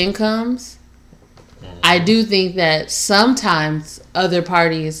two incomes, I do think that sometimes other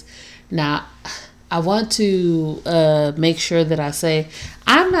parties, now, I want to make sure that I say,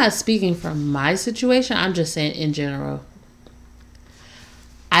 I'm not speaking from my situation. I'm just saying in general.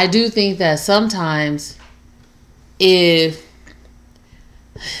 I do think that sometimes if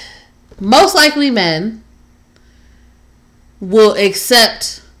most likely men will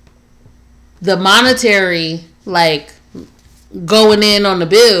accept the monetary, like going in on the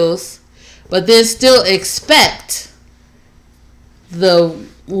bills, but then still expect the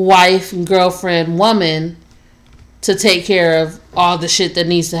wife, girlfriend, woman to take care of all the shit that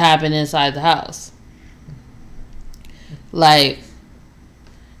needs to happen inside the house. Like,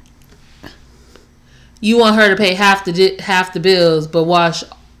 you want her to pay half the bills, but wash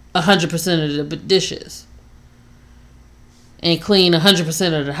 100% of the dishes and clean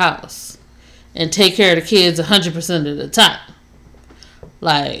 100% of the house and take care of the kids 100% of the time.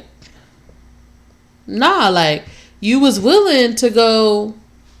 Like, nah, like, you was willing to go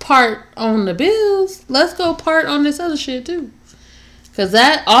part on the bills. Let's go part on this other shit too. Because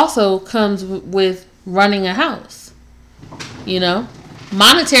that also comes with running a house. You know?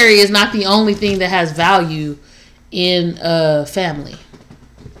 Monetary is not the only thing that has value in a family.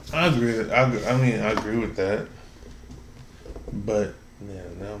 I agree. I agree with that. But yeah,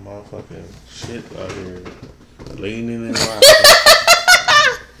 now my fucking shit out here leaning and rocking.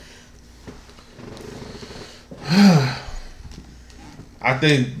 I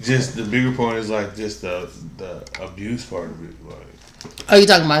think just the bigger point is like just the abuse part of it. Like, are you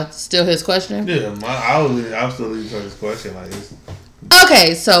talking about still his question? Yeah, I'm still leaving for his question. Like,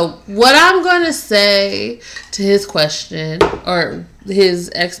 okay, so what I'm going to say to his question or his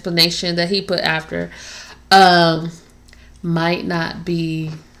explanation that he put after might not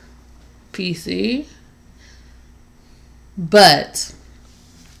be PC, but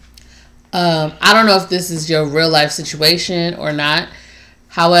I don't know if this is your real life situation or not.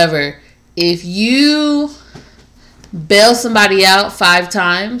 However, if you bail somebody out 5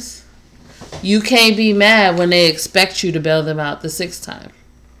 times, you can't be mad when they expect you to bail them out the 6th time.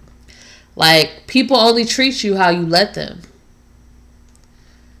 Like, people only treat you how you let them.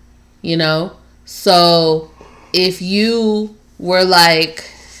 You know? So, if you were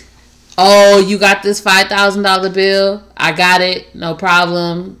like, oh, you got this $5,000 bill, I got it, no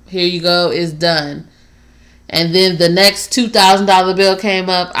problem, here you go, it's done. And then the next $2,000 bill came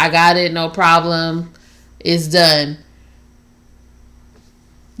up, I got it, no problem, it's done.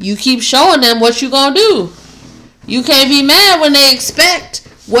 You keep showing them what you gonna do. You can't be mad when they expect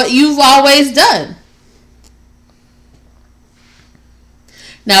what you've always done.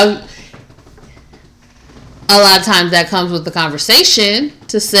 Now, a lot of times that comes with the conversation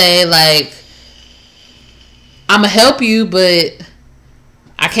to say, like, I'm gonna help you, but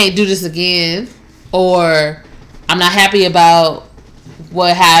I can't do this again. Or I'm not happy about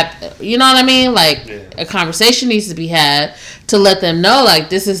what happened. You know what I mean? Like, yeah. A conversation needs to be had to let them know, like,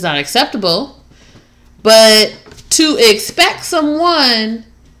 this is not acceptable. But to expect someone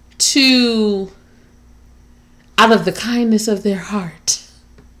to, out of the kindness of their heart,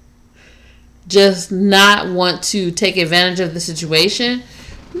 just not want to take advantage of the situation,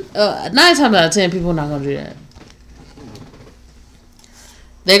 9 times out of 10, people are not going to do that.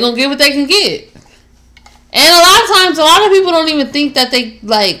 They're going to get what they can get. And a lot of times, a lot of people don't even think that they,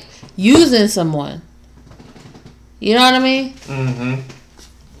 like, using someone. You know what I mean? Mm-hmm.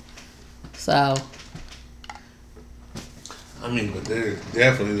 So. I mean, but there's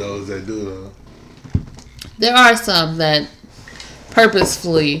definitely those that do, though. There are some that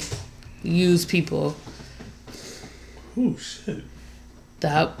purposefully use people. Oh, shit.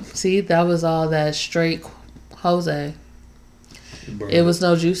 That was all that straight Jose. It was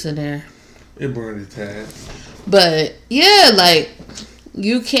no juice in there. It burned the tag. But, yeah, like,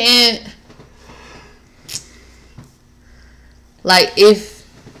 you can't... Like, if...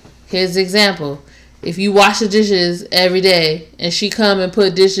 Here's the example. If you wash the dishes every day, and she come and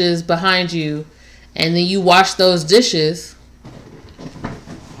put dishes behind you, and then you wash those dishes,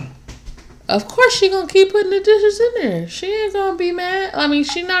 of course she gonna keep putting the dishes in there. She ain't gonna be mad. I mean,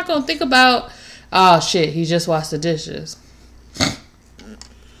 she not gonna think about, oh, shit, he just washed the dishes.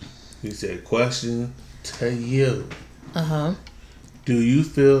 He said, question to you. Uh-huh. Do you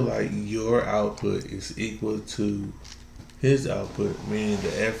feel like your output is equal to his output? Meaning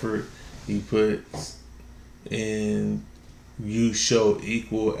the effort he puts in, you show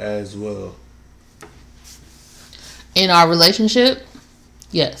equal as well? In our relationship?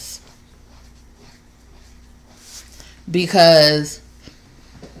 Yes. Because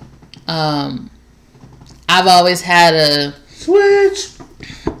I've always had a... Switch!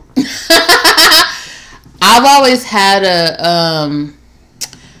 I've always had a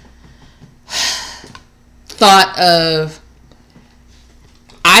thought of,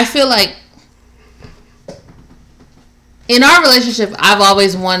 I feel like in our relationship, I've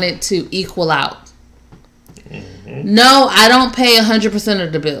always wanted to equal out. Mm-hmm. No, I don't pay 100%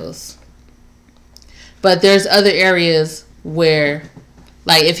 of the bills. But there's other areas where,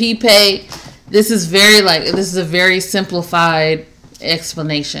 like, if he pay, this is a very simplified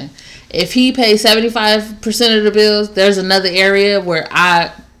explanation. If he pays 75% of the bills, there's another area where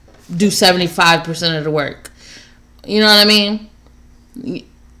I do 75% of the work. You know what I mean?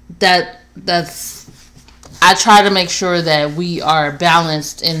 That's I try to make sure that we are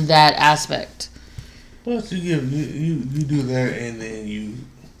balanced in that aspect. Plus, you do that, and then you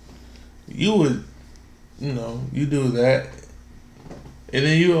would, you do that, and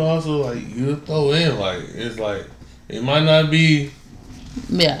then you also like you throw in like it's like it might not be.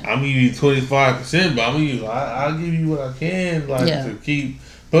 Yeah, I'm gonna give you 25%, but I'll give you what I can, to keep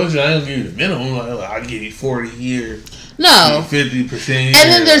pushing. I don't give you the minimum. I'll give you 40 here. No, 50%. And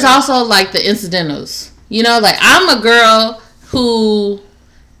then there's also like the incidentals. Like I'm a girl who,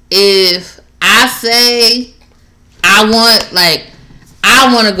 if I say I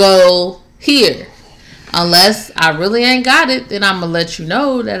want to go here, unless I really ain't got it, then I'm gonna let you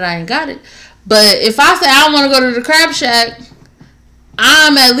know that I ain't got it. But if I say I want to go to the Crab Shack,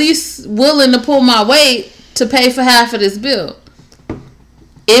 I'm at least willing to pull my weight to pay for half of this bill,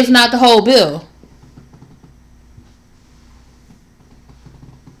 if not the whole bill.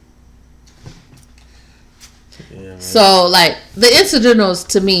 Yeah, so, like, the incidentals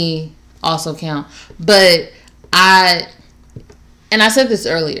to me also count. But I said this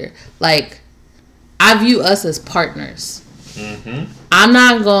earlier, like, I view us as partners. Mm-hmm. I'm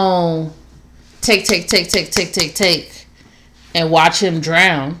not going to take and watch him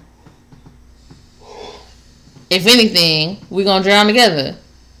drown. If anything, we're going to drown together.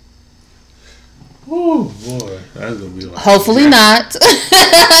 Oh, boy. That's going to be like... Hopefully not.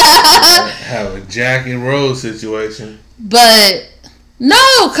 Have a Jack and Rose situation. But,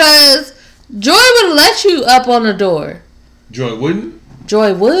 no, because Joy would have let you up on the door. Joy wouldn't?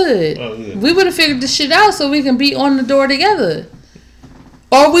 Joy would. Oh, yeah. We would have figured this shit out so we can be on the door together.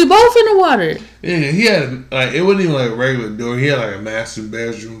 Or we both in the water. Yeah, he had, like, it wasn't even like a regular door. He had like a master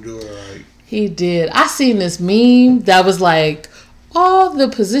bedroom door. Like, he did. I seen this meme that was like all the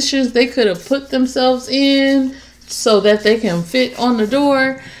positions they could have put themselves in so that they can fit on the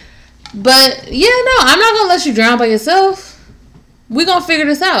door. But yeah, no, I'm not gonna let you drown by yourself. We're gonna figure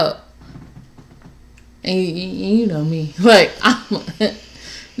this out. And you know me. Like,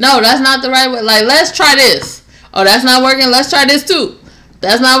 no, that's not the right way. Like, let's try this. Oh, that's not working. Let's try this too.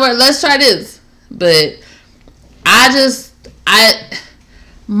 That's not working. Let's try this. But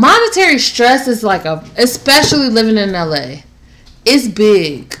monetary stress is like especially living in LA, it's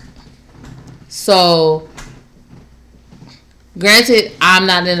big. So, granted, I'm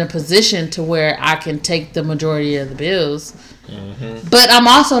not in a position to where I can take the majority of the bills. Mm-hmm. But I'm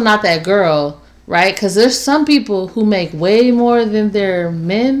also not that girl, right? Because there's some people who make way more than their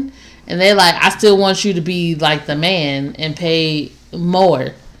men, and they're like, I still want you to be like the man and pay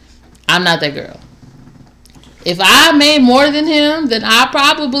more. I'm not that girl. If I made more than him, then I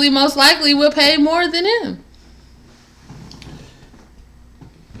probably most likely would pay more than him.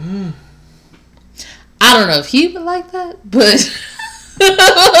 I don't know if he would like that, but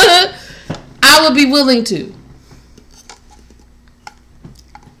I would be willing to.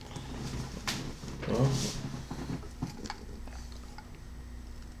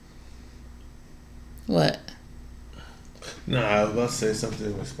 What? No, I was about to say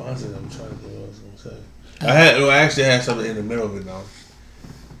something responsive. I'm trying to think what I was going to say. I actually had something in the middle of it now.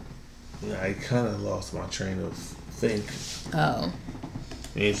 I kind of lost my train of think. Oh.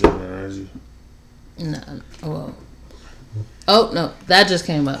 You. No. Well. Oh, no. That just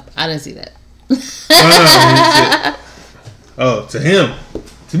came up. I didn't see that. Oh, to him.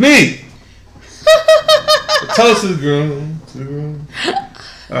 To me. Toast to the groom.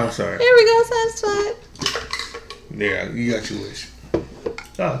 Oh, I'm sorry. Here we go, satisfied. Yeah, you got your wish.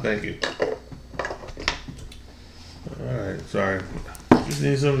 Oh, thank you. Alright, sorry. Just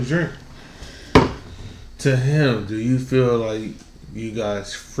need something to drink. To him, do you feel like you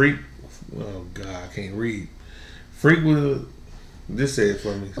guys freak? Oh, God, I can't read. Freak with... Just say it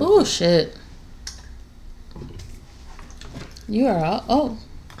for me. Oh, shit. You are all... Oh.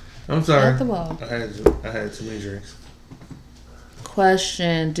 I'm sorry. At the ball. I had too many drinks.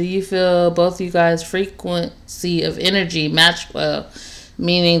 Question: do you feel both you guys' frequency of energy match well?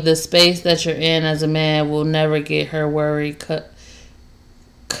 Meaning the space that you're in as a man will never get her worried.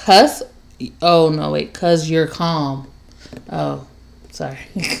 Cause you're calm. Oh, sorry.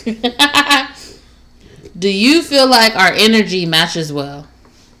 Do you feel like our energy matches well?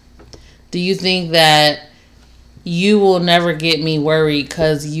 Do you think that you will never get me worried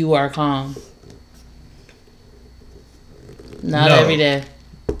because you are calm? Not every day.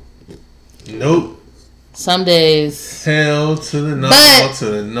 Nope. Some days. Hell to the no, to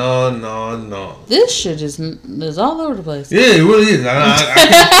the no. This shit is all over the place. Yeah, it really is. I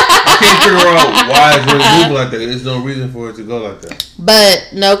can't figure out why it's really moving like that. There's no reason for it to go like that. But,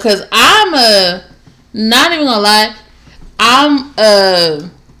 no, because not even gonna lie, I'm a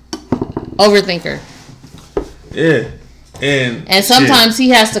overthinker. Yeah. And sometimes he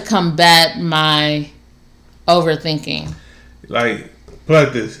has to combat my overthinking. Like, put it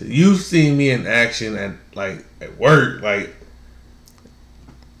like this. You've seen me in action at work. Like,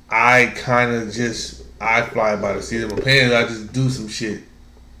 I kind of I fly by the seat of my pants. I just do some shit.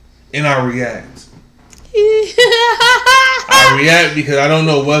 And I react. I react because I don't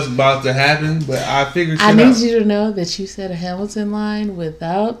know what's about to happen, but I figure shit out. I need you to know that you said a Hamilton line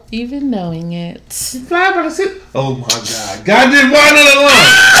without even knowing it. Fly by the seat. Oh my God. God didn't want another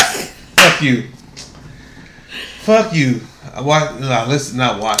line. Fuck you. Fuck you. I listen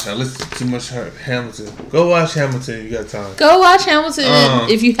to too much Hamilton. Go watch Hamilton. You got time. Go watch Hamilton.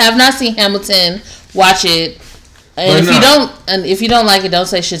 If you have not seen Hamilton, watch it. And if you don't like it, don't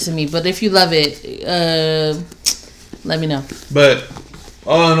say shit to me. But if you love it, let me know. But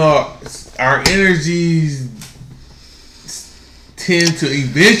all in all, our energies tend to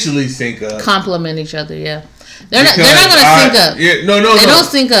eventually sync up. Complement each other, yeah. They're not gonna sync up. Yeah, no. They don't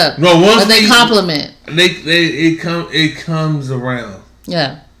sync up. No, once but they complement. It comes around.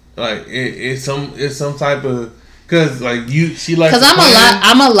 Yeah. Like it's some type of. Cause she likes. Cause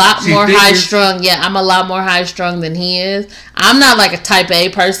I'm a lot more high strung. Yeah, I'm a lot more high strung than he is. I'm not like a type A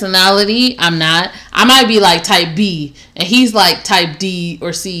personality. I'm not. I might be like type B, and he's like type D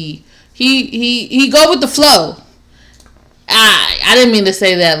or C. He go with the flow. I didn't mean to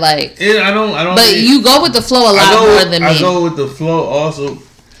say that like. Yeah, I don't. But you go with the flow a lot more than me. I go with the flow also.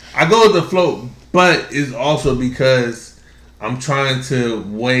 I go with the flow, but it's also because I'm trying to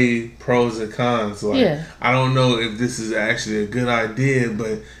weigh pros and cons. I don't know if this is actually a good idea,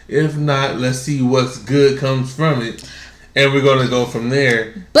 but if not, let's see what's good comes from it, and we're gonna go from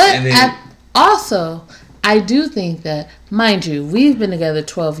there. But also, I do think that, mind you, we've been together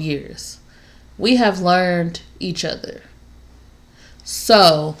 12 years. We have learned each other.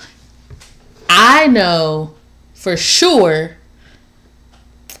 So, I know for sure,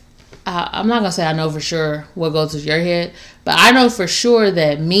 I'm not going to say I know for sure what goes through your head, but I know for sure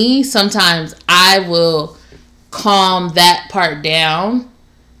that sometimes I will calm that part down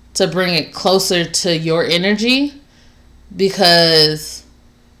to bring it closer to your energy because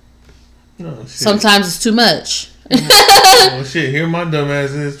sometimes it's too much. Oh shit, here my dumb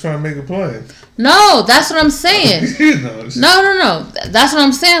ass is trying to make a plan. No, that's what I'm saying. No. That's what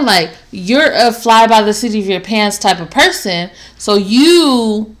I'm saying. Like, you're a fly by the seat of your pants type of person, so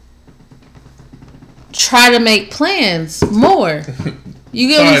you try to make plans more. You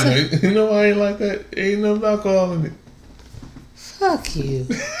get what I'm saying? You know why I ain't like that? Ain't no alcohol in it. Fuck you.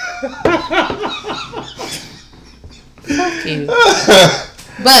 Fuck you.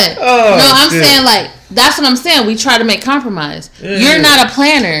 But I'm saying, like, that's what I'm saying. We try to make compromise. Yeah. You're not a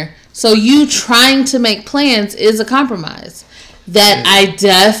planner, so you trying to make plans is a compromise that I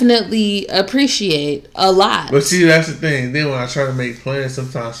definitely appreciate a lot. But see, that's the thing. Then when I try to make plans,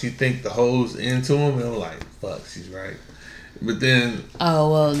 sometimes you think the hole's into them, and I'm like, fuck, she's right. But then...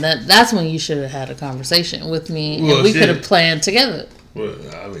 Oh, well, that's when you should have had a conversation with me, and we could have planned together. Well,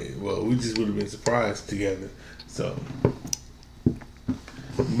 I mean, we just would have been surprised together. So...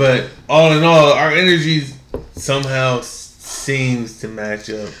 But all in all, our energies somehow seems to match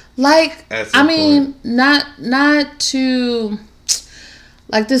up. Like, I mean, not to...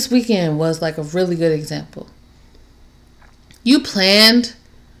 Like, this weekend was, like, a really good example. You planned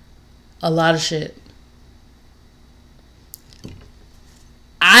a lot of shit.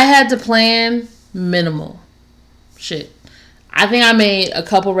 I had to plan minimal shit. I think I made a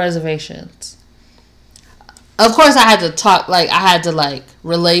couple reservations. Of course, I had to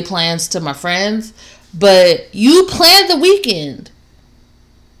relay plans to my friends, but you planned the weekend.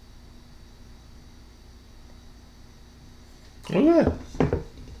 Okay.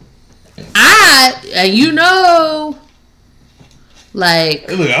 And you know, like...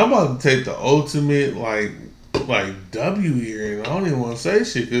 Hey, look, I'm about to take the ultimate, like W here, and I don't even want to say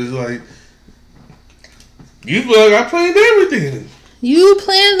shit, because, like, you feel like I planned everything. You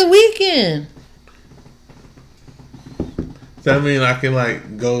planned the weekend. Does that mean I can,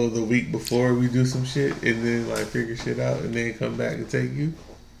 like, go the week before we do some shit, and then, like, figure shit out, and then come back and take you?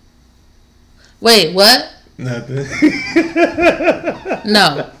 Wait, what? Nothing.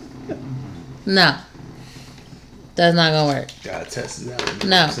 No. That's not gonna work. Gotta test it out.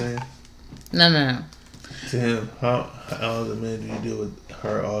 No. No. To him, how the man do you deal with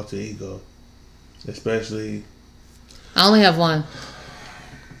her alter ego? Especially... I only have one.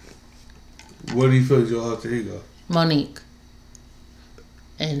 What do you feel is your alter ego? Monique.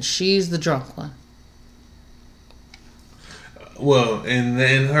 And she's the drunk one. Well, in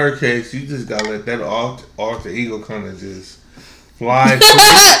her case, you just gotta let that alter ego kind of just fly.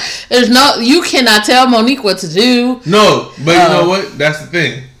 You cannot tell Monique what to do. No, but you know what? That's the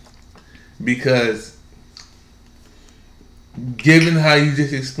thing. Because given how you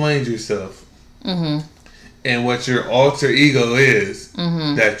just explained yourself, mm-hmm. and what your alter ego is,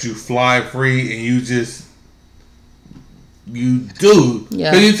 mm-hmm. that you fly free and you do.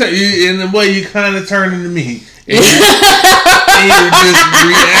 Yeah. Because in the way you kind of turn into me. And you're just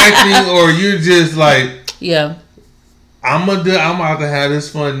reacting, or you're just like, yeah, I'm about to have this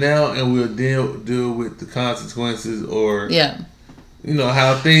fun now, and we'll deal with the consequences, or you know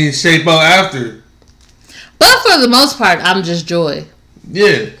how things shape out after. But for the most part, I'm just joy.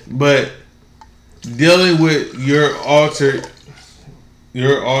 Yeah, but dealing with your alter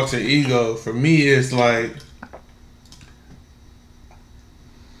ego, for me, it's like.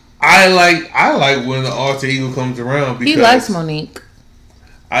 I like when the alter ego comes around because he likes Monique.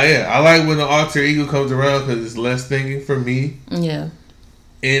 I like when the alter ego comes around because it's less thinking for me. Yeah,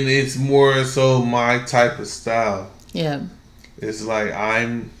 and it's more so my type of style. Yeah, it's like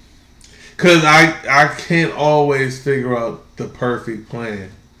because I can't always figure out the perfect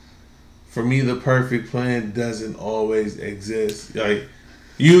plan. For me, the perfect plan doesn't always exist. Like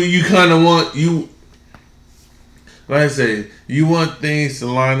you kind of want you. Like I say, you want things to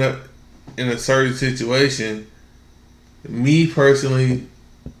line up in a certain situation. Me personally,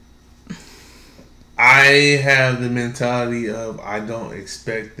 I have the mentality of I don't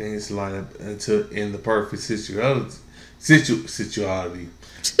expect things to line up until in the perfect situality.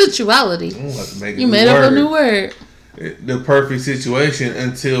 You made up a new word. The perfect situation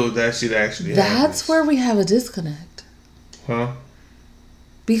until that shit actually happens. That's where we have a disconnect. Huh?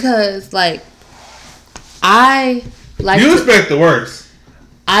 Because I like you expect the worst.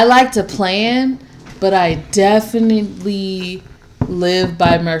 I like to plan, but I definitely live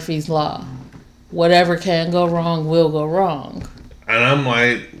by Murphy's Law. Whatever can go wrong will go wrong. And I'm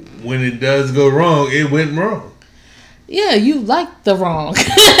like, when it does go wrong, it went wrong. Yeah, you like the wrong.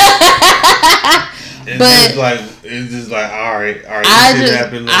 It's just like all right. This shit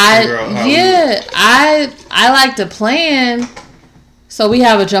happened. Let's figure out how. Yeah, I like to plan, so we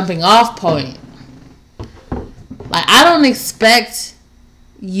have a jumping off point. Like, I don't expect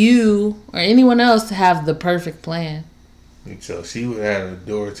you or anyone else to have the perfect plan. So she would have a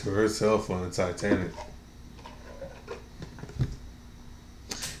door to herself on the Titanic.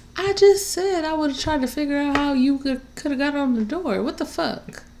 I just said I would have tried to figure out how you could have got on the door. What the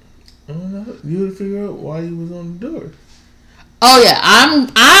fuck? I don't know. You would have figured out why you was on the door. Oh yeah, I'm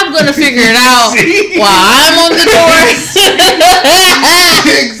gonna figure it out while I'm on the door.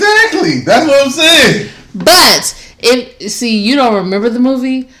 Exactly. That's what I'm saying. But you don't remember the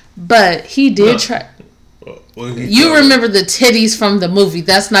movie, but he did try. You remember the titties from the movie?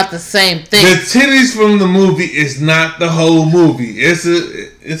 That's not the same thing. The titties from the movie is not the whole movie. It's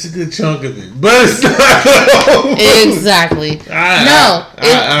a good chunk of it, but it's not the whole movie. Exactly.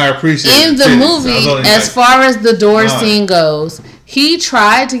 I appreciate in the movie. As far as the door scene goes, he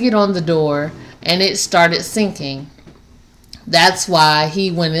tried to get on the door and it started sinking. That's why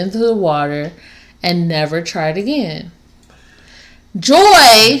he went into the water and never tried again.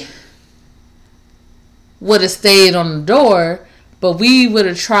 Joy would have stayed on the door, but we would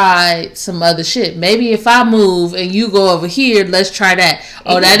have tried some other shit. Maybe if I move and you go over here, let's try that.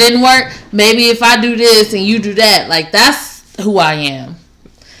 Oh, that didn't work? Maybe if I do this and you do that. Like, that's who I am.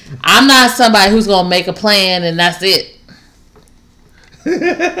 I'm not somebody who's going to make a plan and that's it.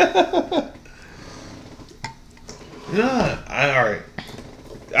 All right.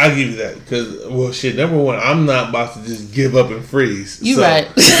 I'll give you that. Because, well, shit, number one, I'm not about to just give up and freeze. You right.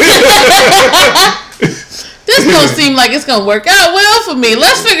 This don't seem like it's gonna work out well for me.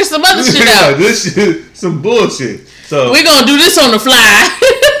 Let's figure some other shit out. This shit, some bullshit. So we're gonna do this on the fly.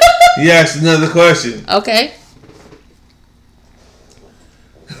 You asked another question. Okay.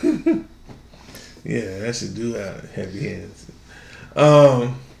 Yeah, that should do have heavy hands.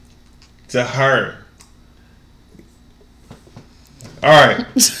 To her. All right.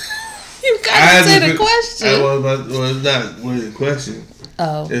 You gotta say the question. It's not really a question.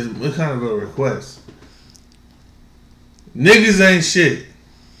 Oh. It's kind of a request. Niggas ain't shit.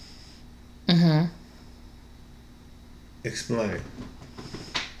 Mm-hmm. Explain.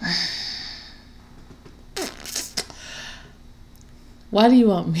 Why do you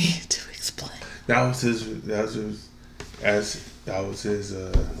want me to explain? That was his.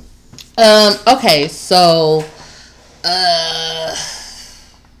 Okay, so.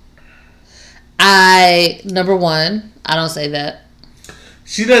 Number one, I don't say that.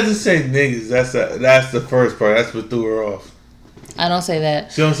 She doesn't say niggas. That's the first part. That's what threw her off. I don't say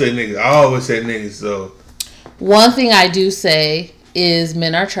that. She don't say niggas. I always say niggas. So one thing I do say is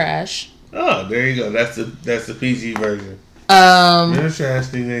men are trash. Oh, there you go. That's the PG version. Men are trash.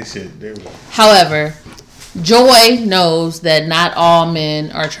 Things ain't shit. There we go. However, Joy knows that not all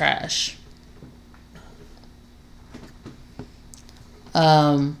men are trash.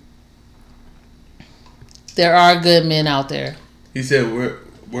 There are good men out there. He said,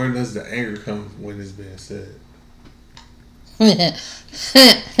 where does the anger come when it's being said?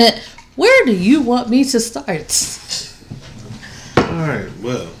 Where do you want me to start? Alright,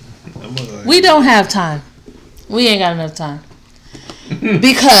 well. We don't have time. We ain't got enough time.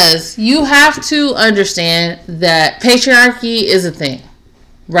 Because you have to understand that patriarchy is a thing.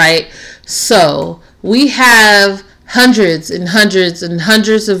 Right? So, we have hundreds and hundreds and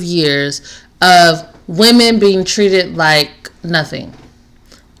hundreds of years of women being treated like nothing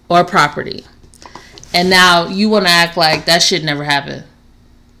or property. And now you want to act like that shit never happened.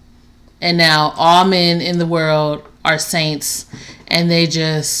 And now all men in the world are saints and they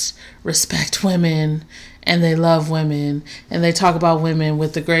just respect women and they love women and they talk about women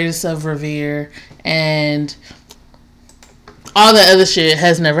with the greatest of revere and all that other shit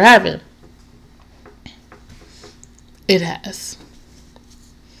has never happened. It has.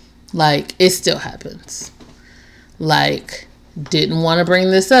 Like, it still happens. Like, didn't want to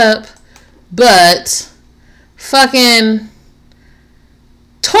bring this up, but fucking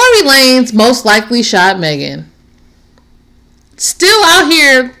Tory Lanez most likely shot Megan. Still out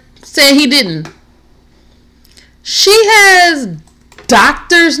here saying he didn't. She has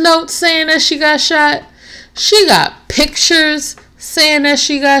doctor's notes saying that she got shot. She got pictures saying that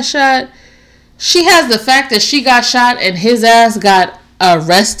she got shot. She has the fact that she got shot and his ass got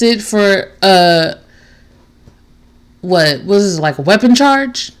arrested for what was this, like a weapon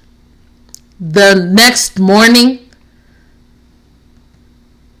charge the next morning.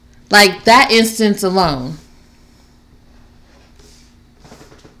 Like, that instance alone.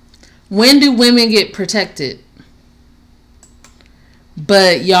 When do women get protected?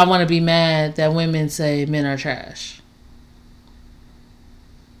 But y'all want to be mad that women say men are trash.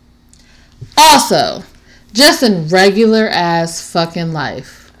 Also, just in regular ass fucking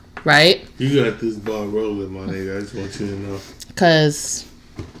life, right? You got this ball rolling, my nigga. I just want you to know. Because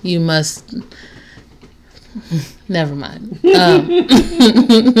you must... Never mind.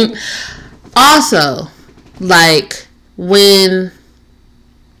 Also, like, when...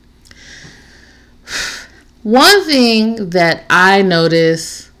 One thing that I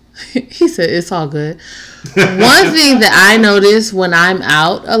notice... He said, it's all good. One thing that I notice when I'm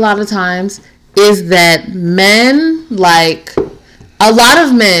out a lot of times is that men, like, a lot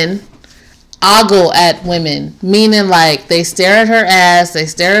of men ogle at women. Meaning, like, they stare at her ass, they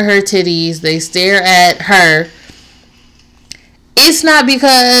stare at her titties, they stare at her. It's not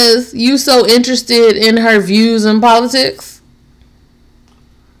because you so interested in her views and politics.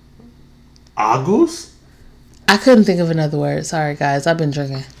 Ogles? I couldn't think of another word. Sorry, guys. I've been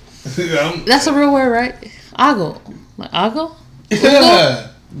drinking. That's a real word, right? Ogle. Like, ogle? Yeah.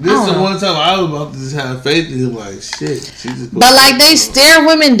 This is the one time I was about to just have faith in him. Like, shit. She just but, like, they stare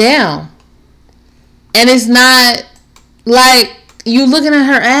women down. And it's not like you looking at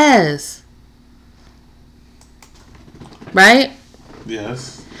her ass. Right?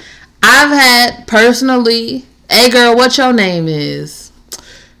 Yes. I've had personally, hey girl, what your name is?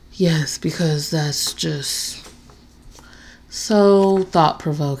 Yes, because that's just so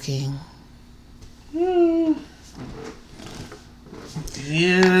thought-provoking.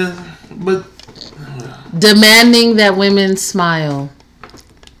 Yeah, but... Demanding that women smile.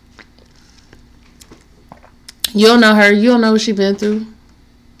 You don't know her. You don't know what she been through.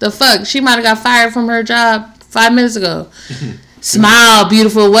 The fuck? She might have got fired from her job 5 minutes ago. Smile,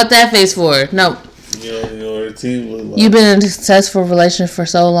 beautiful. What that face for? No. You know her team look like. You've been in a successful relationship for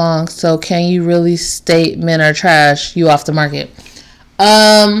so long, so can you really state men are trash? You off the market.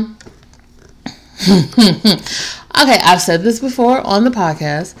 Okay, I've said this before on the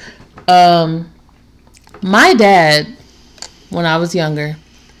podcast. My dad, when I was younger,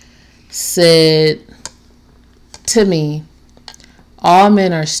 said to me, all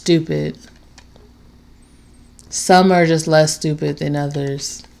men are stupid. Some are just less stupid than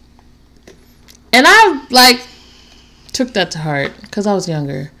others. And I, like, took that to heart because I was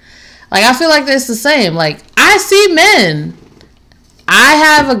younger. Like, I feel like it's the same. Like, I see men. I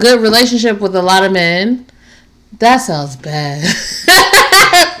have a good relationship with a lot of men. That sounds bad.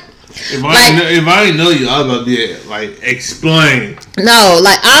 If I didn't know you, I was about to be like, explain. No,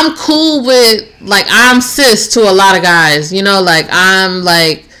 like, I'm cool with, like, I'm cis to a lot of guys. You know, like, I'm,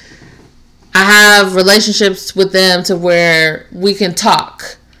 like, I have relationships with them to where we can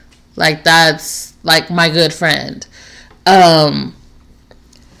talk. Like, that's, like, my good friend. And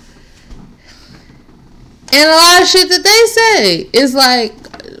a lot of shit that they say is, like,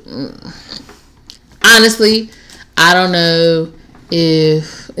 honestly, I don't know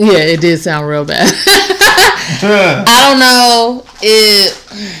if... Yeah, it did sound real bad. I don't know if...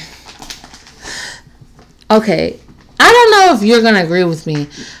 Okay. I don't know if you're going to agree with me,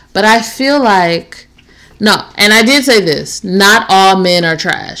 but I feel like... No, and I did say this. Not all men are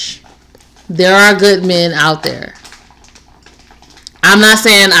trash. There are good men out there. I'm not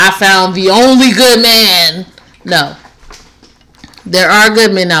saying I found the only good man. No. There are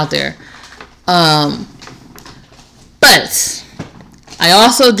good men out there. But... I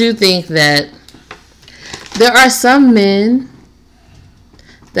also do think that there are some men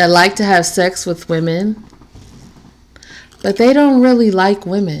that like to have sex with women, but they don't really like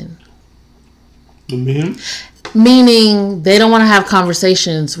women. The men? Meaning they don't want to have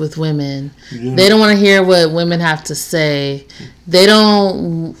conversations with women. Yeah. They don't want to hear what women have to say. They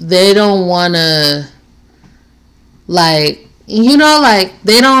don't want to, like, you know, like,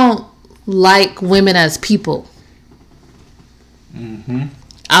 they don't like women as people. Mm-hmm.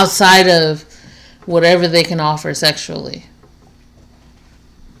 Outside of whatever they can offer sexually.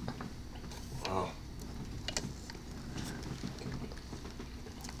 Wow.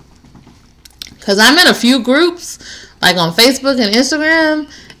 Because I'm in a few groups, like on Facebook and Instagram,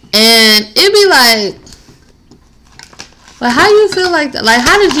 and it'd be like, how do you feel like that? Like,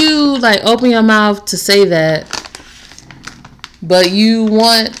 how did you, like, open your mouth to say that, but you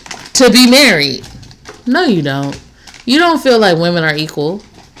want to be married? No, you don't. You don't feel like women are equal.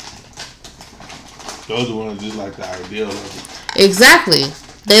 Those are the ones that just like the idea of it. Exactly.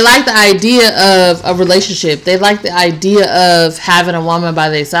 They like the idea of a relationship. They like the idea of having a woman by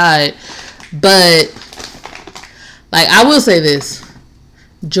their side. But, like, I will say this.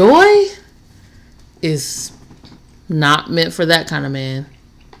 Joy is not meant for that kind of man.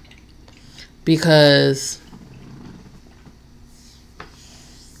 Because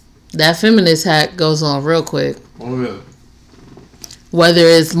that feminist hack goes on real quick. Oh, yeah. Whether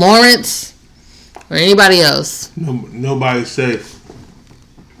it's Lawrence or anybody else. Nobody's safe.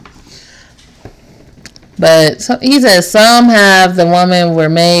 But he says some have the woman were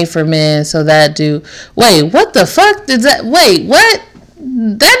made for men, so that do. Wait, what the fuck did that? Wait, what?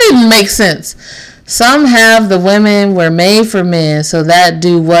 That didn't make sense. Some have the women were made for men, so that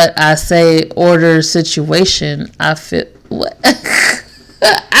do what I say. Order situation. I feel what?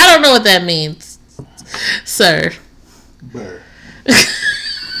 I don't know what that means. Sir. Burr. You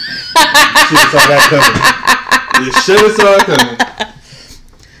should have saw that coming.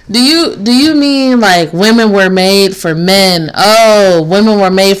 Do you mean like women were made for men? Oh, women were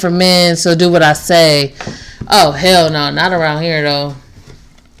made for men, so do what I say. Oh, hell no, not around here though.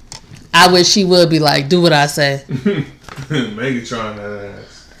 I wish she would be like, do what I say. Megatron that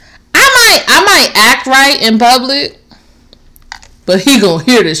ass. I might act right in public, but he gonna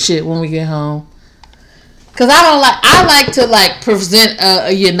hear this shit when we get home. Cause I like to like present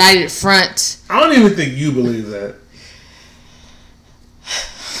a united front. I don't even think you believe that.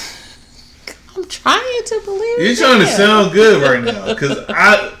 I'm trying to believe it. You're trying to sound good right now. Cause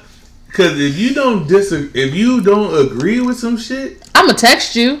if you don't if you don't agree with some shit, I'ma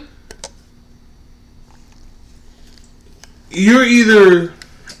text you. You're either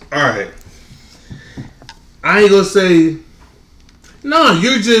alright. I ain't gonna say no,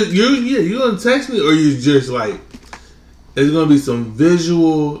 you're gonna text me, or you just like it's gonna be some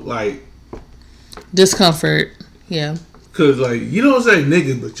visual like discomfort. Yeah. Cause like you don't say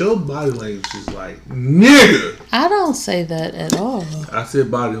nigga, but your body language is like nigga. I don't say that at all. I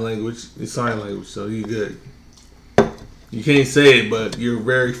said body language, it's sign language, so you good. You can't say it, but you're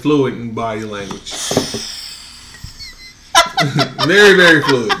very fluid in body language. Very, very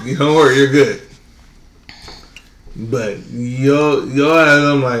fluid. You don't worry, you're good. But yo,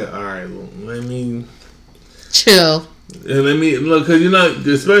 I'm like, all right, well, let me chill. And let me look, cause you're not,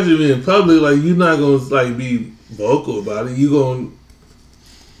 especially in public, like you're not gonna like be vocal about it. You're gonna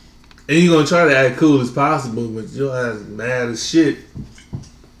try to act cool as possible, but your ass mad as shit.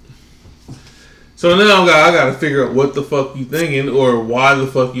 So now I gotta figure out what the fuck you thinking or why the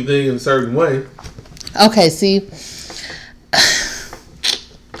fuck you thinking a certain way. Okay, see.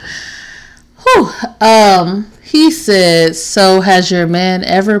 Whew. He said, so has your man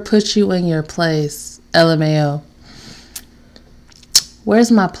ever put you in your place? LMAO.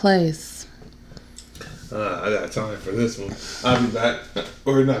 Where's my place? I got time for this one. I'll be back.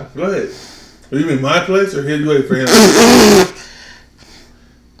 Or not. Go ahead. Are you in my place or you wait for him?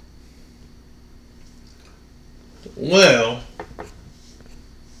 Well,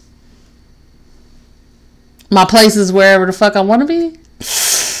 my place is wherever the fuck I want to be.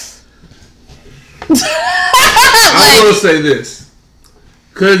 I will say this,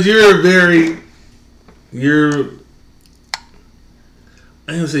 because I ain't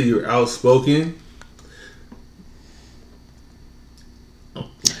gonna say you're outspoken.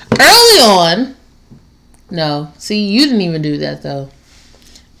 Early on, no. See, you didn't even do that though.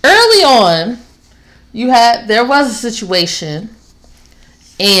 Early on, there was a situation,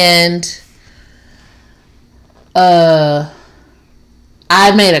 and I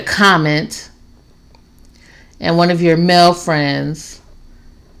made a comment, and one of your male friends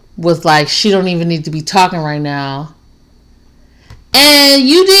was like, she don't even need to be talking right now. And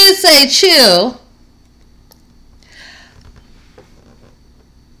you did say chill.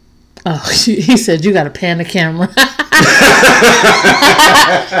 Oh, he said you got to pan the camera.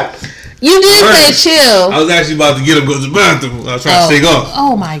 You did say chill. I was actually about to get him go to the bathroom. I was trying to shake off.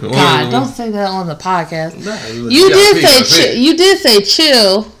 Oh my God! Don't say that on the podcast. You did say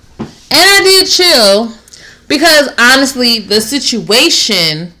chill, and I did chill because honestly, the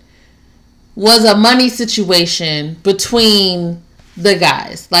situation was a money situation between the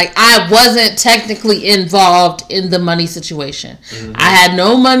guys. Like, I wasn't technically involved in the money situation. Mm-hmm. I had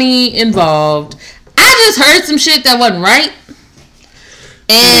no money involved. I just heard some shit that wasn't right.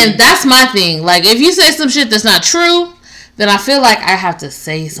 And that's my thing. Like, if you say some shit that's not true, then I feel like I have to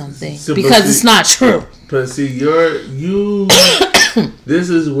say something because it's not true. But see, this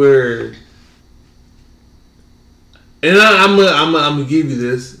is where, and I'm gonna give you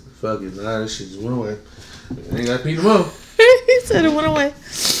this. Fuck it, nah, this shit just went away. I ain't gotta beat him up. He said it went away.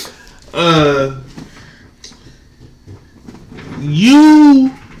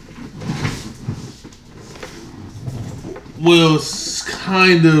 You will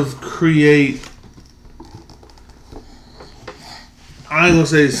kind of create, I ain't gonna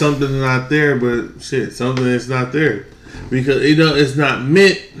say something not there, but shit, something that's not there. Because it's not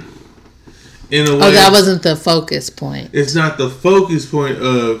meant in a way. Oh, that wasn't the focus point. It's not the focus point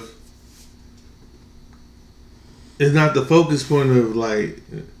of. It's not the focus point of like.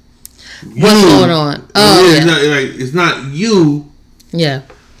 What's going on? Oh, yeah. It's not you. Yeah.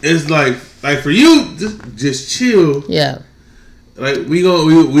 It's like for you, just chill. Yeah. Like we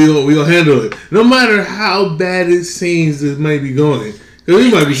gonna handle it, no matter how bad it seems it may be going. Because we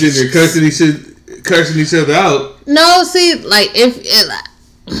might be sitting there cursing each other out. No, see, like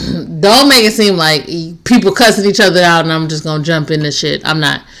don't make it seem like people cussing each other out, and I'm just gonna jump in this shit. I'm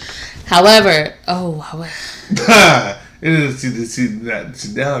not. However, see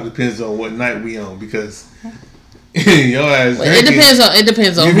that now depends on what night we on because. Your ass it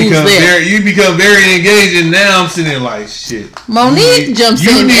depends on who's there. You become very engaged, and now I'm sitting there like shit. Monique jumps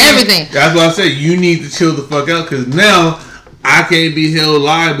in everything. That's why I say you need to chill the fuck out because now I can't be held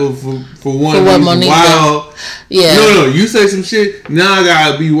liable for one reason. Wow. Yeah. No, you say some shit. Now I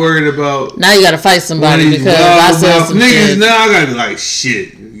gotta be worried about. Now you gotta fight somebody because I said some niggas. Shit. Now I gotta be like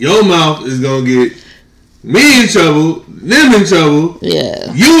shit. Your mouth is gonna get me in trouble, them in trouble.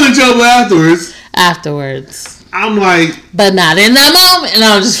 Yeah. You in trouble afterwards. I'm like... But not in that moment. And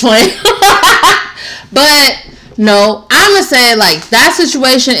I'm just playing. But, no. I'm going to say, like, that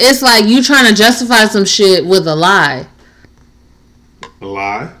situation, it's like you trying to justify some shit with a lie. A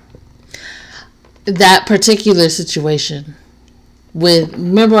lie? That particular situation.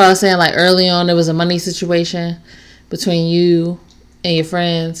 Remember what I was saying, like, early on, there was a money situation between you and your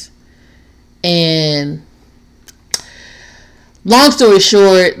friends. And, long story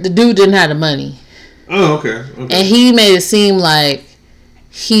short, the dude didn't have the money. Oh, okay. And he made it seem like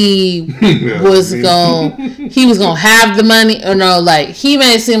he was gonna have the money, or no, like he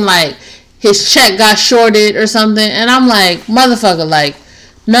made it seem like his check got shorted or something. And I'm like, motherfucker, like,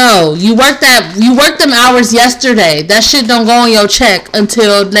 no, you worked them hours yesterday. That shit don't go on your check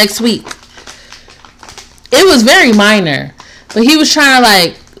until next week. It was very minor, but he was trying to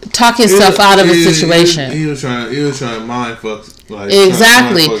like talk himself out of a situation. He was trying to mind fuck. Like,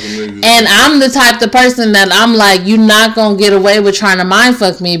 exactly. And I'm the type of person that I'm like, you're not going to get away with trying to mind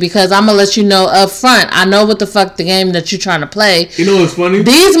fuck me because I'm going to let you know up front. I know what the fuck the game that you're trying to play. You know what's funny?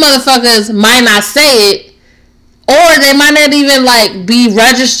 These motherfuckers might not say it, or they might not even like be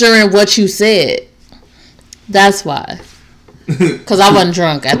registering what you said. That's why. Because I wasn't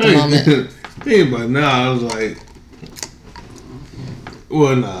drunk at the moment. Think about it now, I was like,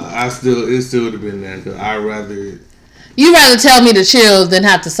 well, nah, it still would have been that. Cause I'd rather. You rather tell me to chill than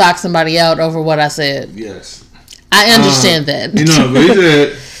have to sock somebody out over what I said. Yes. I understand that. You know, but he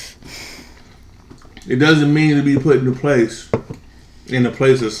said it doesn't mean to be put in a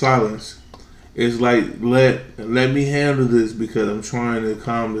place of silence. It's like let me handle this because I'm trying to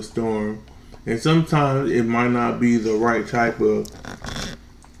calm the storm. And sometimes it might not be the right type of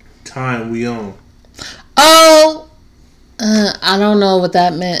time we on. Oh, I don't know what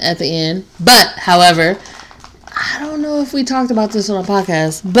that meant at the end. But, however, I don't know if we talked about this on a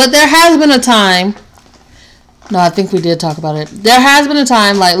podcast. But there has been a time. No, I think we did talk about it. There has been a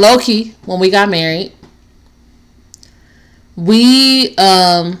time, like low-key, when we got married. We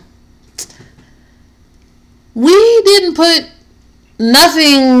didn't put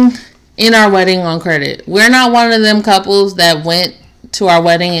nothing in our wedding on credit. We're not one of them couples that went to our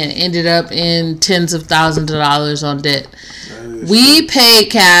wedding and ended up in tens of thousands of dollars on debt. We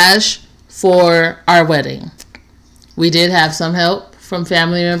paid cash for our wedding. We did have some help from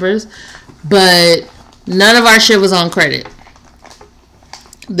family members, but none of our shit was on credit.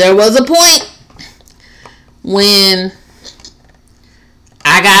 There was a point when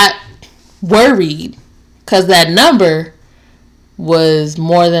I got worried because that number was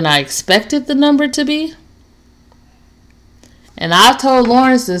more than I expected the number to be. And I've told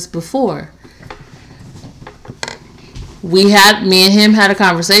Lawrence this before. Me and him had a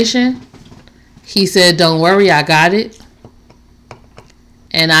conversation. He said, don't worry, I got it.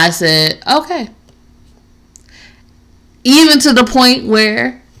 And I said, okay. Even to the point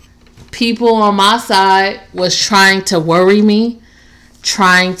where people on my side was trying to worry me,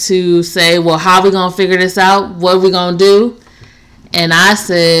 trying to say, well, how are we going to figure this out? What are we going to do? And I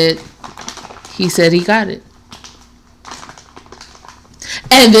said, he said he got it.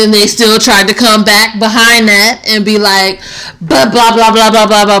 And then they still tried to come back behind that and be like, blah, blah, blah, blah, blah,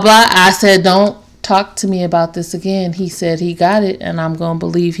 blah, blah, blah. I said, don't talk to me about this again. He said he got it, and I'm going to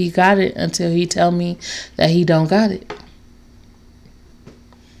believe he got it until he tell me that he don't got it.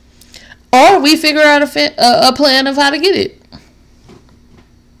 Or we figure out a plan of how to get it.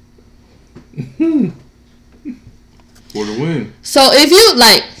 For the win. So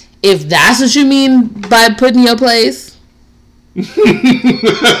if that's what you mean by putting your place,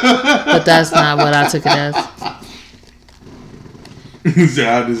 but that's not what I took it as. He said,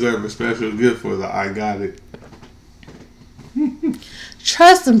 I deserve a special gift for the I got it.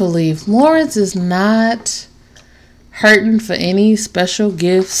 Trust and believe. Lawrence is not hurting for any special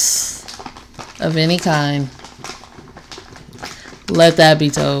gifts of any kind. Let that be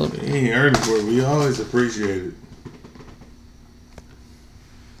told. He ain't hurting for it. We always appreciate it.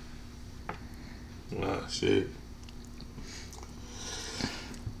 Oh, shit.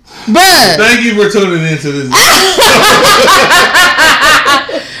 But thank you for tuning into this. I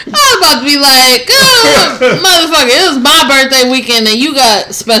was about to be like, oh, motherfucker, it was my birthday weekend and you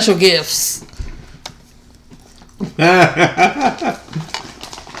got special gifts.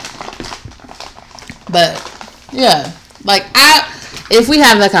 But yeah, like if we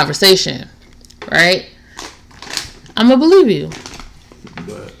have that conversation, right, I'm gonna believe you.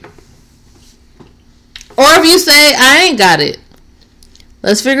 But or if you say I ain't got it,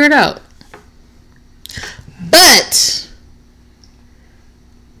 let's figure it out. But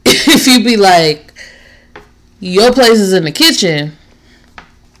if you be like, your place is in the kitchen,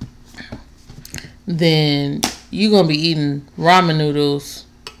 then you gonna be eating ramen noodles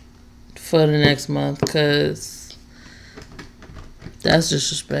for the next month, because that's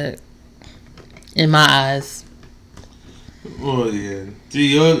disrespect in my eyes. Well, yeah. See,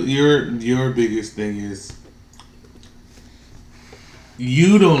 your biggest thing is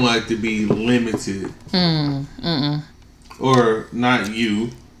you don't like to be limited. Or not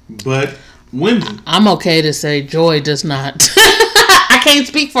you, but women. I'm okay to say Joy does not. I can't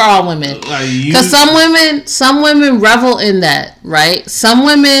speak for all women, because some women revel in that, right? Some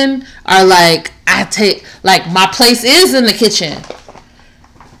women are like, my place is in the kitchen.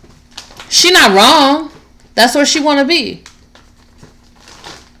 She not wrong. That's where she want to be.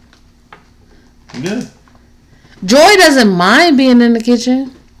 Yeah. Joy doesn't mind being in the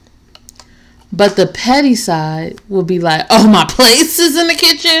kitchen, But the petty side will be like, oh, my place is in the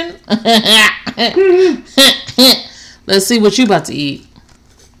kitchen. Let's see what you about to eat.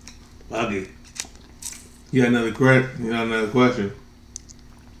 Okay. You got another question?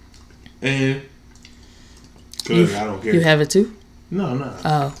 And because I don't care. You have it too? No.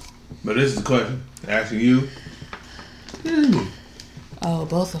 Oh. But this is the question. Asking you. Oh,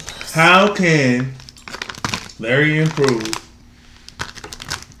 both of us. How can Larry improve?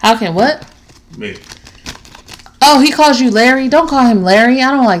 How can what? Me. Oh, he calls you Larry? Don't call him Larry.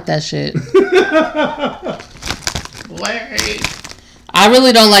 I don't like that shit. Larry. I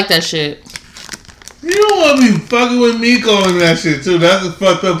really don't like that shit. You don't want to be fucking with me calling that shit too. That's the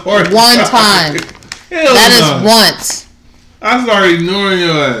fucked up part. One time. That is once. I started ignoring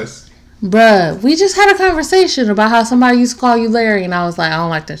your ass. Bruh, we just had a conversation about how somebody used to call you Larry, and I was like, I don't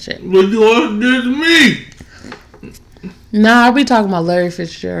like that shit. But you want to do to me? Nah, I'll be talking about Larry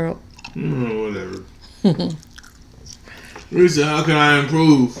Fitzgerald. Whatever. Risa, how can I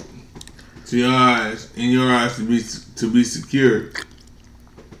improve to your eyes, in your eyes, to be secure?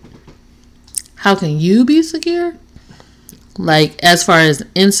 How can you be secure? Like, as far as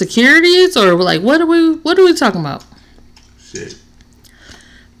insecurities, or like, what are we talking about? Shit.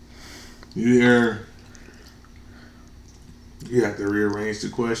 You have to rearrange the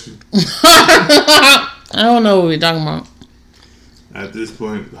question. I don't know what we're talking about. At this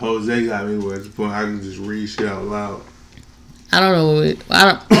point, Jose got me where at this point I can just read shit out loud. I don't know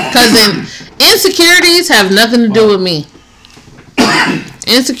because insecurities have nothing to do with me.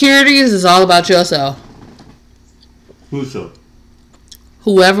 Insecurities is all about yourself. Who's so?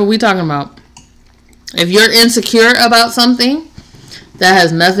 Whoever we talking about. If you're insecure about something, that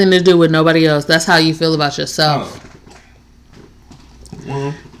has nothing to do with nobody else. That's how you feel about yourself.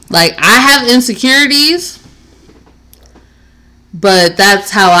 Well, like, I have insecurities, but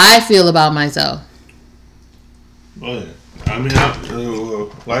that's how I feel about myself. Oh yeah. I mean,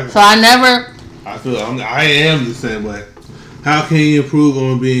 I am the same way. How can you improve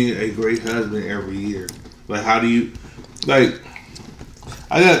on being a great husband every year? Like, how do you, like,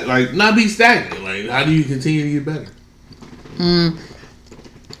 I got, like, not be stagnant. Like, how do you continue to get better?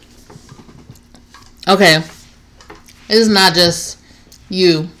 Okay. It's not just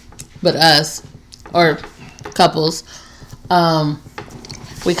you, but us, or couples.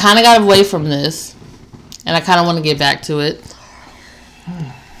 We kind of got away from this, and I kind of want to get back to it.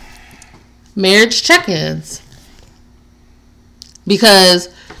 Marriage check-ins. Because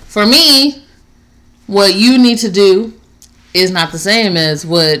for me, what you need to do is not the same as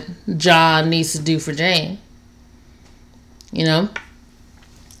what John needs to do for Jane. You know?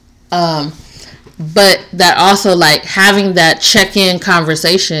 But that also, like, having that check-in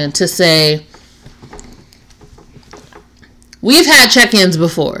conversation to say, we've had check-ins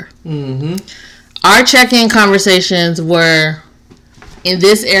before. Mm-hmm. Our check-in conversations were, in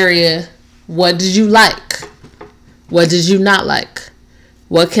this area, what did you like? What did you not like?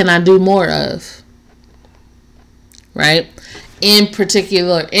 What can I do more of? Right? In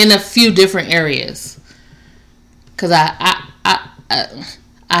particular, in a few different areas. Because I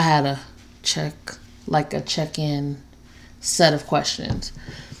had a check-in set of questions.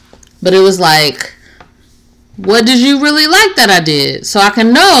 But it was like, what did you really like that I did? So I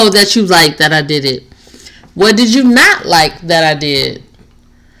can know that you liked that I did it. What did you not like that I did?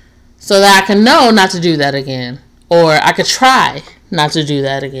 So that I can know not to do that again. Or I could try not to do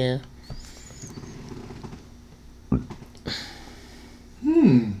that again.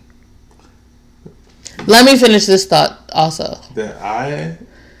 Let me finish this thought also. That I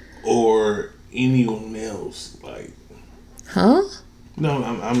or anyone else, like... Huh? No,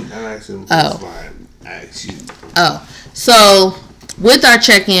 I'm asking. Oh. Ask you. Oh. So, with our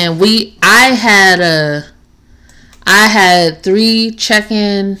check-in, I had 3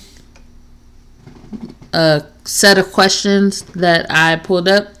 check-in set of questions that I pulled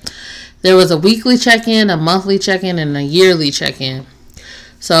up. There was a weekly check-in, a monthly check-in, and a yearly check-in.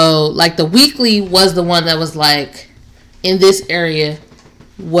 So, like, the weekly was the one that was like, in this area,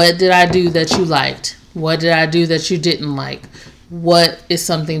 what did I do that you liked? What did I do that you didn't like? What is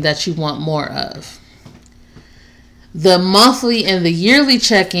something that you want more of? The monthly and the yearly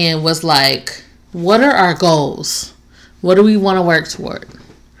check-in was like, what are our goals? What do we want to work toward?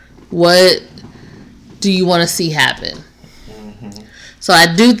 What do you want to see happen? Mm-hmm. So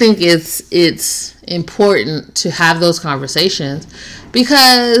I do think it's important to have those conversations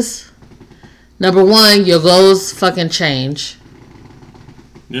because, number one, your goals fucking change.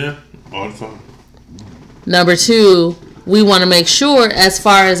 Yeah, all the time. Number two, we want to make sure, as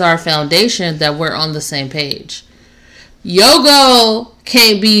far as our foundation, that we're on the same page. Your goal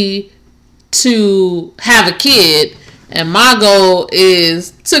can't be to have a kid, and my goal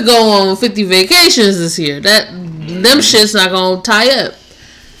is to go on 50 vacations this year. Them shit's not gonna tie up.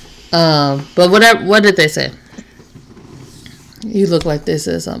 But whatever. What did they say? You look like they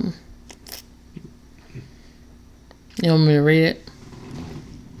said something. You want me to read it?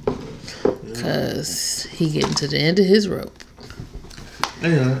 Because he getting to the end of his rope.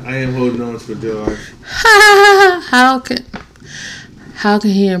 Yeah, I am holding on to George. How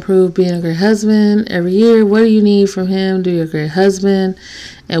can he improve being a great husband every year? What do you need from him to be a great husband?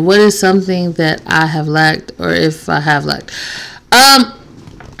 And what is something that I have lacked, or if I have lacked?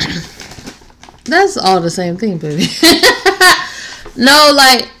 That's all the same thing, baby. No,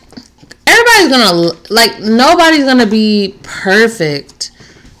 like, everybody's gonna, like, nobody's gonna be perfect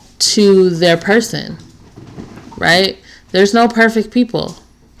to their person, right? There's no perfect people.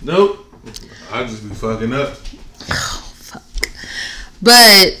 Nope. I'll just be fucking up. Oh, fuck.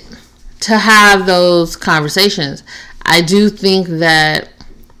 But to have those conversations, I do think that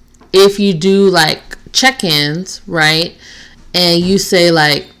if you do, like, check-ins, right? And you say,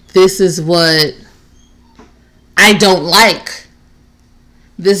 like, this is what I don't like.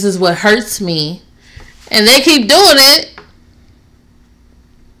 This is what hurts me. And they keep doing it.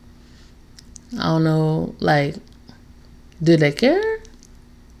 I don't know, like, do they care?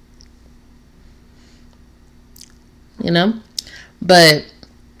 You know? But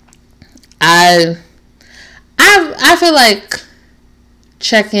I feel like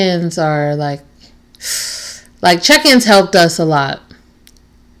check-ins are like check-ins helped us a lot.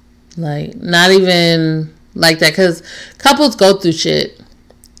 Like, not even like that, because couples go through shit.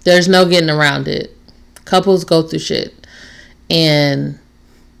 There's no getting around it. Couples go through shit. And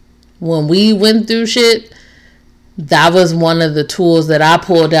when we went through shit, that was one of the tools that I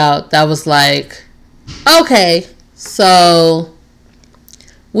pulled out that was like, okay, so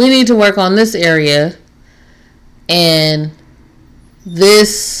we need to work on this area. And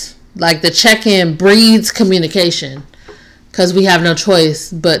this, like, the check-in breeds communication, because we have no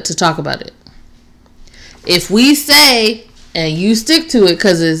choice but to talk about it. If we say, and you stick to it,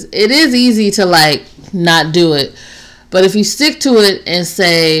 because it is easy to, like, not do it. But if you stick to it and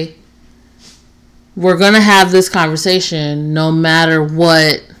say, we're going to have this conversation no matter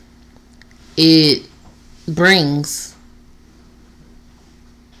what it brings,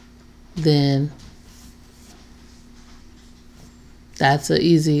 then that's an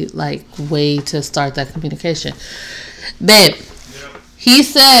easy, like, way to start that communication. Babe, yeah. He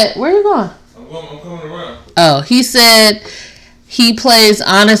said, where are you going? I'm coming around. Oh, he said he plays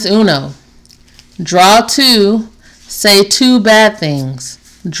Honest Uno. Draw 2, say 2 bad things.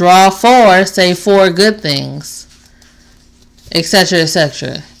 Draw 4, say 4 good things. Etc.,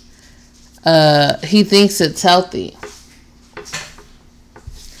 etc. He thinks it's healthy.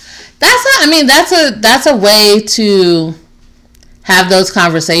 That's a way to have those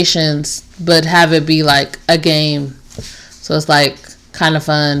conversations, but have it be like a game. So it's like kind of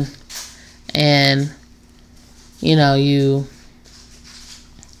fun, and you know, you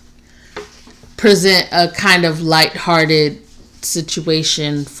present a kind of lighthearted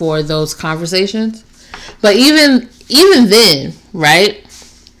situation for those conversations. But even then, right,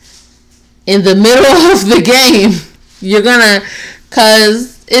 in the middle of the game, you're gonna,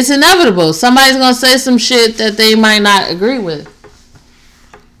 cause it's inevitable, somebody's gonna say some shit that they might not agree with,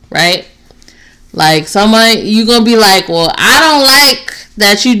 right? Like, somebody, you gonna be like, well, I don't like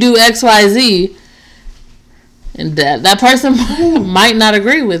that you do XYZ, and that person might not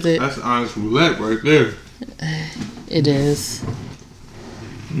agree with it. That's honest roulette right there. It is.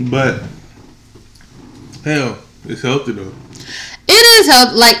 But hell, it's healthy though. It is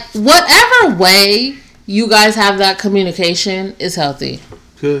healthy. Like, whatever way you guys have that communication is healthy.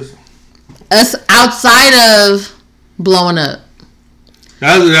 Cause us outside of blowing up.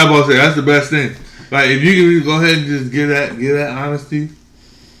 That's what I'm about to say. That's the best thing. Like, if you can go ahead and just give that honesty,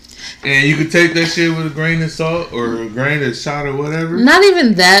 and you can take that shit with a grain of salt or a grain of shot or whatever. Not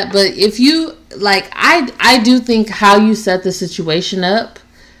even that, but if you, like, I do think how you set the situation up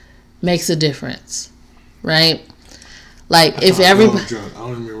makes a difference, right? Like, if everybody, I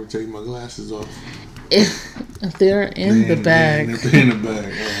don't remember taking my glasses off. If they're in the bag. They're in the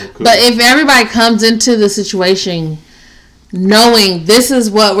bag. Oh, cool. But if everybody comes into the situation knowing this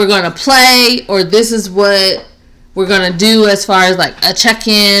is what we're going to play, or this is what we're going to do as far as like a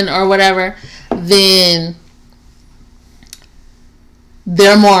check-in or whatever, then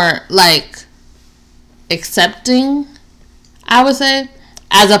they're more like accepting, I would say,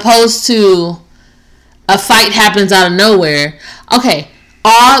 as opposed to a fight happens out of nowhere. Okay,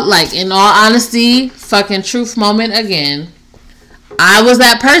 in all honesty, fucking truth moment again. I was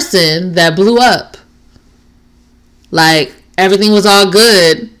that person that blew up. Like, everything was all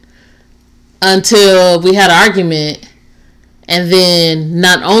good until we had an argument. And then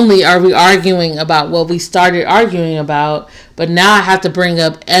not only are we arguing about what we started arguing about, but now I have to bring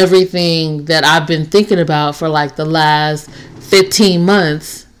up everything that I've been thinking about for like the last 15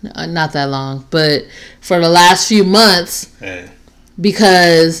 months. Not that long, but for the last few months. Hey.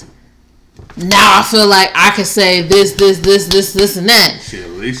 Because now I feel like I can say this, and that. Shit,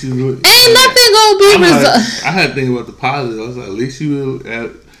 at least you ain't nothing gonna be resolved. I had to think about the positive. I was like, at least you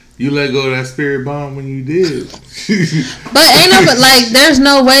let go of that spirit bomb when you did. But like, there's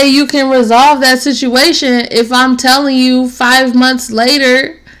no way you can resolve that situation if I'm telling you 5 months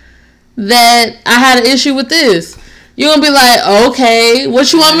later that I had an issue with this. You're gonna be like, okay,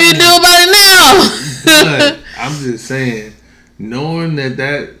 what you want me to do about it now? But I'm just saying, knowing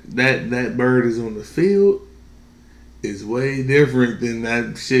that bird is on the field is way different than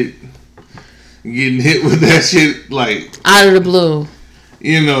that shit getting hit with that shit like out of the blue.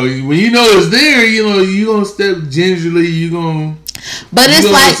 You know, when you know it's there, you know you gonna step gingerly. You gonna, but it's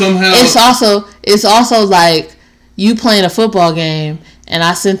like somehow. It's also like you playing a football game and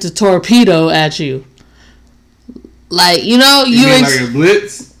I sent a torpedo at you. Like, you know, you mean like a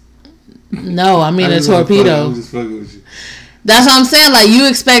blitz? No, I mean a torpedo. I'm just fucking with you. That's what I'm saying. Like, you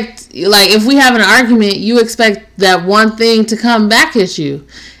expect, like, if we have an argument, you expect that one thing to come back at you,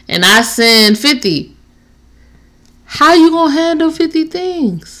 and I send 50. How you gonna handle 50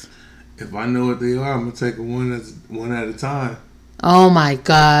 things? If I know what they are, I'm gonna take them one at a time. Oh my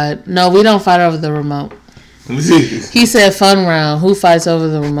God! No, we don't fight over the remote. He said, "Fun round. Who fights over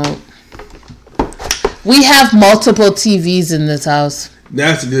the remote?" We have multiple TVs in this house.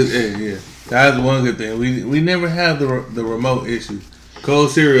 That's a good. Yeah, that's one good thing. We never have the remote issue.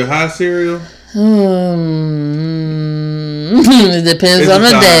 Cold cereal, hot cereal. It depends on the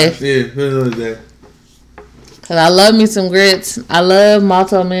day. Yeah, depends on the day. Cause I love me some grits. I love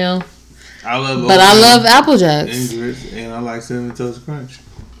malto meal. I love Apple Jacks. And grits, and I like Cinnamon Toast Crunch.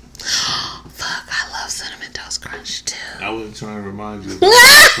 Fuck, I love Cinnamon Toast Crunch too. I wasn't trying to remind you.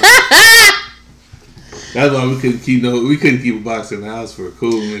 That's why we couldn't keep a box in the house for a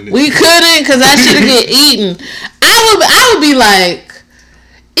cool minute. We couldn't, cause that should get eaten. I would be like,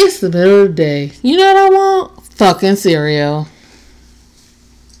 it's the middle of the day. You know what I want? Fucking cereal.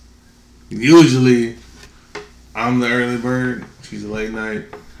 Usually, I'm the early bird. She's a late night.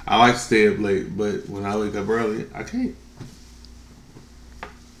 I like to stay up late, but when I wake up early, I can't.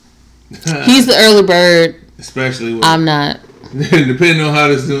 He's the early bird. Especially when I'm not. Depending on how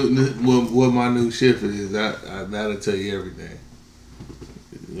what my new shift is, that'll tell you everything.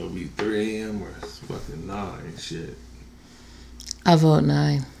 It's gonna be 3 a.m. or it's fucking 9 shit. I vote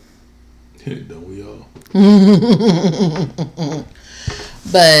 9. Don't we all?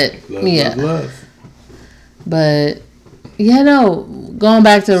 But love, love. But yeah, no. Going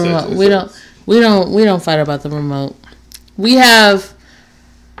back to the remote, we don't fight about the remote. We have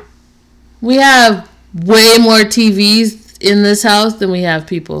way more TVs in this house than we have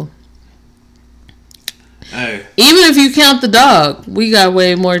people. Hey. Even if you count the dog, we got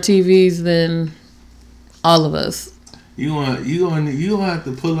way more TVs than all of us. You gonna have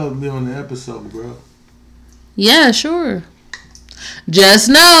to pull up me on the episode, bro. Yeah, sure. Just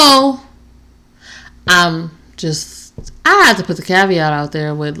know, I have to put the caveat out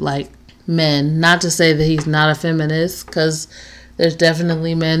there with like men, not to say that he's not a feminist, because there's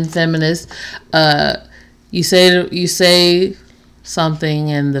definitely men feminists. You say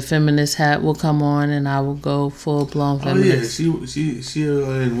something and the feminist hat will come on and I will go full blown feminist. Oh yeah, she'll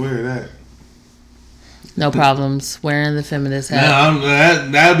go ahead and wear that. No problems wearing the feminist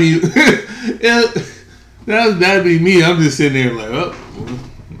hat. That'd be that'd be me. I'm just sitting there like, oh,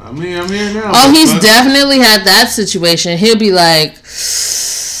 I'm here now. Oh, he's definitely had that situation. He'll be like,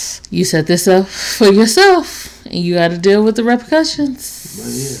 you set this up for yourself and you got to deal with the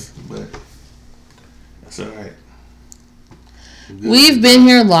repercussions. But that's all right. We've been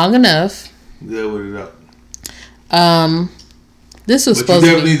here long enough. Good with it up. This was but supposed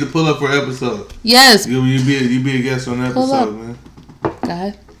you definitely need to pull up for an episode. Yes. You be a guest on the episode, man.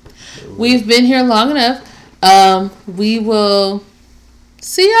 God. We've been here long enough. We will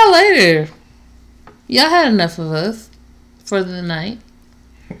see y'all later. Y'all had enough of us for the night.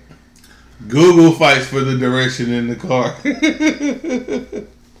 Google fights for the direction in the car.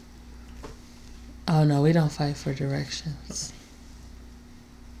 Oh no, we don't fight for directions.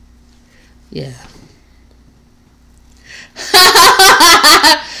 Yeah.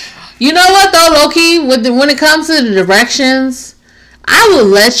 You know what though, low-key, when it comes to the directions, I will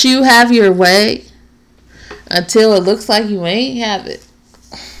let you have your way until it looks like you ain't have it.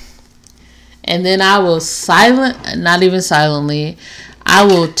 And then I will not even silently, I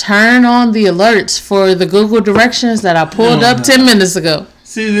will turn on the alerts for the Google directions that I pulled up 10 minutes ago.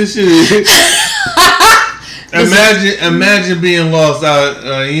 See, this shit is... Imagine being lost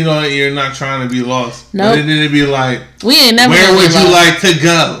out. You know, you're not trying to be lost. No. Nope. But then it'd be like, we ain't never. Where would you like to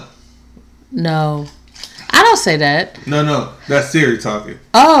go? No, I don't say that. No, that's Siri talking.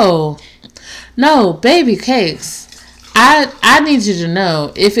 Oh, no, baby cakes. I need you to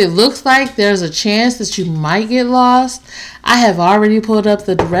know, if it looks like there's a chance that you might get lost, I have already pulled up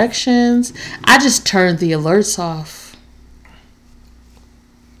the directions. I just turned the alerts off.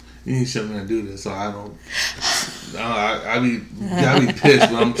 You need something to do this, so I don't. I be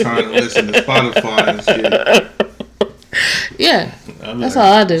pissed when I'm trying to listen to Spotify and shit. Yeah, that's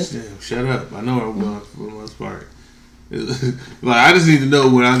all I do. Shut up! I know where I'm going for the most part. Like, I just need to know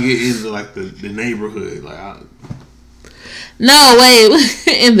when I get into like the neighborhood. Like, no, wait,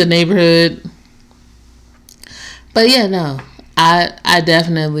 in the neighborhood. But yeah, no, I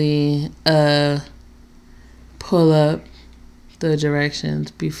definitely pull up the directions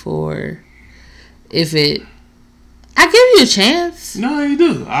before, I give you a chance. No, you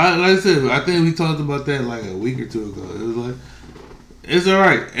do. Like I said, I think we talked about that like a week or two ago. It was like, it's all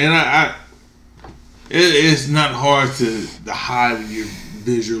right, and it's not hard to hide when you're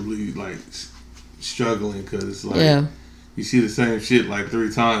visually like struggling, because it's like you see the same shit like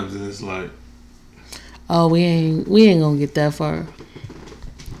 3 times, and it's like, oh, we ain't gonna get that far.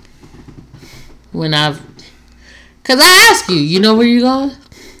 Because I ask you, you know where you're going?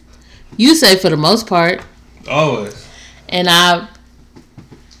 You say for the most part. Always. And I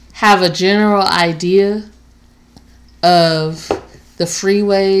have a general idea of the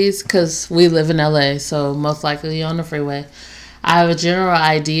freeways, because we live in LA, so most likely on the freeway. I have a general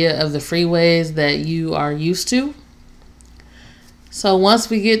idea of the freeways that you are used to. So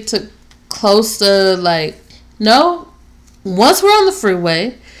once we get to close to once we're on the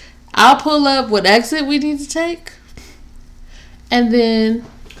freeway, I'll pull up what exit we need to take. And then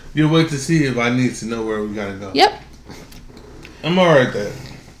you'll wait to see if I need to know where we gotta go. Yep. I'm alright there.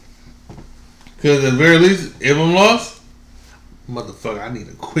 Because at the very least, if I'm lost, motherfucker, I need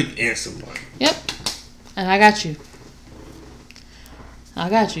a quick answer. Yep. And I got you.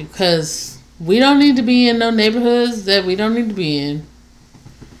 Because we don't need to be in no neighborhoods that we don't need to be in.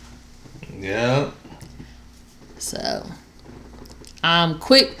 Yeah. So I'm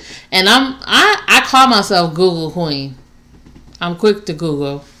quick, and I call myself Google Queen. I'm quick to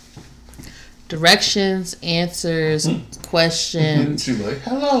Google directions, answers, questions. She's like,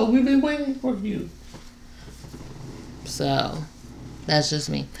 "Hello, we've been waiting for you." So that's just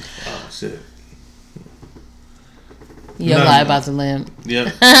me. Oh shit! You'll lie about the limb.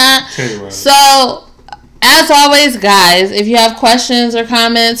 Yeah. So, as always, guys, if you have questions or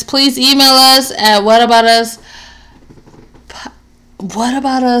comments, please email us at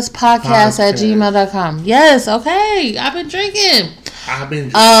whataboutuspodcast@gmail.com. Yes, okay. I've been drinking.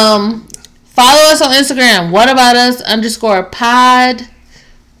 Follow us on Instagram, whataboutus_pod.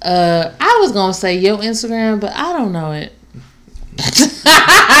 I was gonna say your Instagram, but I don't know it.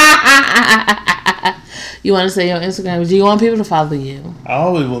 You want to say your Instagram? Do you want people to follow you? I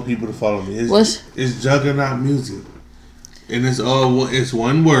always want people to follow me. It's Juggernaut Music, and it's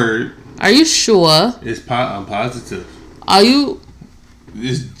one word. Are you sure? I'm positive. Are you?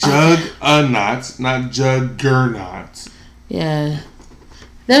 It's Juggernaut, not Juggernaut. Yeah,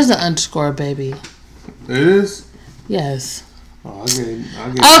 there's an underscore, baby. It is? Yes. Oh,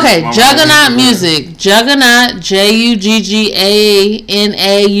 okay, Juggernaut Music. Juggernaut, JUGGANAUT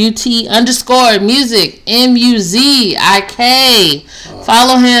 _music. MUZIK.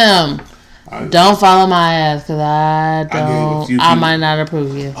 Follow him. Don't follow my ass, because I might not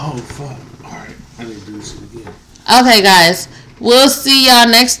approve you. Oh, fuck. Alright, I need to do this again. Okay, guys. We'll see y'all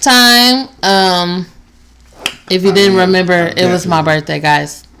next time. If you didn't remember, it was my birthday,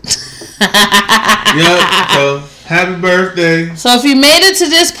 guys. Yep, so happy birthday. So if you made it to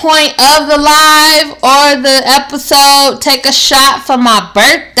this point of the live or the episode, take a shot for my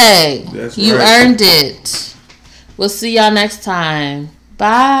birthday. That's you right. earned it. We'll see y'all next time.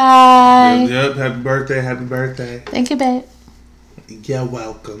 Bye. Yep, happy birthday. Thank you, babe. You're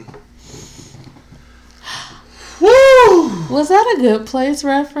welcome. Woo! Was that a Good Place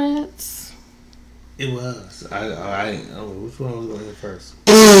reference? It was. I which one was going to hit first?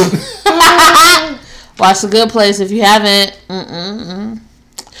 Watch The Good Place if you haven't. I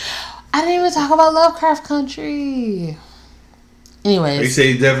didn't even talk about Lovecraft Country. Anyways. They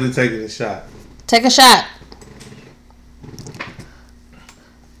say you're definitely taking a shot. Take a shot.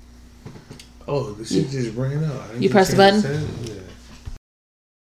 Oh, the shit just ran out. You press the button? Yeah.